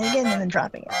playing it again, and then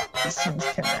dropping it as soon as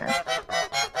he turns around.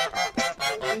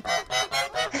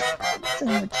 So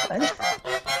much fun.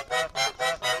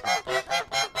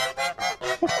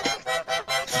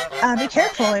 Be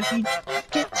careful, if you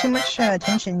get too much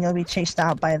attention, you'll be chased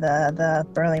out by the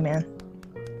burly man.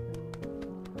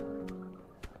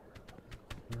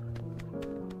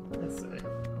 Let's see.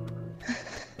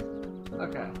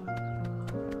 Okay.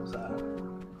 So,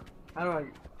 how do I?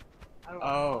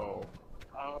 Oh.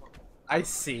 I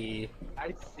see.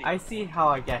 I see how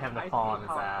I get him to fall on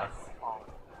his ass.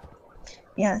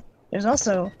 Yeah, there's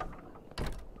also...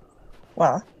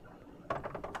 Well...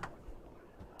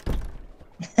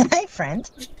 Hi, friend.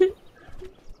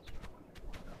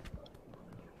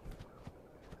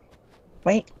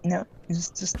 Wait, no.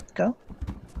 Just go.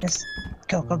 Just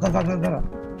go.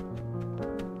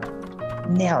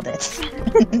 Nailed it.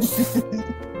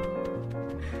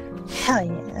 Hell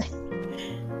yeah.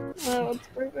 Oh, it's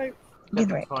perfect.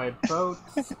 Good right. Deploy a boat,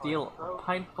 steal a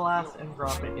pint glass, and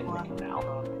drop it in the canal.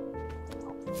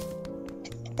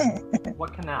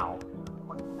 What canal?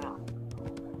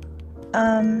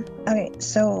 Okay,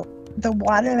 so The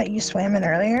water that you swam in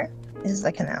earlier is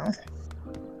the canal.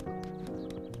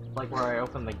 Like where I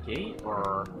opened the gate,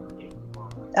 or?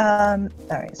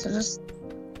 Alright, so just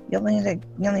you'll need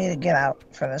to get out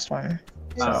for this one.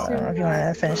 So I don't know if you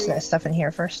want to finish that stuff in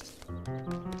here first.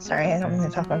 Sorry, I don't mean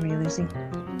to talk over you, Lucy.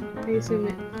 I assume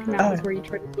that canal is where you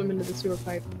try to swim into the sewer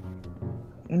pipe.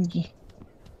 Yeah.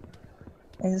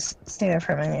 And just stay there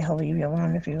for a minute. He'll leave you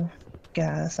alone if you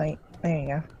get out of sight. There you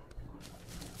go.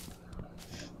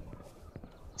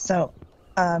 So,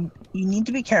 you need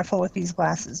to be careful with these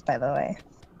glasses, by the way.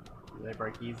 Do they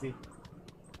break easy?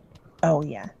 Oh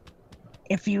yeah.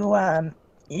 If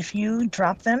you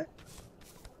drop them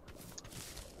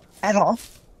at all,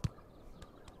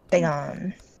 they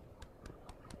Ow.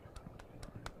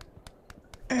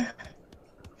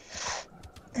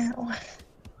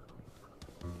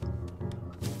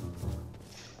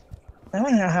 I want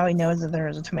to know how he knows that there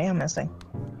is a tomato missing.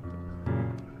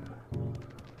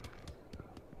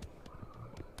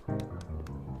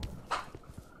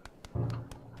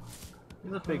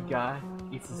 He's a big guy.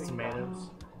 Eats his tomatoes.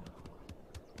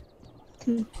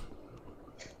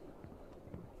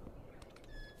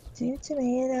 Two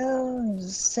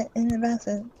tomatoes sitting about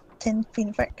 10 feet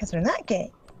apart because they're not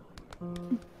gay.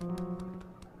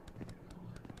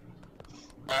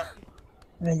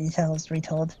 Ready tells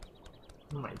retold.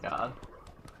 Oh my god.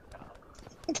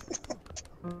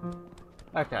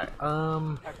 Okay,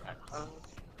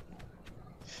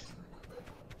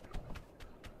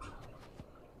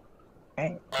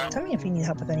 Alright, tell me if you need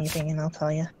help with anything and I'll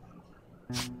tell you.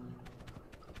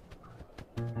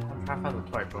 I'm trying to find the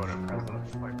toy boat at present.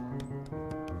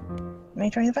 What are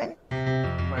you trying to find?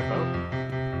 My boat?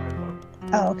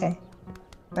 Oh, okay.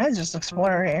 I just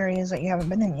explore areas that you haven't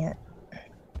been in yet.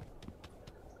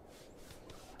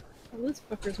 Well, this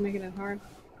fucker's making it hard.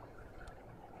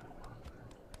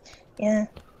 Yeah.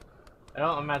 I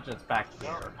don't imagine it's back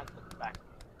here.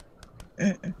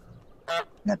 Mm-mm.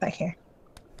 Not back here.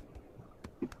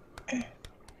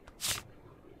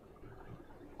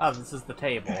 Oh, this is the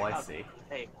table, I see.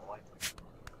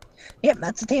 Yep,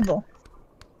 that's the table.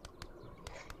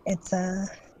 It's,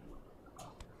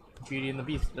 Beauty and the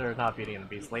Beast, or not Beauty and the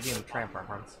Beast, Lady and the Tramp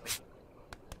reference.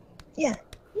 yeah.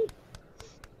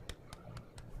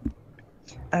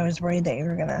 I was worried that you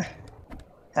were gonna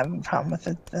have a problem with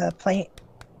the plate.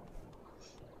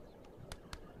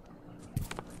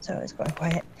 So I was going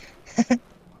quiet.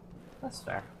 That's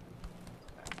fair.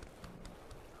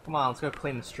 Come on, let's go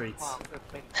clean the streets.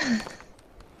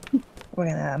 We're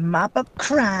gonna mop up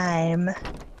crime.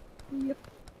 Yep.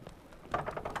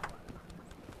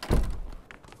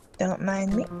 Don't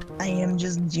mind me. I am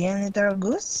just Janitor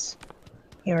Goose.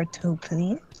 Here to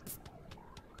clean.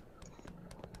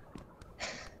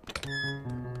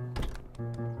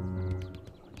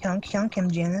 Hyonk hyonk,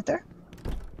 I'm janitor.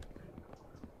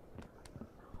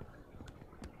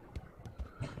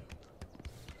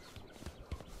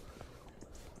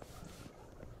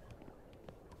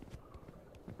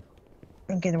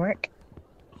 Good work.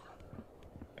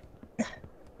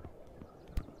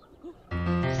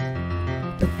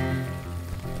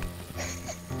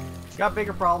 Got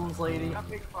bigger problems, lady.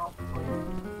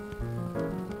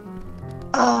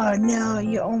 Oh no,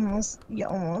 you almost.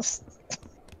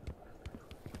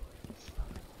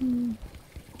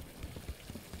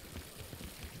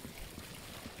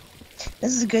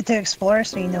 This is good to explore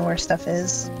so you know where stuff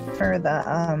is for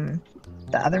the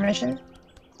other mission,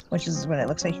 which is what it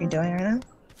looks like you're doing right now.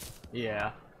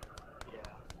 Yeah.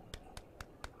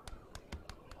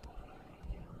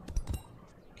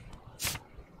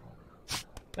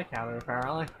 The counter,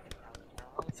 apparently.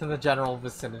 It's in the general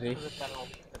vicinity.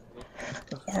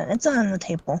 Yeah, it's on the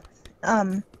table.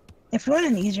 If you want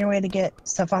an easier way to get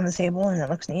stuff on the table and it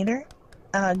looks neater,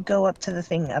 go up to the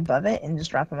thing above it and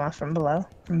just drop them off from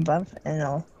above, and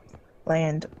it'll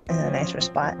land in a nicer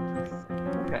spot.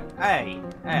 Okay. Hey,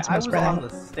 I was on the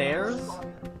stairs.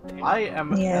 I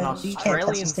am an Australian. You can't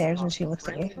touch the stairs when she looks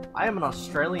at you. I am an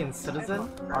Australian citizen.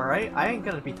 All right, I ain't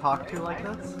gonna be talked to like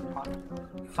this.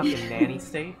 Fucking nanny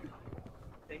state.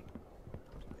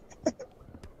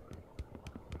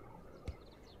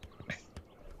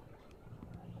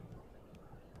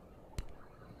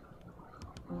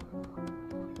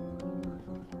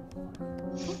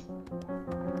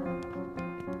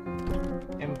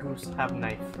 Goose, have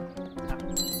knife.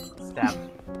 Stab.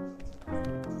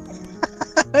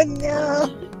 Oh no!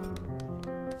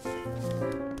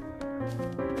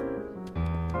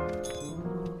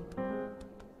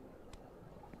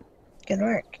 Good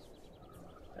work.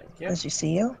 Thank you. Does she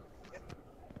see you?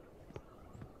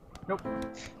 Nope.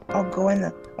 Oh, go in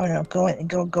the. Oh no,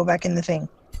 go back in the thing.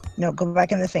 No, go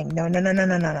back in the thing. No.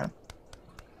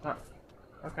 Oh,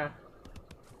 okay.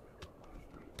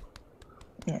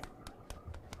 Yeah.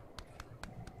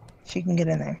 She can get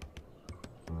in there.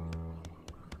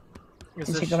 It's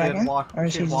Did just she go back in? Or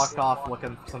is she she had just... walked off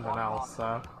looking for something else,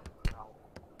 so...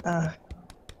 Yeah,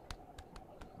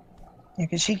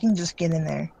 because she can just get in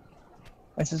there.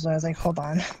 Which is why I was like, hold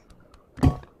on.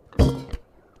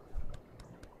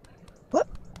 Whoop.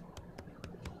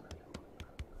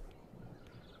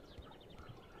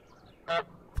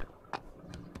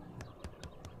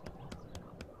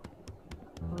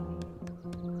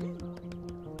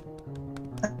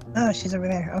 Oh, she's over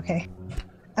there. Okay.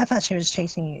 I thought she was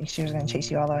chasing you. She was going to chase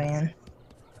you all the way in.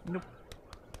 Nope.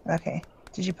 Okay.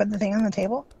 Did you put the thing on the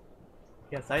table?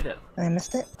 Yes, I did. I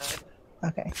missed it?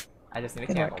 Okay. I just need a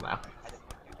Good candle work. now.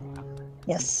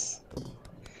 Yes.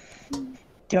 Do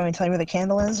you want me to tell you where the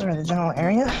candle is, or the general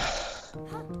area?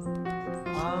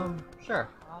 Sure.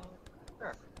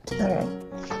 Okay.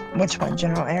 Which one?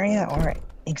 General area or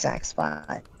exact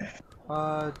spot?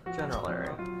 General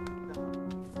area.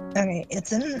 Okay,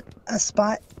 it's in a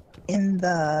spot in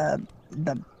the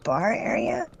bar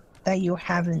area that you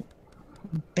haven't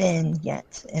been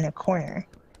yet, in a corner.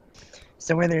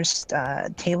 So where there's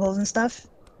tables and stuff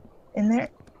in there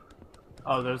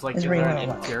Oh, there's like, is is where you there want an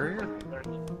to look. interior?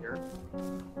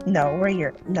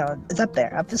 No, it's up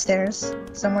there, up the stairs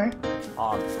somewhere.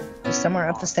 Oh, Just somewhere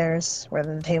up the stairs where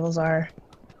the tables are.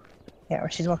 Yeah, where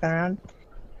she's walking around.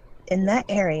 In that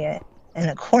area, in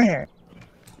a corner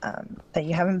that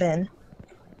you haven't been,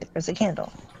 there's a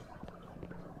candle.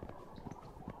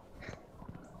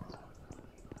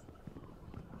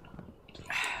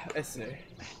 I see.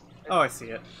 Oh, I see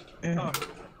it.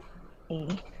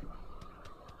 Mm.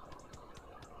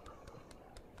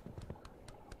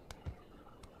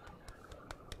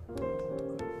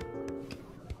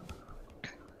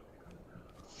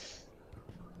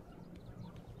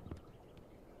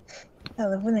 I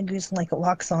love when the goose like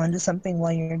locks on to something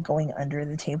while you're going under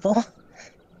the table.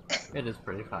 It is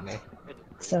pretty funny.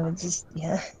 So it just,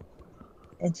 yeah,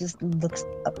 it just looks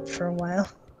up for a while.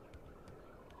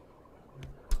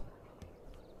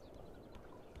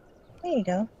 There you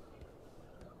go.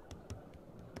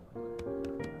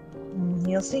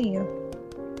 He'll see you.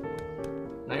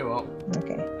 No, you won't.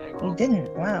 Okay. You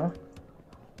didn't. Wow.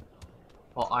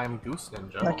 Well, I'm Goose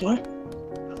Ninja. Lucky.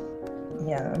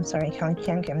 Yeah, I'm sorry, Count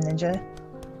Kankim Ninja.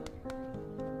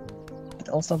 But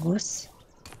also Goose.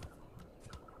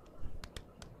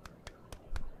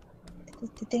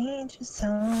 It's the danger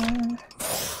zone.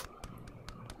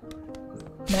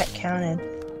 That counted.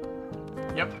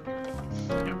 Yep.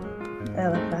 I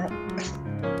love that.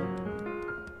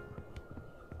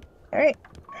 Alright.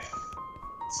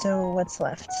 So what's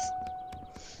left?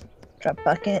 Drop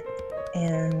bucket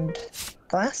and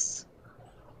glass.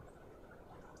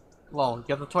 Well,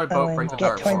 get the toy Oh, boat, and break the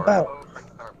get toy dartboard. boat.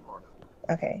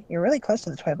 Okay, you're really close to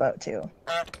the toy boat too.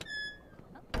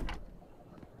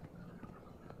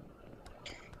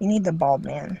 You need the bald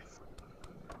man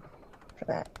for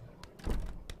that.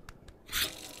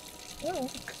 Oh,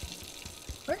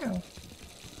 wow.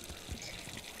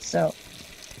 So,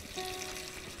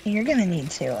 you're gonna need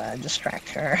to distract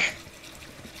her.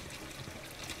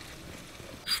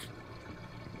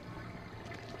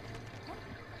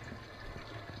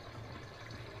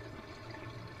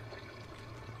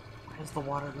 Why is the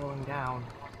water going down?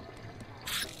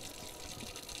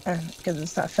 Because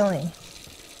it's not filling.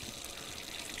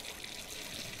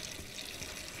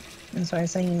 And so I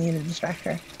was saying you need to distract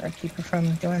her, or keep her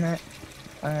from doing that.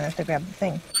 I have to grab the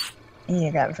thing. You need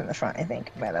to grab it from the front, I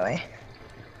think, by the way.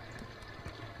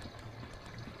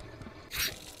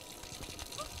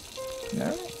 No?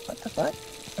 What the fuck?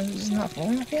 Is this not full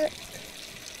enough yet?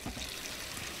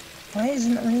 Why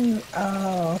isn't it letting you...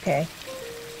 Oh, okay.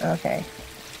 Okay.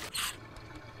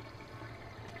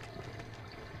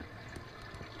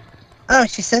 Oh,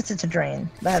 she sets it to drain.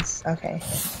 That's... okay.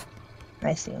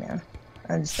 I see now.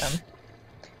 I'm just dumb.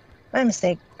 My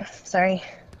mistake. Sorry.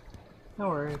 No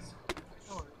worries.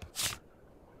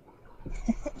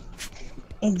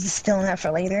 You just stealing that for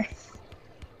later?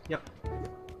 Yep.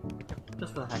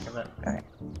 Just for the heck of it. Alright.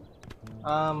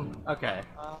 Okay.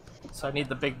 So I need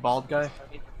the big bald guy?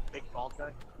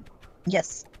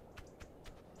 Yes.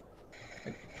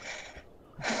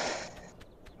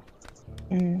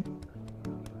 And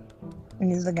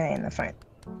he's the guy in the front.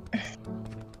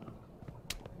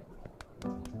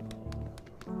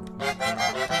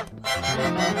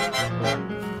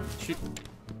 Shoot.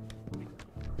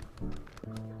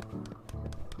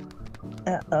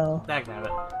 Uh-oh.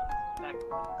 Dagnabbit.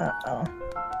 Uh-oh.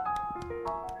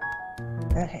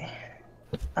 Okay.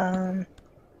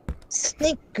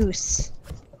 Snake Goose.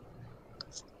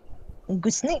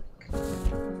 Goose snake.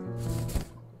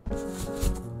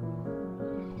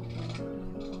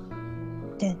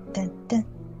 Dun, dun, dun.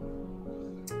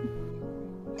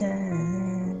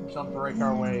 Dun. Shall break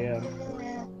our way in.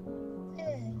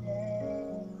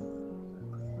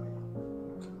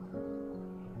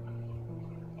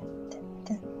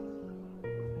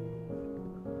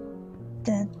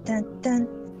 Dun, dun, dun.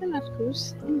 Enough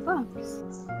goose in box.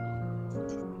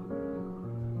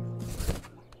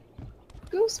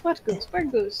 Goose? What goose? Where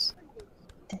goose?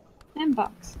 And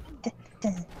box.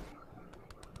 Dun.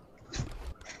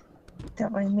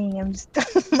 Don't mind me, I'm just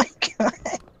oh my god.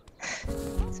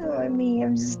 Don't mind me,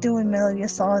 I'm just doing Metal Gear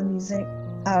Solid music.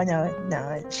 Oh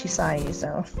no, she saw you,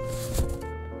 so.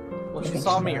 Well, she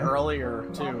saw me earlier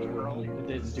too, and it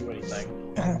didn't do anything.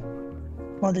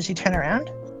 Well, did she turn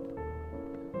around?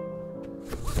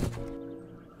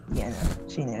 Yeah, no,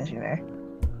 she knows you're there.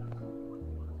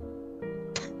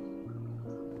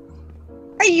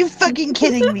 Are you fucking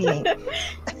kidding me?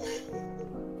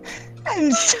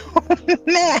 I'm so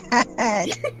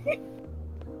mad.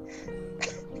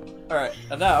 Alright,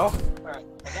 and now.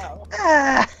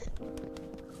 Ah.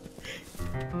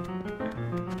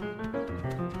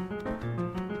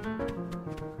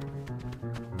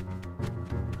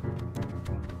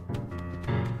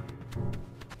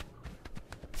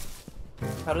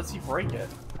 How does he break it?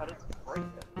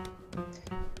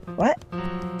 What?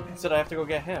 I said I have to go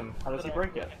get him. How does he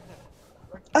break it?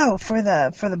 Oh, for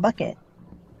the bucket.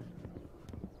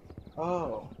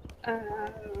 Oh.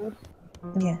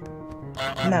 Yeah.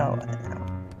 No.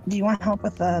 Do you want help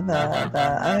with the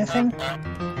other thing?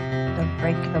 To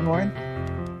break the board?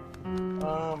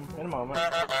 In a moment.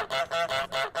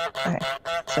 Okay.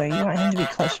 So you want him to be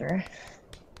closer,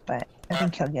 but I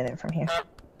think he'll get it from here.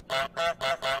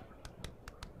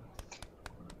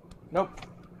 Nope.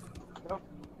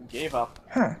 Gave up.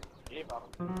 Huh.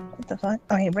 What the fuck?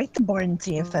 Okay, break the board and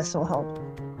see if this will help.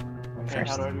 Okay,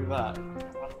 First. how do I do that?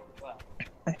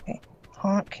 Okay.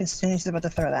 Honk as soon as he's about to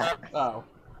throw that. Oh.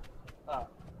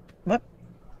 Whoop.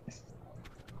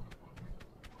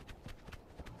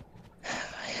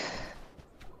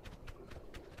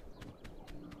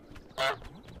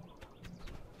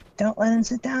 Don't let him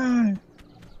sit down.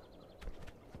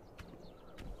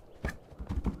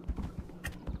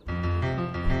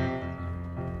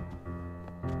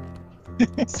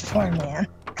 This poor man.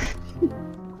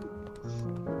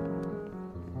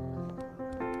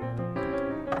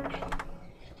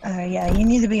 Yeah, you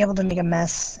need to be able to make a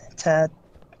mess to...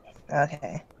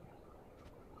 Okay.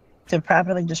 To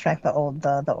properly distract the old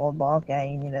ball guy,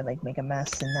 you need to, like, make a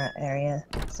mess in that area,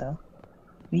 so...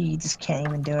 You just can't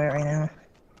even do it right now.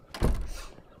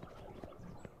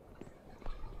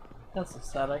 That's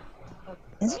aesthetic.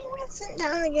 Is he sitting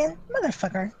down again?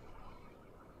 Motherfucker.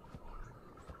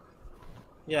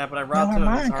 Yeah, but I robbed him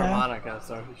of his harmonica. harmonica,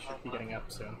 so he should be getting up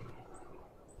soon.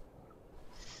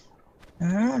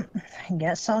 I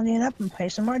guess I'll get up and play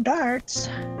some more darts.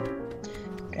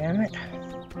 Damn it.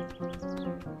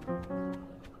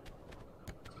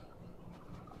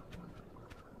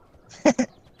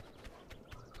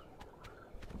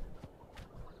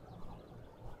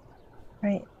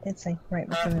 Right, it's like right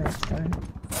before the next one.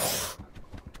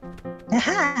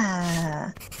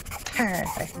 Aha!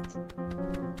 Perfect.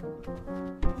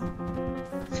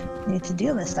 New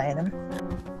to-do list item.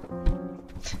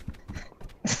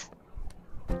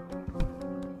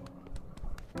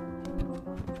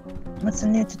 What's the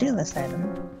new to-do list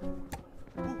item?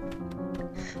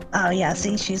 Oh yeah,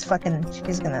 see, she's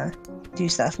gonna do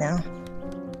stuff now.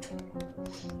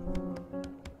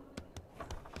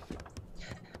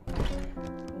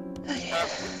 Okay.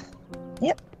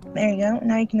 Yep, there you go.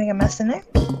 Now you can make a mess in there.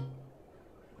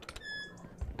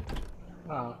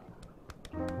 Oh.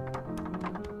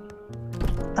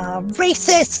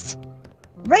 Racist!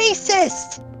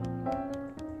 Racist!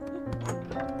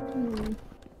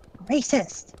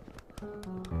 Racist!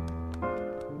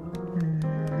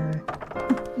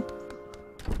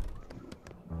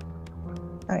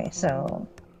 Okay, so...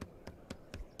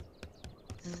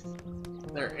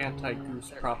 They're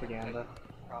anti-goose propaganda.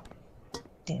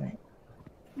 Damn it.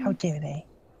 How dare they?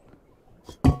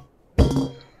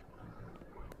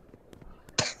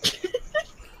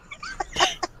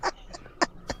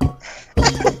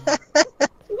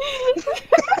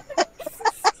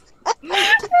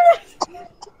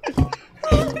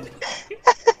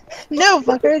 No,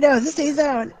 fucker, no, this stays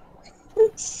out.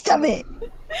 Stop it.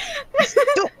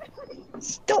 Stop.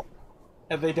 Stop.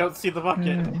 And they don't see the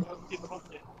bucket.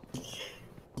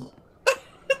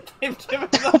 They've given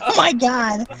up. Oh my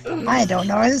god. I don't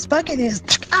know where this bucket is.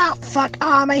 Oh, fuck.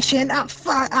 Oh, my shin. Oh,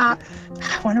 fuck. Oh.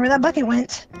 I wonder where that bucket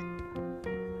went.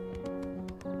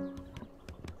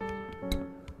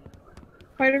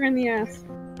 Bite her in the ass.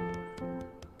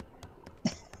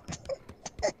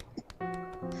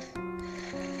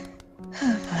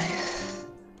 Oh boy.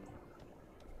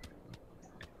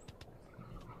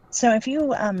 So if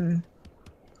you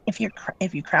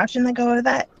crouch and then go over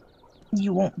that,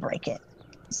 you won't break it.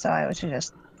 So I would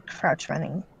suggest crouch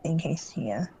running in case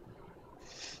he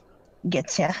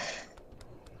gets ya.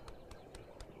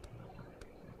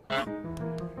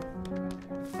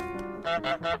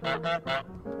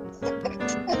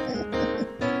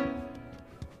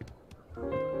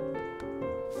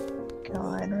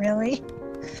 God, really?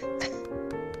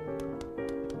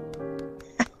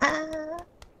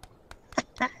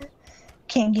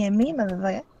 Can't get me,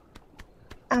 motherfucker.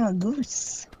 I'm a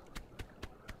goose.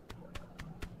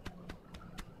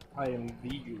 I am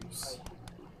the goose.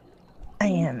 I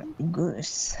am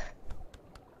goose.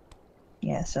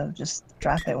 Yeah, so just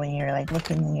drop it when you're like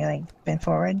looking and you're like bent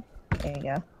forward. There you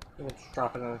go. Let's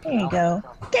drop it in the There you canal.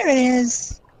 go. There it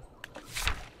is.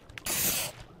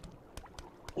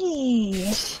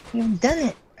 Yee, you've done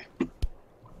it.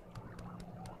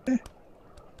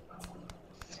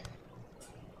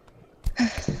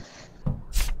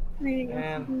 There you go.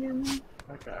 And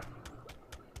okay.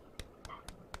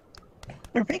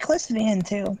 We're pretty close to the end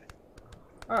too.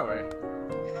 Oh wait.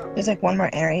 There's like one more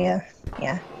area.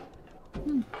 Yeah.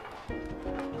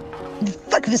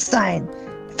 Fuck this sign.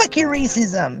 Fuck your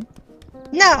racism.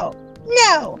 No.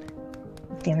 No.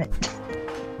 Damn it.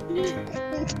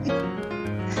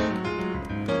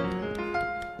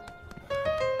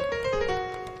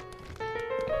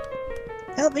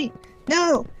 Help me.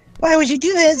 No. Why would you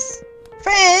do this?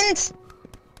 Friend.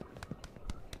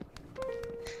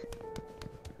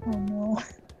 Oh no.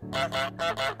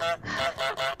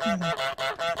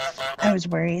 I was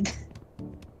worried.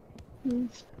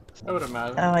 I would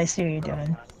imagine. Oh, I see what you're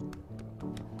doing.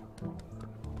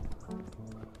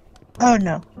 Oh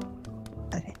no.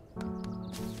 Okay.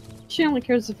 She only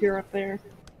cares if you're up there.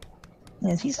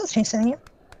 Is he still chasing you?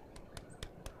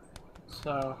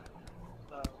 So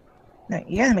No,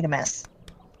 you're gonna make a mess.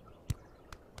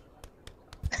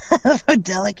 How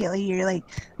delicately you're like,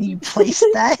 you placed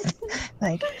that.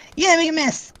 Like, you're gonna make a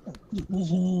mess.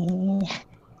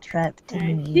 Trapped Right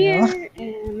in you. here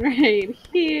and right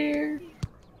here.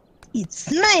 It's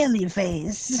smiley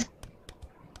face.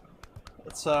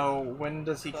 So when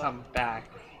does he come back?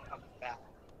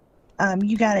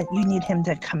 You got it. You need him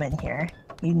to come in here.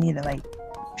 You need to like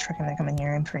trick him to come in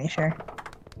here. I'm pretty sure.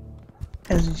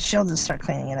 Because she'll just start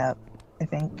cleaning it up. I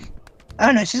think.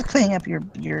 Oh no, she's cleaning up your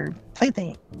plate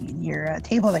thing, your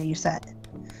table that you set.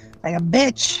 Like a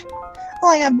bitch.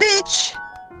 Like a bitch.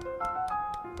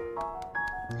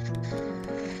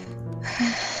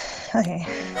 Okay.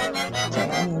 So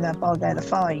I need that bald guy to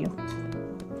follow you.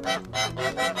 The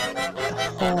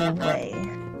whole way.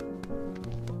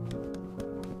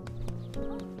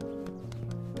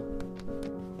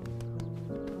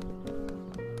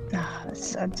 Ah,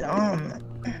 that's so dumb.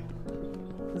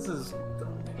 This is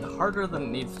harder than it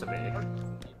needs to be.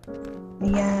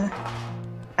 Yeah.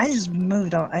 I just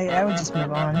moved on. I would just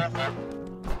move on.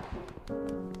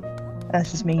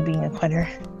 That's just me being a quitter.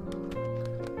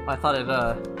 I thought I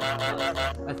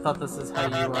thought this is how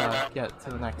you get to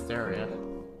the next area.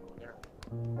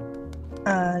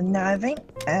 No, I think,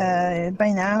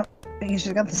 by now, because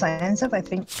she's got the sign and stuff, I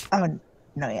think, oh,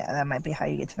 no, yeah, that might be how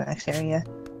you get to the next area.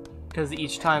 Because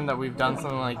each time that we've done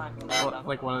something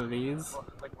like one of these,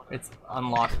 it's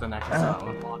unlocked the next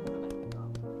zone.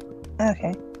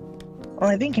 Okay. Well,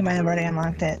 I think you might have already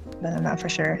unlocked it, but I'm not for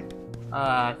sure.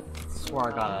 I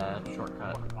swore I got a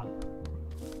shortcut.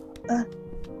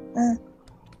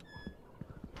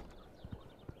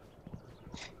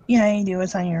 Yeah, you do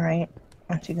what's on your right.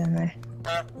 Once you get in there.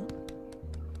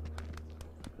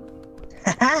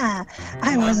 Haha!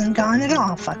 I wasn't gone at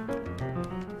all, fuck.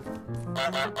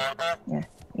 Yeah,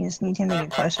 you just need him to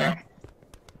get closer.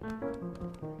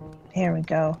 Here we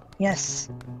go. Yes.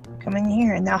 Come in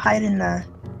here and now hide in the...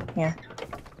 Yeah.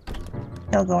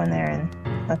 He'll go in there and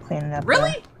he'll clean up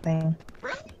the thing.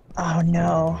 Oh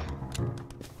no.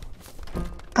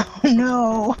 Oh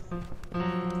no!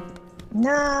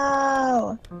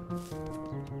 No!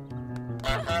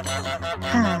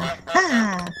 Ha!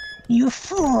 Ha! You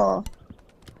fool!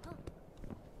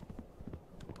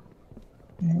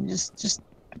 And just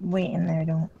wait in there,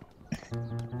 don't...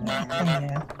 Yeah, there you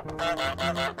go.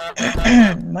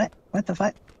 What? What the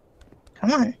fuck?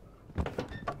 Come on.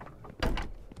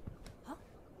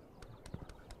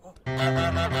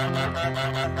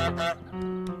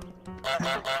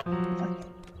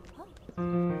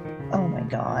 Oh my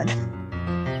god.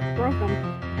 Broke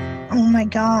him. Oh my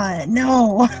god,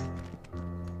 no!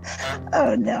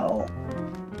 Oh no.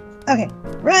 Okay,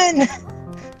 run!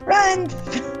 Run!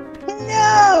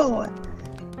 No!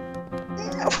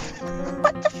 No!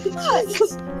 What the fuck?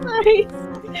 Jesus Christ.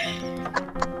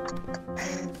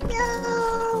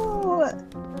 No!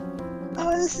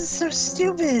 Oh, this is so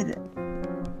stupid.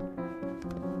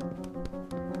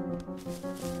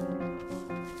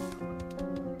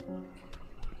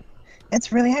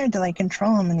 It's really hard to like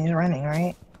control him when he's running,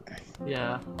 right?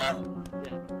 Yeah.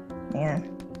 Yeah.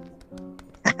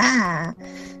 Haha!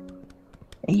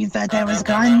 You thought that was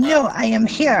gone? No, I am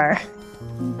here!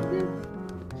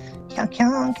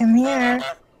 Come here!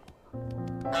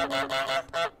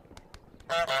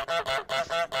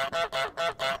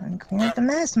 And clean up the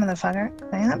mess, motherfucker.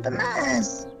 Clean up the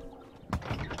mess!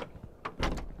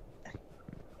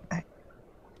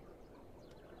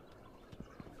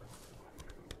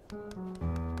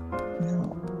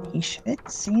 No, he should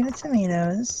see the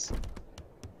tomatoes.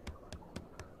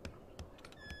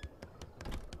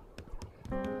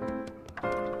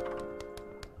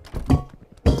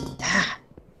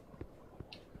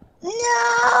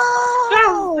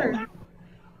 No!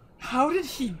 How did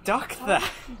he duck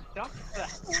that?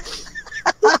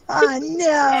 Oh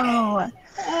no!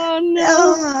 Oh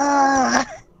no.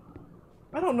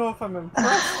 I don't know if I'm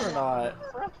impressed or not.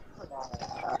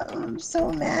 I'm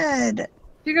so mad.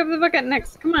 Pick up the bucket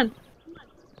next. Come on.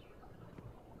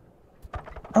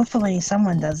 Hopefully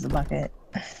someone does the bucket.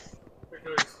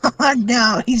 Oh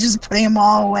no, he's just putting them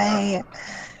all away.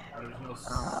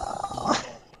 Oh.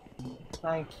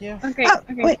 Thank you. Okay. Oh,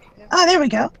 Okay. wait. Oh, there we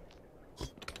go.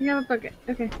 You have a bucket.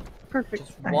 Okay. Perfect.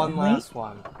 Just one last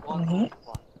one. Wait.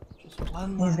 Just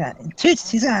one He's last got two.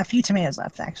 He's got a few tomatoes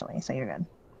left, actually, so you're good.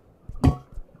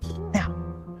 Now.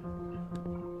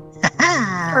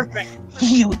 Perfect.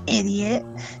 You idiot!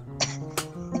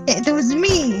 It was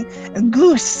me, a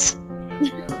goose.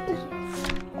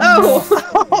 Oh.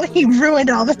 Oh, he ruined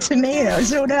all the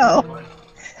tomatoes. Oh no!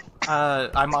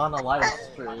 I'm on a live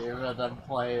stream and I'm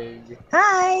playing.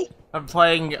 Hi. I'm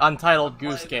playing Untitled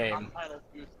Goose game.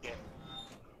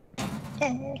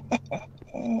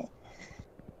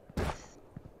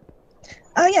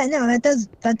 Oh yeah, no, that does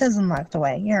unlock the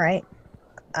way. You're right.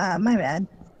 My bad.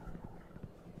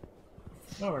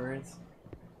 No worries.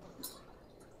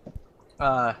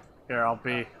 Here, I'll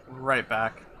be right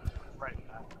back.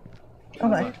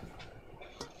 Okay.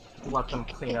 Let them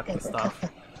clean up the stuff.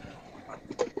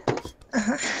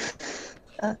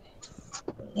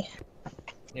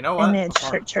 You know what? And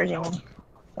it's charging my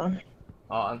phone.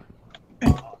 On.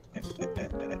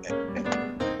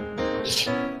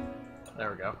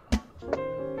 There we go.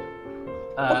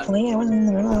 Hopefully I wasn't in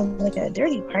the middle of like a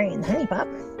dirty party in Honey Pop.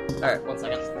 Alright, 1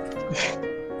 second.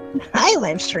 I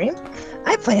live stream.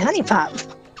 I play Honey Pop.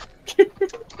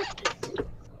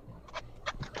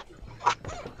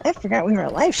 I forgot we were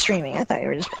live streaming. I thought we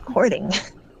were just recording.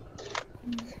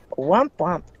 Womp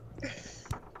womp.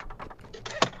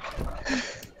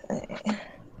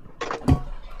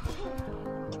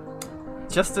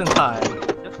 Just in time.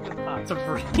 To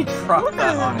re-drop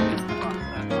that on me.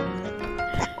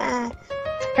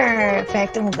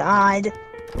 Perfect. Oh god.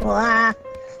 Blah.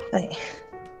 Okay.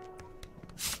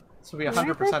 This will be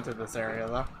 100% of this area,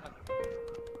 though.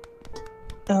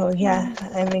 Oh yeah,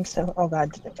 I think so. Oh god.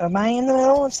 Am I in the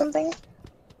middle of something?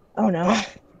 Oh no.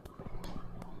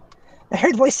 I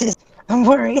heard voices. I'm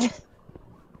worried.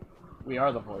 We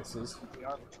are the voices.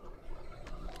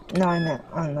 No, I meant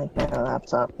on like my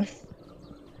laptop.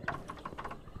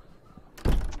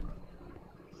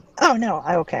 Oh no,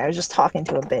 okay, I was just talking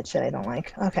to a bitch that I don't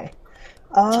like. Okay.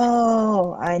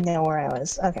 Oh, I know where I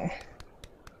was. Okay.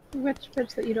 Which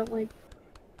bitch that you don't like?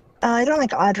 I don't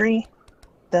like Audrey.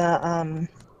 Oh.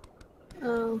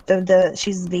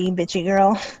 She's the bitchy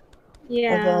girl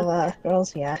Yeah. of the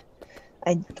girls, yeah.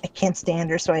 I can't stand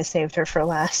her, so I saved her for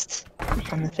last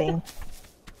on the thing.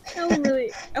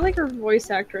 I like her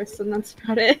voice actress, and that's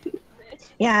about it.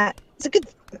 Yeah, it's a good.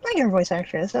 I like her voice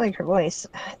actress. I like her voice.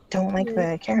 I don't like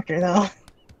the character though.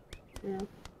 Yeah.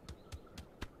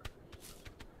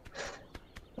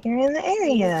 You're in the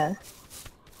area.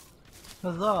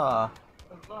 Huzzah!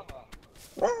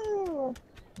 Whoa.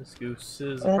 This goose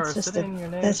is a That's just person, your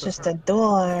name that's is just a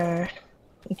door.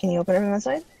 Can you open it from that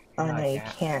side? Oh No, no, I you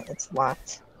can't. can't. It's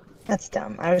locked. That's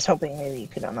dumb. I was hoping maybe you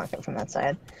could unlock it from that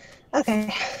side.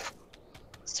 Okay.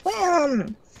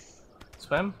 Swim!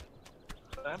 Swim?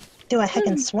 Do a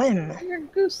heckin' swim. You're a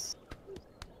goose.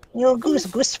 You goose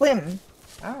swim.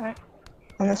 Alright.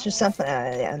 Unless there's something.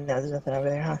 Yeah, no, there's nothing over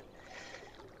there, huh?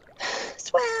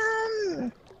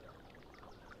 Swim!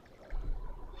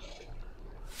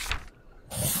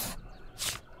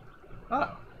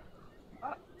 Oh.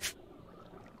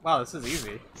 Wow, this is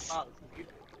easy.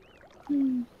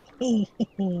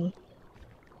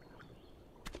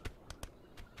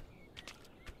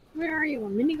 Where are you? A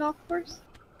mini golf course?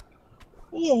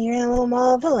 Yeah, you're in a little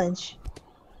mall village.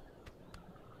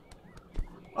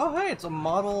 Oh, hey, it's a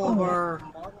model of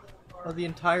of the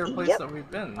entire place Yep. that we've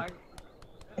been.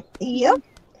 Yep.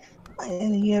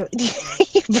 You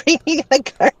bringing a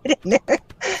gardener.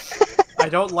 I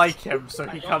don't like him, so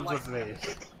he comes with me.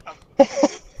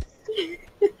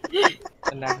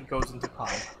 And now he goes into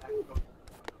pond.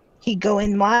 He go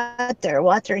in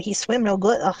water. He swim real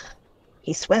good. Ugh.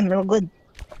 He swim real good.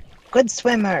 Good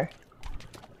swimmer.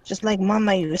 Just like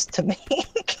Mama used to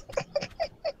make.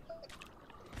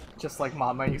 Just like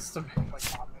Mama used to make.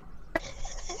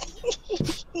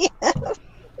 Yeah.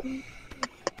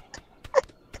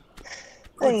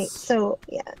 Wait, so,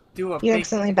 yeah. Do a You big...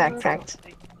 accidentally backtracked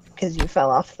because you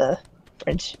fell off the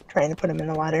bridge trying to put him in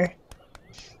the water.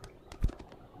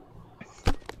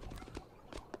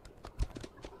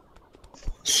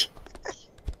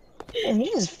 And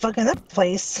you just fucking up the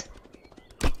place.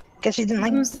 Guess you didn't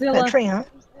like that tree, huh?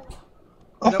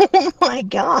 Nope. Oh my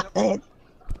god.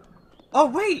 Oh,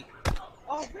 wait!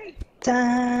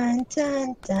 Dun,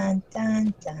 dun, dun,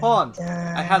 dun, dun, Hold on.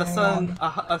 dun. I had a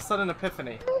sudden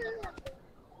epiphany.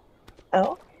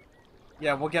 Oh?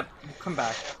 Yeah, we'll come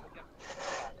back.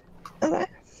 Okay.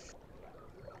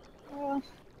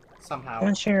 Somehow.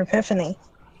 What's your epiphany?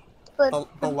 The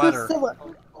letter.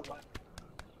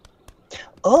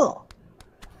 Oh.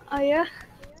 Oh yeah?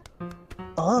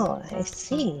 Oh, I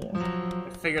see. I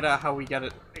figured out how we get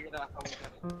it.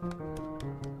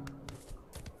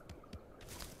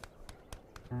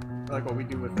 Like what we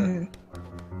do with it.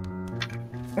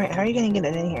 Alright, how are you gonna get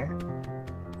it in here?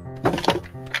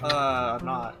 I'm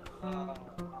not.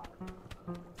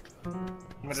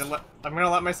 I'm gonna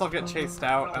let myself get chased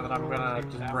out, and then I'm gonna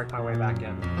just break my way back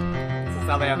in. Since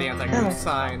now they have the anti-goose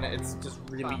sign, it's just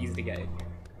really easy to get in here.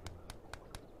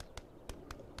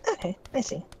 Okay, I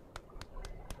see.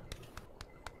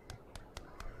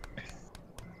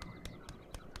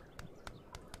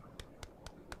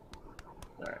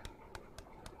 Alright.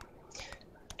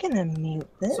 Gonna mute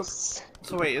this.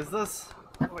 So wait, is this...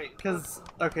 Wait, because...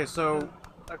 Okay, so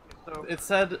it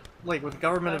said, like, with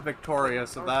government of Victoria,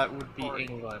 so that would be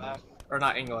England. Or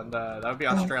not England, that would be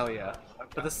Australia.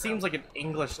 But this seems like an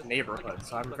English neighborhood,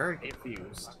 so I'm very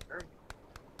confused.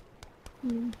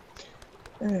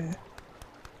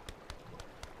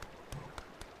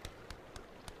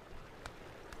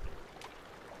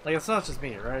 Like, it's not just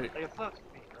me, right?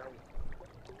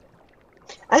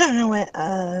 I don't know what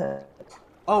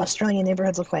Australian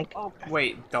neighborhoods look like. Oh,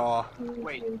 wait, duh.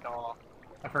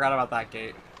 I forgot about that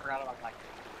gate.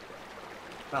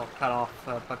 That'll cut off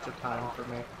a bunch of time for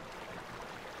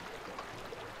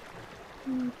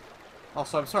me.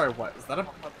 Also, I'm sorry, what? Is that a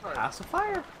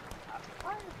pacifier?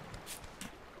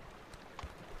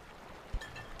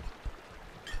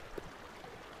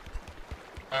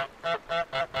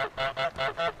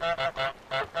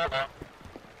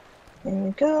 There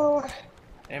we go.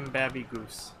 And Babby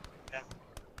Goose.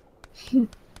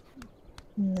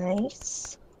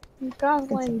 Nice.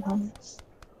 Gosling.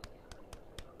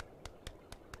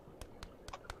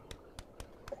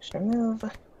 Extra move.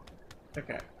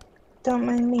 Okay. Don't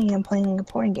mind me, I'm playing a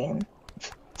porn game.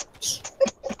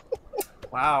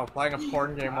 Wow, playing a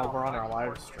porn game over on our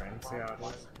live stream. See how it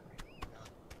is.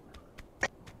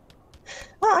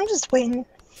 Well, I'm just waiting.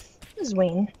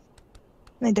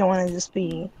 I don't want to just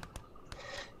be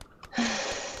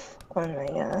on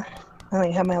my, I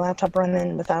like have my laptop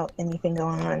running without anything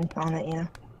going on it, you know?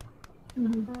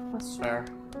 That's fair.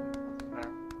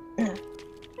 Have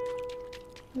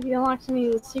you unlocked any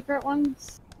of the secret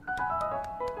ones?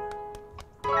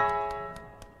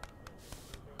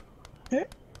 I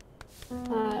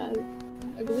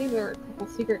believe there are a couple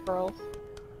secret girls.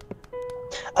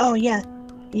 Oh, yeah.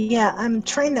 Yeah, I'm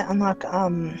trying to unlock,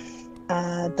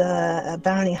 the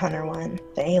bounty hunter one,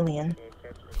 the alien.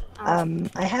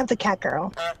 I have the cat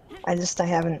girl. I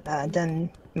haven't,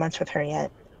 done much with her yet.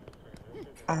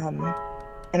 And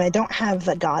I don't have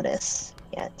the goddess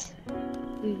yet.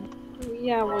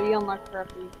 Yeah, well, you unlock her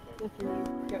after you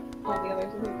get all the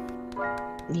others, I think.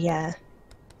 Yeah.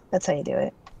 That's how you do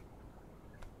it.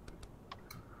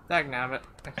 Dagnabbit.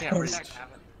 I can't reach.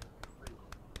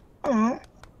 Aw.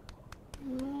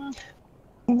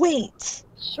 Wait!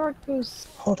 Short goose.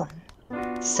 Hold on.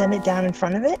 Set it down in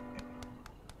front of it,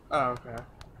 Oh, okay.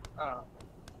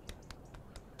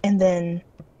 and then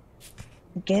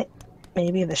get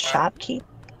maybe the shopkeep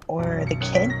or the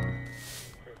kid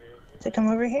to come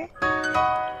over here.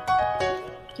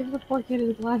 Give the poor kid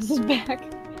his glasses back.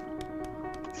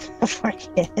 Poor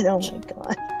kid, oh my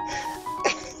god.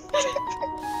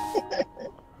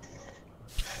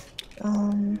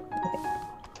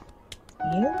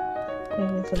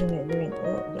 So give me a green.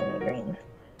 Oh, give me a green.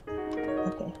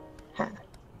 Okay. Ha.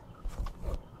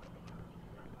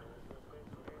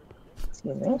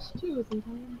 Excuse me. There's two with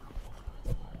them.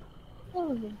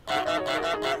 Oh.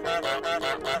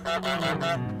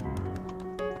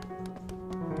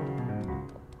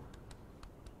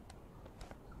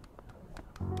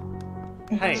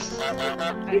 Hey,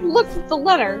 He looked at the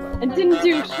letter and didn't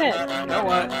do shit. you know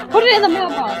what? Put it in the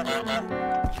mailbox.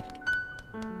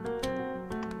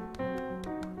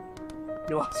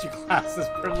 You lost your glasses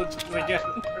privileges again.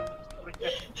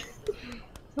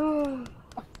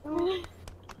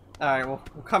 Alright, we'll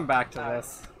come back to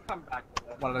this.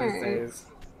 One of these days.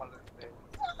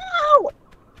 Ow!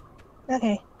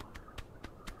 Okay.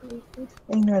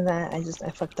 Ignore that. I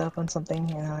fucked up on something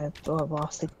and I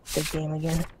lost the game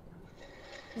again.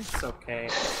 It's okay.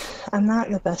 I'm not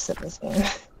the best at this game.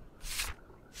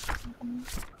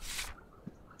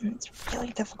 It's really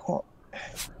difficult.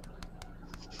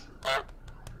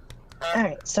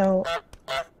 Alright, so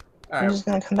we're Alright, just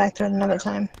gonna come back to it another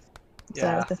time. Is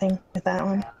that yeah. what the thing with that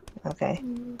one? Okay.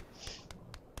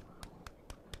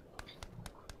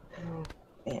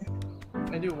 Yeah.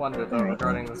 I do wonder though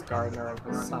regarding this gardener and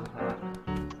his son hat.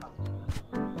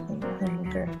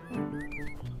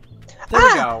 There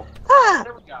we go. Ah!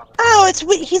 Oh,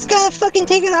 he's gotta fucking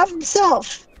take it off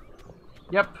himself!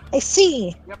 Yep. I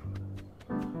see! Yep.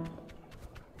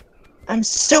 I'm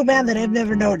so mad that I've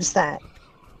never noticed that.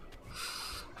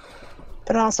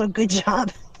 But also, good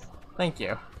job. Thank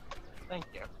you. Thank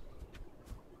you.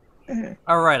 Mhm.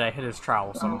 Alright, I hit his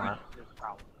trowel somewhere.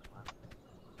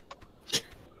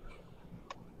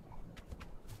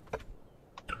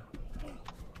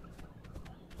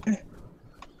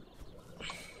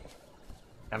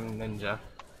 I'm a ninja.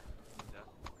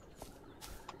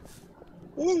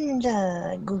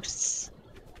 Ninja Goose.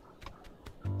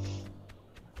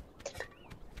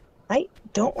 I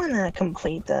don't want to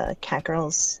complete the Cat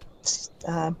Girl's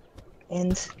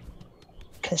end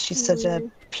because she's such a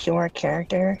pure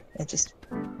character. It just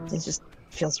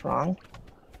feels wrong.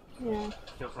 Yeah.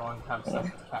 Feels wrong to have sex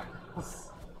with cat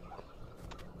girls.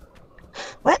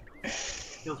 What?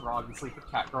 Feels wrong to sleep with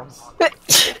cat girls.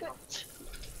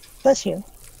 Bless you.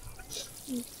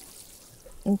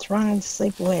 It's wrong to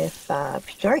sleep with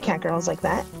pure cat girls like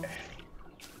that.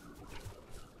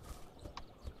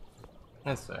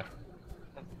 That's fair.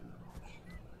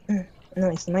 At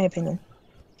least in my opinion.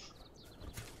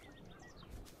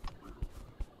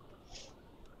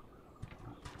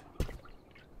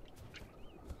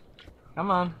 Come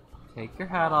on, take your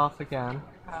hat off again.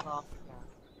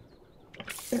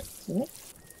 See?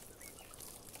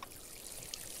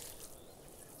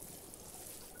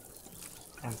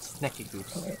 And Snacky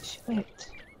Goose. Wait.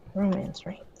 Romance,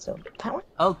 right? So, power?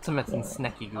 Ultimate and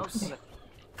Snacky Goose.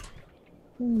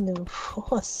 No.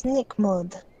 Oh, snake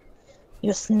mode.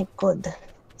 You're sneak good.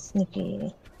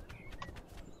 Sneaky.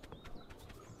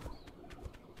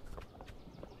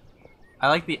 I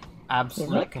like the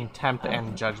absolute Right? contempt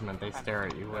and judgment they stare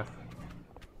at you with.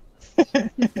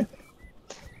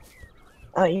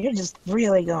 Oh, you're just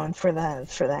really going for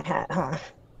that hat, huh?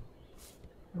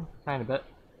 Kind of bit.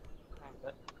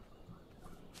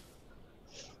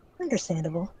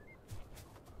 Understandable.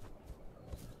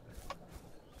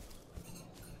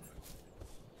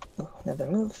 Oh, another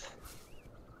move.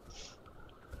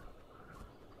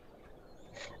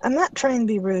 I'm not trying to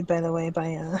be rude, by the way,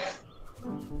 by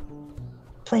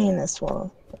playing this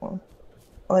while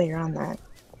you're on that.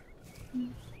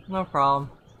 No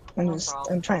problem.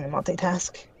 I'm trying to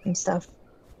multitask and stuff.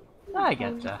 I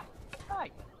getcha.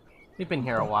 You've been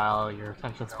here a while, your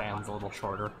attention span's a little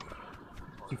shorter.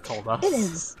 You've told us. It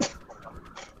is.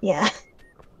 Yeah.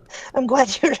 I'm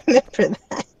glad you remember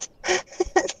that.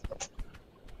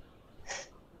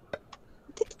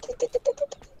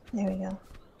 There we go.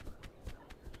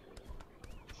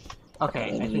 Okay,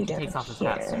 I think he takes off his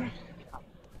hat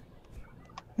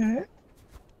soon.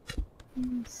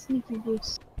 Sneaky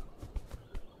goose.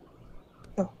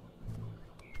 Oh.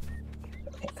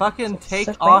 Okay. Fucking So take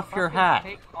suck off my- your hat.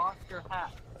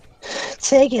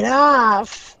 Take it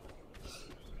off!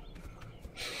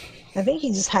 I think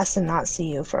he just has to not see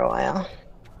you for a while.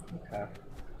 Okay.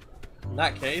 In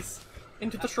that case,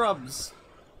 into the shrubs.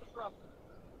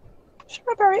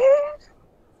 Shrubbery!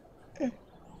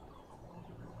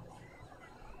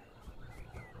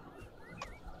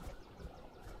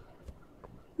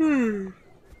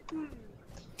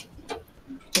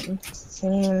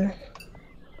 Same.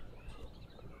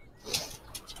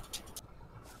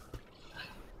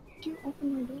 Did you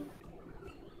open my door?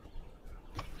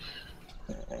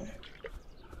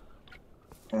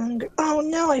 Oh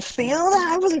no, I failed?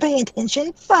 I wasn't paying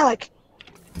attention. Fuck.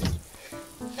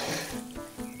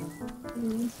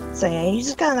 So yeah,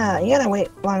 you gotta wait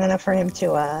long enough for him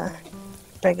to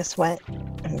break a sweat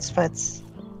in his foots.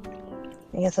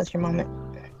 I guess that's your moment.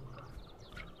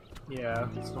 Yeah,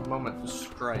 it's the moment to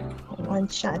strike. One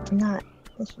shot to not.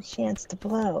 It's your chance to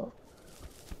blow.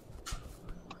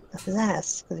 Up his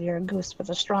ass, because you're a goose with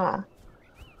a straw.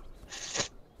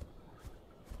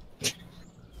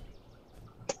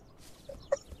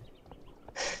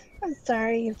 I'm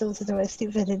sorry you have to listen to my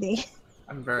stupidity.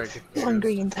 I'm very confused.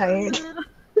 Hungry and tired.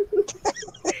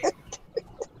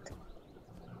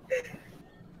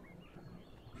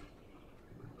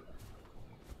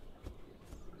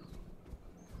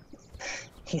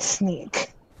 You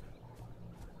sneak.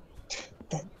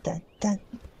 Dun dun dun.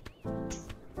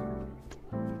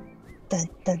 Dun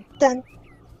dun dun.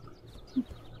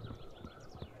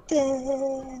 Dun,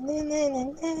 na, na, na,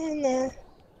 na, na.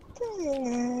 Dun,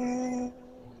 na.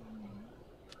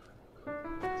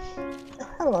 Oh,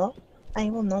 hello. I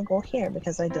will not go here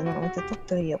because I do not want to talk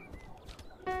to you.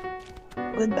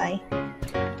 Goodbye.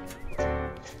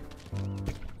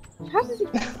 How did he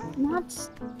not?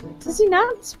 Does he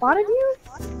not spotted you?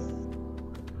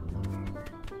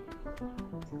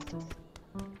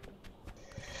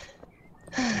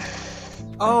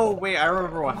 Oh, wait, I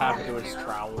remember what happened to his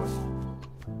trowel.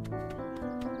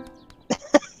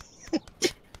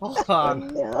 Hold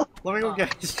on. No. Let me go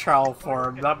get his trowel for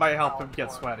him. That might help him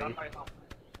get sweaty.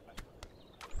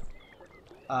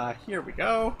 Here we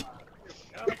go.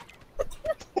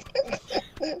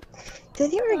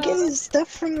 Did he ever get his stuff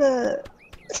from the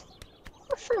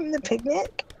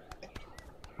picnic?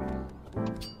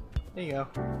 There you go.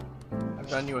 I've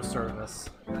done you a service.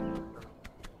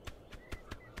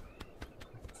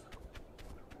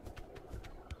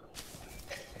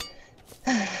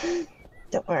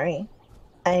 Don't worry.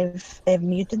 I've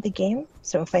muted the game,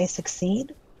 so if I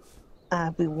succeed,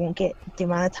 we won't get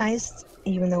demonetized,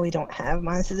 even though we don't have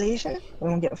monetization. We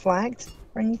won't get flagged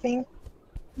or anything.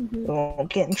 We won't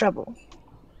get in trouble.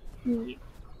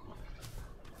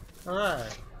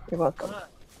 Alright. You're welcome.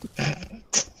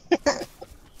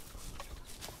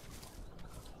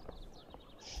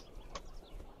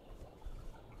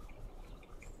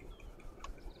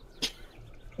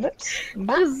 Whoops.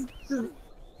 Bye.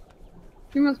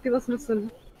 You must be listening to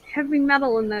some heavy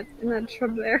metal in that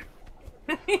shrub there.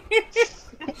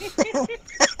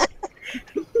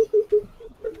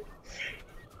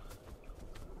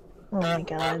 Oh my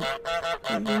god.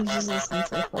 You just listen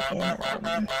to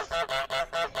fucking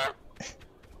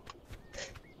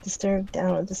Disturbed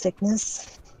Down with the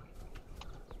Sickness.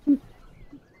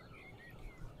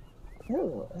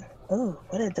 Oh,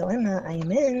 what a dilemma I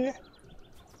am in.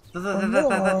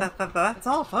 That's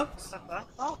all, folks.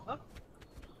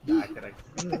 Nah, kidding.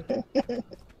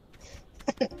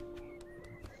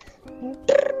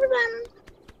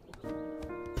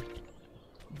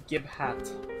 Gib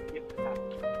hat.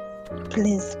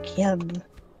 Please, Gib.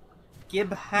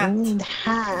 Gib hat. Need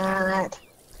hat.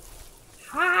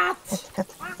 Hat.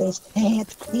 Please,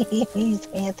 hat. Please,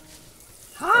 hat.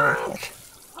 Hat.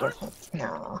 Give it.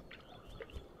 No.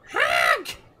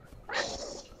 Hat.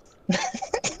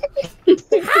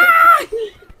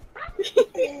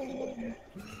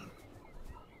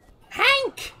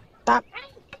 Hank! Bop.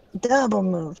 Double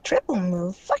move. Triple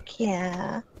move. Fuck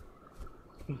yeah.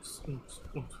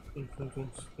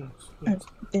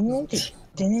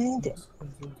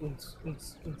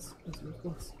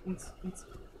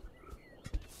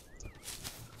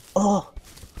 Oh.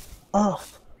 Oh.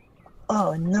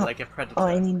 Oh no. Like a predator. Oh,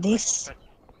 I need this.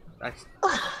 I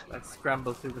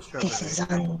scramble through the shrubbery. This is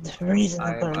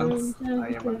unreasonable. I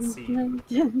am unseen.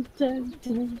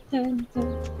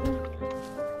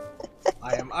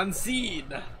 I am unseen.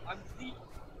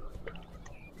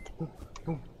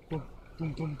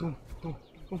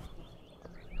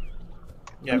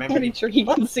 Yeah, I'm maybe. pretty sure he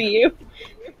can see you.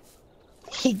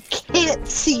 He can't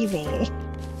see me.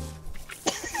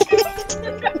 You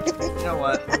know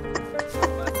what?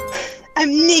 I'm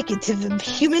naked to the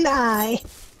human eye.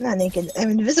 Not naked,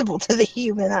 I'm invisible to the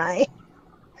human eye.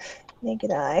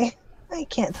 Naked eye. I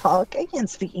can't talk. I can't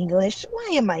speak English.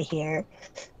 Why am I here?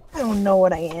 I don't know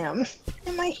what I am.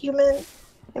 Am I human?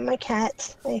 Am I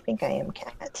cat? I think I am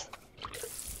cat.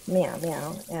 Meow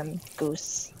meow. Am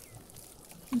goose.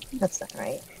 That's not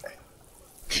right.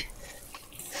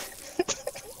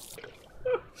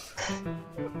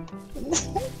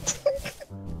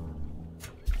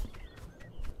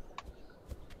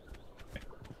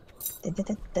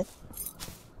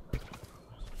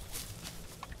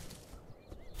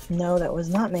 No, that was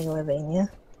not Megalovania,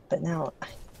 but now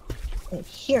I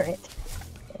hear it,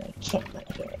 and I can't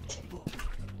unhear it.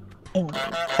 Angry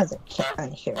because I can't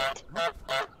unhear it.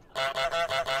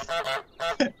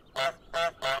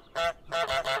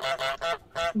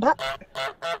 But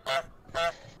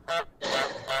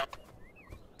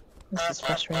this is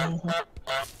frustrating.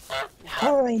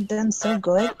 How have I done so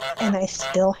good and I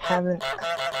still haven't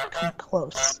come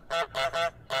close?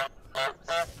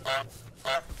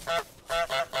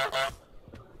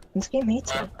 This game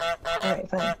hates me. Alright,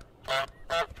 fine.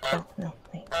 Oh, no,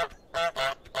 wait.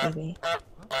 Maybe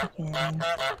I can...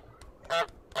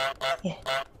 Yeah.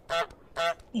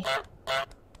 Yeah.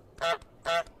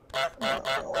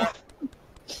 Oh.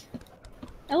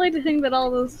 I like to think that all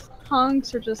those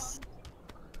honks are just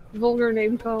vulgar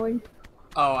name calling.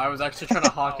 Oh, I was actually trying to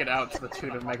honk it out to the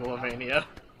tune of Megalovania.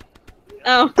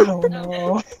 Oh. Oh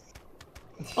no.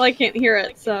 Well, I can't hear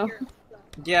it, so.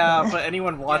 Yeah, but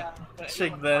anyone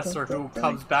watching this or who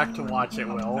comes back to watch it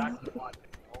will. I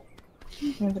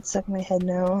have it stuck in my head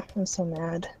now. I'm so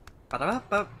mad.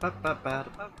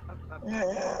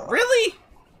 Really?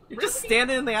 You're just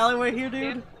standing in the alleyway here,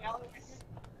 dude?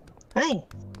 Hi.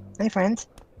 Hi, friends.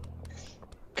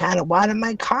 Kinda watered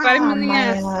my car Bite him in on the my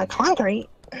ass. concrete.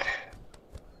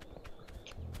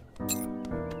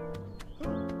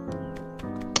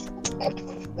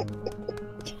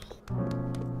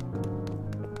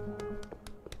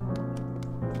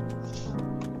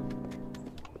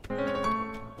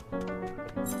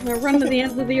 I'm gonna run to the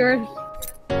ends of the earth.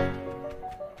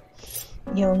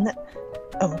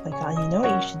 Oh my god, you know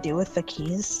what you should do with the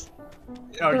keys?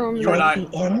 Oh, you For and I, the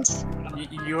end?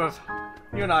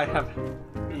 you and I have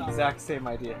the exact same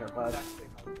idea here, bud.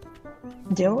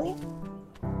 Do we?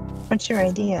 What's your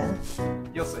idea?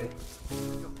 You'll see.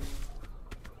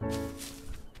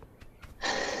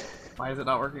 Why is it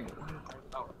not working?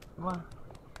 Come on.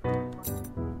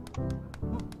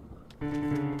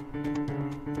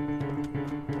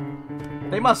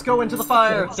 They must go into the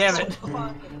fire! Damn it!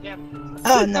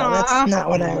 Oh no, that's not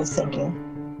what I was thinking.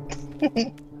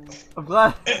 I'm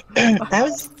glad.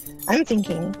 I'm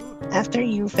thinking, after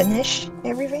you finish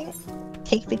everything,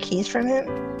 take the keys from him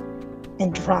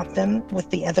and drop them with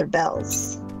the other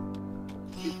bells.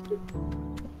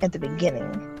 At the beginning.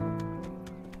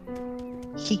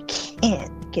 He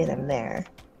can't get them there.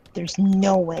 There's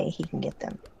no way he can get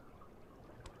them.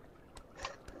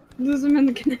 Lose them in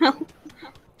the canal.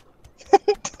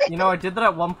 You know, I did that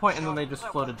at one point and then they just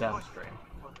floated downstream.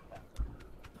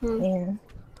 Yeah.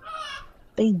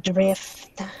 They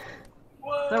drift.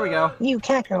 There we go. You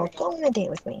cat girl, go on a date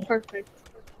with me. Perfect.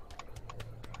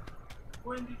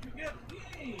 When did you get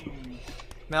these?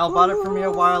 Mel bought it for me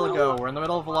a while ago. We're in the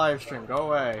middle of a live stream. Go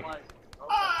away.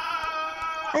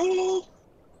 Hi.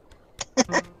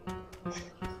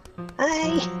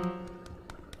 Hi.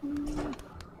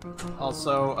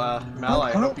 Also, Mel,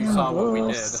 I hope you saw what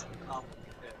we did.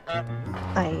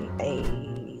 I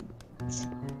ate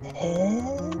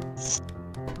it.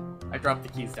 I dropped the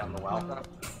keys down the well.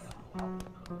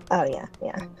 Oh yeah,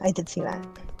 I did see that.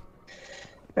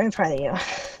 Very proud of you.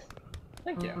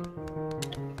 Thank you.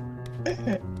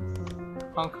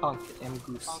 Honk honk M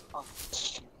goose.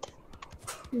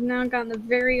 You've now gotten the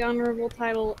very honorable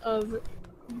title of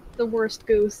the worst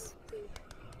goose.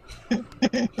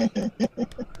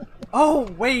 Oh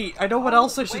wait, I know what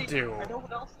else I should do.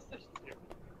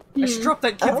 I should drop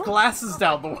that kid's glasses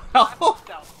down the well.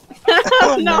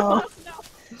 Oh No.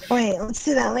 Wait, let's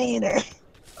do that later.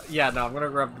 Yeah, no, I'm gonna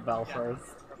grab the bell first.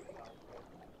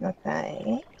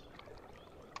 Okay.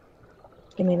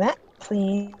 Give me that,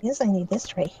 please. I need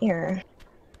this right here.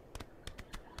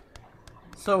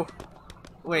 So,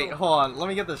 wait, hold on, let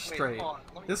me get this straight.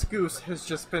 This goose has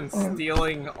just been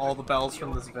stealing all the bells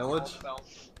from this village?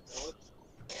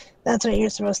 That's what you're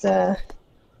supposed to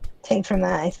take from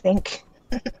that, I think.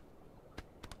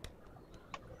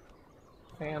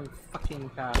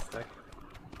 Fan-fucking-tastic.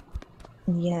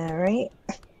 Yeah, right?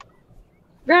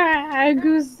 Rah,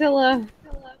 Goosezilla!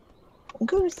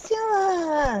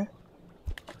 Goosilla!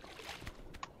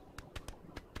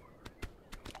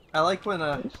 I like when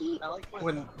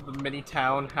the mini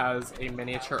town has a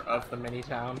miniature of the mini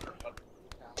town.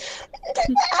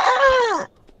 Ah!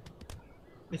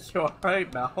 You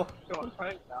alright, Mel?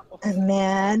 I'm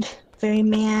mad. Very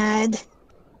mad.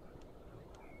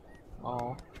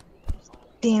 Oh.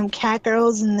 Damn cat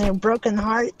girls and their broken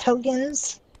heart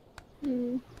tokens.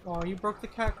 Oh, you broke the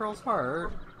cat girl's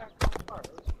heart.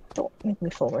 Don't make me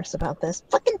feel worse about this.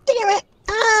 Fucking damn it!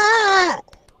 Ah!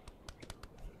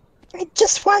 I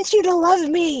just want you to love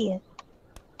me!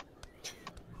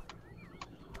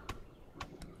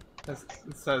 It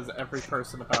says every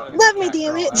person about Love me, cat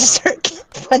damn girl it! ever. Just start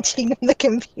punching the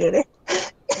computer.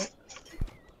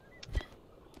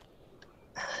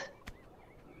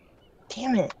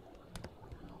 Damn it.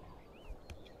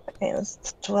 Okay, let's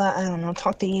well, I don't know,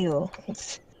 talk to you.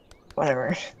 It's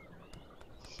whatever.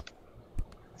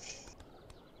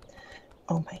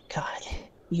 Oh my god.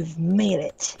 You've made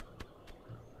it.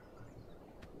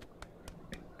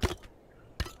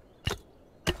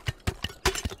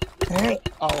 Alright.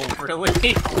 Oh,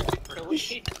 really?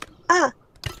 Really? Ah!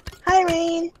 Hi,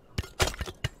 Rain!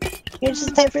 You're just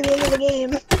in time for the end of the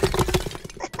game.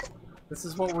 This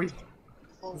is what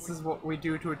we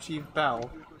do to achieve Bell.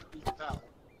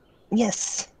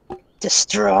 Yes.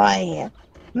 Destroy!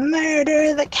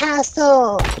 Murder the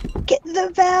castle! Get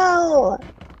the bell!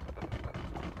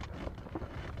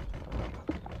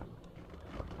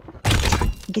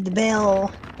 Get the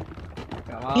bell.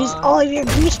 Come on. Use all of your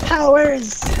goose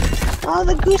powers! All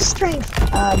the goose strength!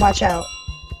 Watch out.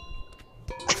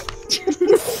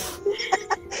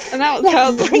 And that was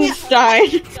how the goose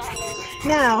died.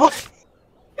 Now,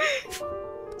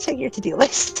 check your to-do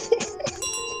list.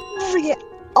 Bring it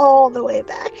all the way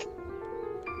back.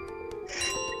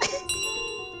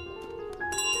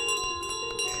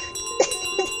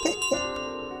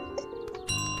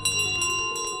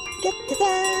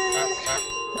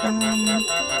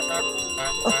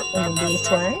 And then this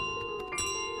one.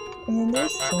 And then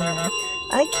this one.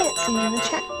 I can't see you in the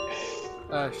chat.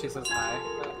 She says hi.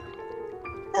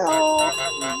 Hello.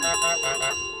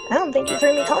 I don't think you've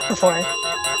heard me talk before.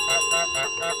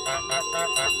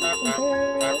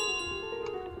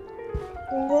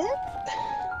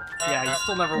 Yeah, you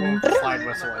still never won the slide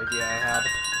whistle idea I had.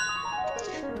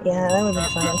 Yeah, that would be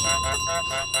fun.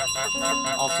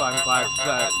 Also, I'm glad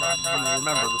that you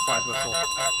remember the slide whistle.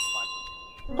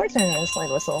 Of course I know a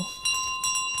slide whistle.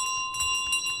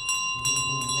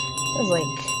 It was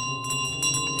like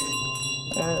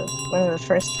one of the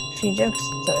first few jokes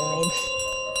that we made.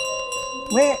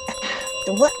 Where?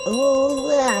 The what?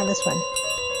 Oh, this one.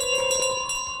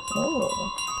 Oh.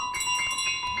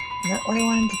 Not what I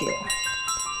wanted to do.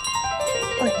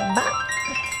 Like that.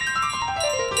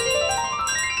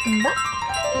 That.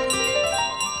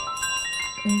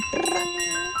 And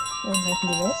I can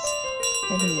do this.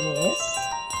 I can do this.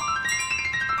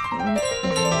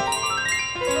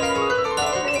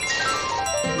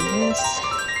 Do this.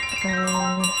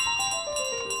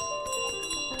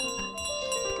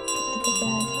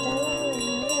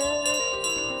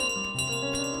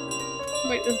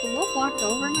 Wait, is the wall blocked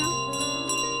over now?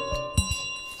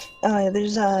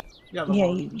 There's Yeah,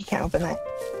 you can't open that.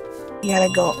 You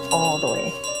gotta go all the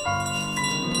way.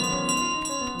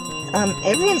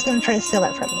 Everyone's gonna try to steal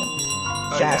that from you.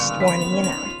 Oh, Just yeah. warning you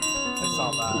now. I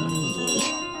saw that.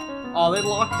 Oh, they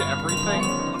locked everything?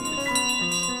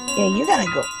 Yeah, you gotta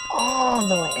go all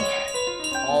the way.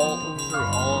 All through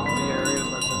all of the areas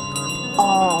I've been through?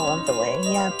 All of the way.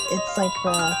 Yep, it's like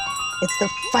it's the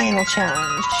final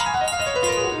challenge.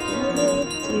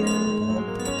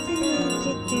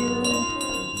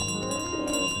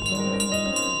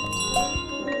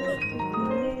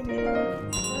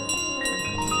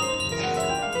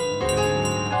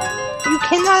 You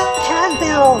cannot have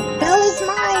Bell! Bell is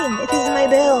mine! It is my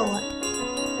Bell!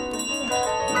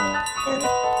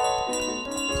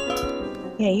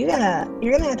 Yeah, you're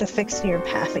gonna have to fix your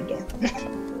path again.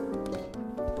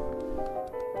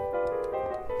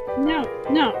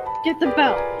 No, get the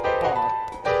bell.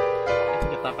 I can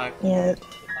get that back. Yeah.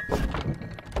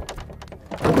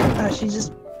 Oh, she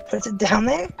just puts it down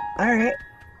there? Alright.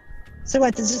 So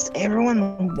what, does just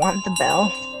everyone want the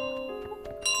bell?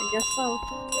 I guess so.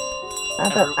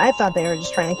 I thought they were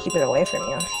just trying to keep it away from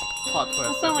you. Plot twist,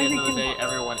 It's at not the like end of the they day, can-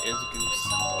 everyone is Goose.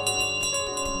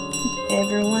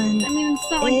 Everyone I mean,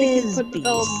 it's not like they can is put the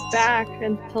bell beast. back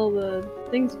until the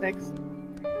thing's fixed.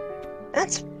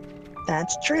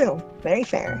 That's true. Very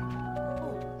fair.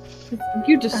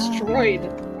 You destroyed.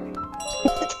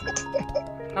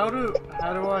 How do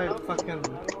I fucking...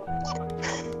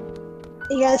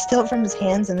 You gotta steal it from his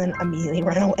hands and then immediately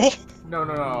run away. No,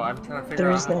 I'm trying to figure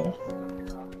There's out no...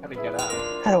 how to get out.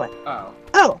 How do I... Oh.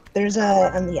 Oh! There's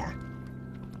a... yeah.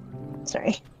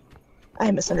 Sorry.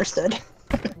 I misunderstood.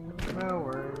 No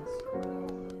worries.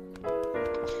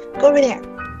 Go over there.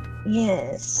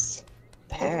 Yes.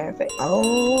 Perfect.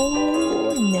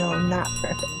 Oh, no, not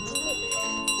perfect.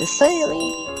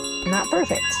 Decidedly not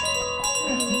perfect.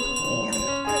 Oh, man.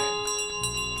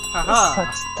 Haha!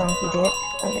 Sucks, donkey dick.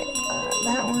 Okay,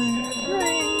 that one.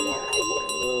 Right, yeah,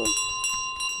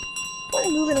 I want to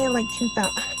move and I have like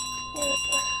 2,000.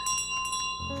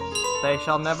 They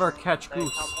shall never catch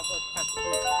Goose.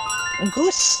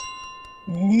 Goose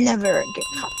never get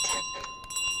caught.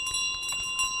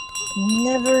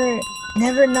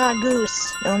 Never not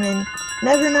Goose, Yeoman.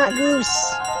 Never not Goose.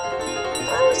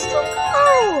 I was so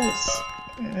close.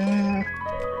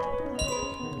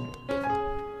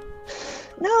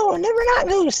 never not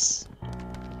Goose!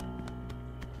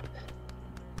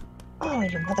 Oh, you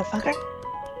motherfucker.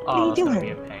 Oh, What are you that's gonna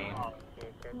doing? be a pain.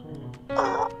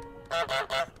 Oh,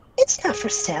 it's not for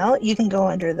sale. You can go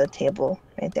under the table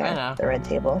right there. I know. The red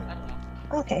table.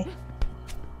 Okay.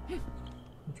 I'm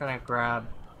trying to grab.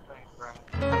 Her.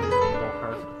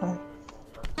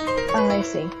 Oh, I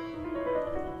see.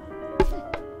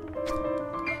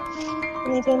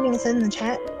 Anything being said in the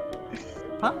chat?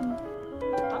 Huh?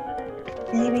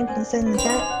 Anything being said in the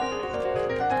chat?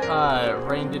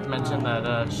 Rain did mention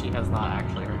that she has not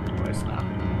actually heard your voice now.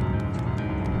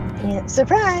 Yeah,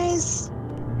 surprise!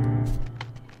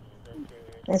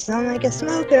 I sound like a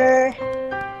smoker.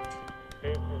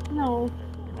 No.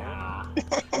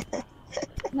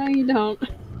 No, you don't.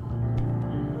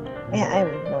 Yeah, I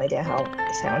have no idea how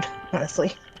I sound,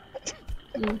 honestly.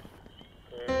 Mm.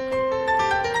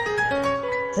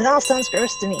 It all sounds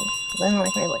gross to me. I don't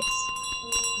like my voice.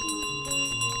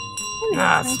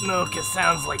 Nah, Smoke, it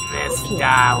sounds like this,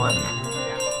 darling.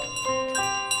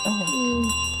 Oh,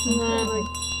 Nah.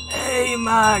 Hey,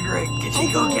 Margaret, could you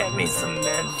go get me some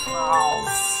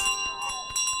menthols?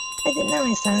 I didn't know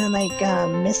I sounded like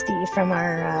Misty from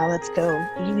our Let's Go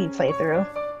Eevee playthrough.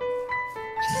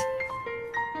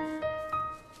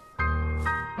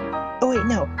 Oh wait,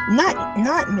 no,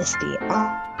 not Misty.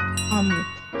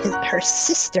 Her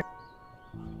sister.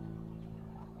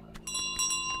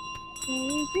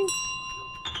 Maybe.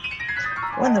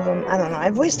 One of them, I don't know. I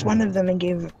voiced one of them and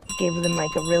gave them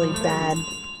like a really bad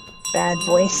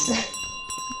voice.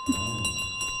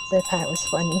 So I thought it was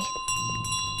funny.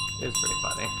 It's pretty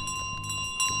funny.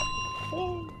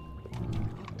 Yay.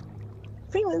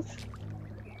 Free move.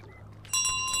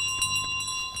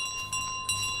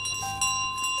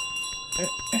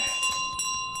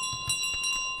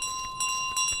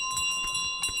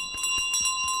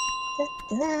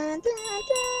 Da, da, da, da.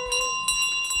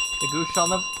 The goose shall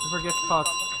never get caught.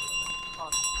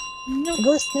 Nope.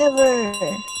 Goose never.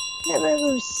 Never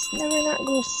goose. Never not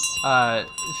goose.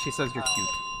 She says you're cute.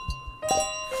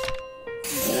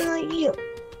 I like you.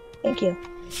 Thank you.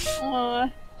 Aw.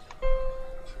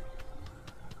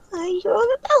 You got all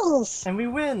the bells. And we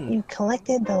win! You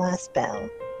collected the last bell.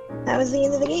 That was the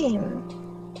end of the game.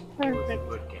 Perfect.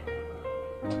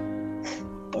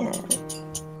 Yeah.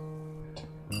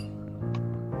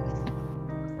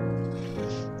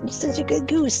 You're such a good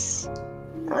goose.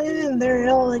 Look at them, they're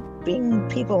all like being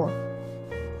people.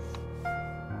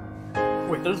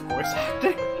 Wait, there's voice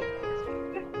acting?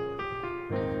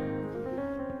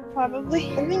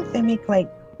 Probably. I think they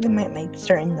might make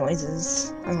certain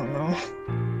noises. I don't know.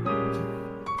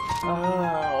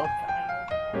 Oh,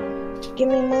 okay. Give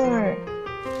me more.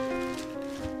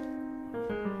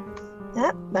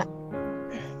 Yep, that.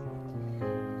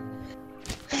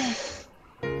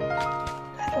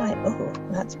 Oh,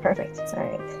 that's perfect.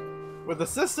 Alright. With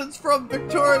assistance from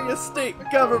Victoria State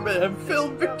Government and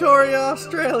Film Victoria,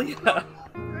 Australia!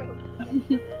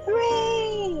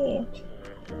 Hooray!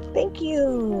 Thank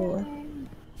you!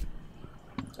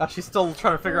 Oh, she's still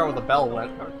trying to figure out where the bell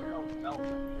went.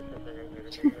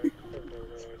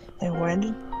 I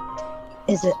wondered,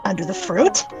 is it under the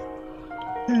fruit?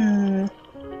 No,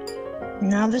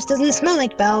 this doesn't smell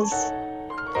like bells.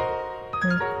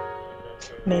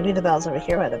 Maybe the bell's over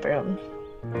here by the broom.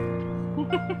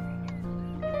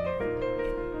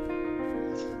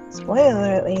 Spoiler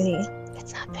alert, lady.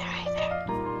 It's not there either.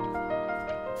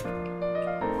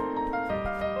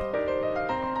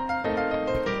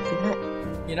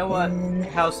 You know what?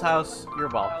 House, you're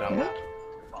welcome.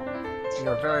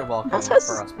 You're very welcome House. for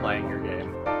us playing your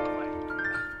game.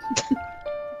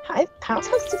 House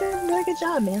did a really good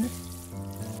job, man.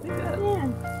 We did. Yeah.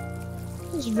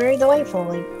 It was very delightful,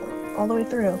 like, all the way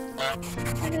through.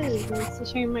 It is. It's a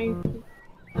shame I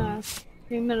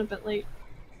came in a bit late.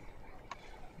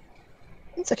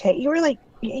 It's okay. You were like,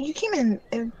 you came in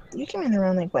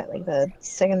around like what, like the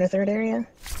second or third area?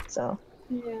 So,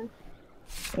 Yeah.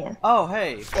 yeah. Oh,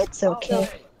 hey! It's okay.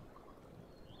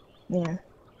 Yeah.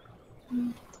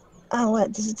 Oh,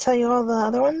 what? Does it tell you all the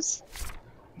other ones?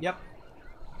 Yep.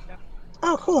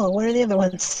 Oh, cool. What are the other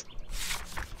ones?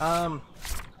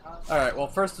 Alright, well,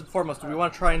 first and foremost, do we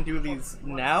want to try and do these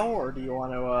now, or do you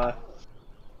want to,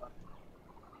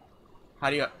 how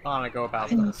do you want to go about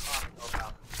this?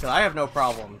 Because I have no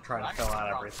problem trying to fill out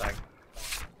everything.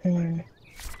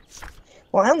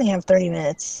 Well, I only have 30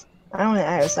 minutes.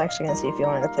 I was actually gonna see if you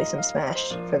wanted to play some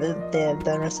Smash for the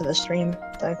rest of the stream,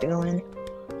 so I have to go in.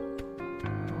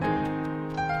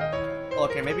 Well,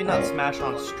 okay, maybe not Smash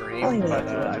on stream, I'll leave it but up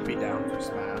to you. I'd be down for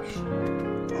Smash.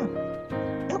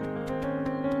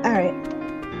 Alright.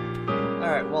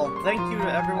 Alright, well, thank you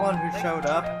to everyone who showed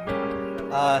up.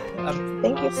 I'm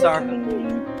Thank you for sorry. coming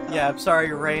in. Yeah, I'm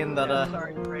sorry, Rain, that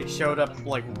he showed up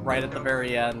like right at the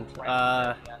very end.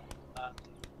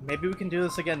 Maybe we can do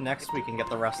this again next week and get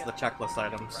the rest of the checklist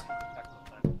items.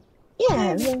 Yeah,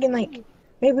 I'm thinking like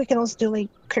maybe we can also do like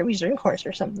Kirby's Dream Course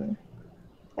or something.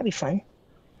 That'd be fun.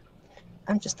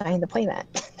 I'm just dying to play that.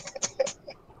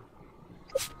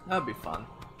 That'd be fun.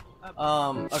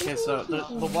 Okay, so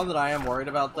the one that I am worried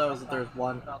about though is that there's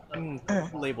one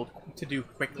labeled to do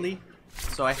quickly,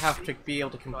 so I have to be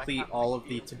able to complete all of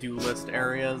the to-do list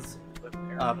areas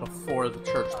before the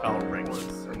church bell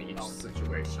rings in each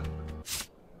situation.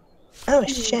 Oh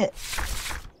shit.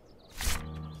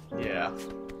 Yeah.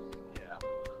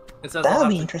 It says That'll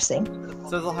be interesting. It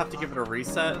says I'll have to give it a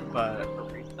reset, but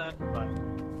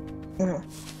Uh,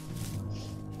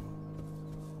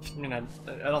 I mean, I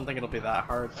don't think it'll be that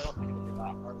hard.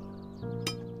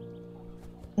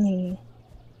 mm.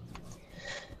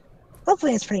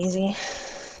 Hopefully it's pretty easy.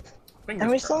 Fingers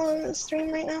Are we still crossed. on the stream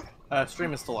right now?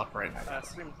 Stream is still up right now.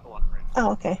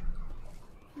 Oh, okay.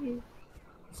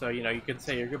 So, you know, you can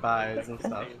say your goodbyes and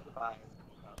stuff.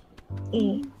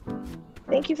 E.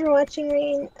 Thank you for watching,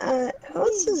 Rain. Who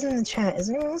else is in the chat? Is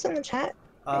anyone else in the chat?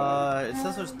 It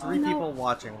says there's 3 people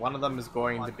watching. One of them is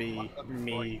going to be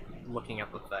me looking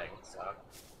at the thing, so.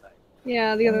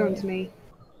 Yeah, the other one's me.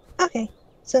 Okay.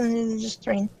 So then it's just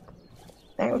Rain.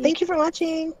 Alright, well, thank you for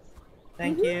watching.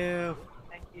 Thank you.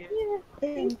 Yeah,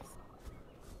 thanks.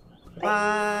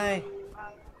 Bye.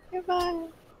 Goodbye.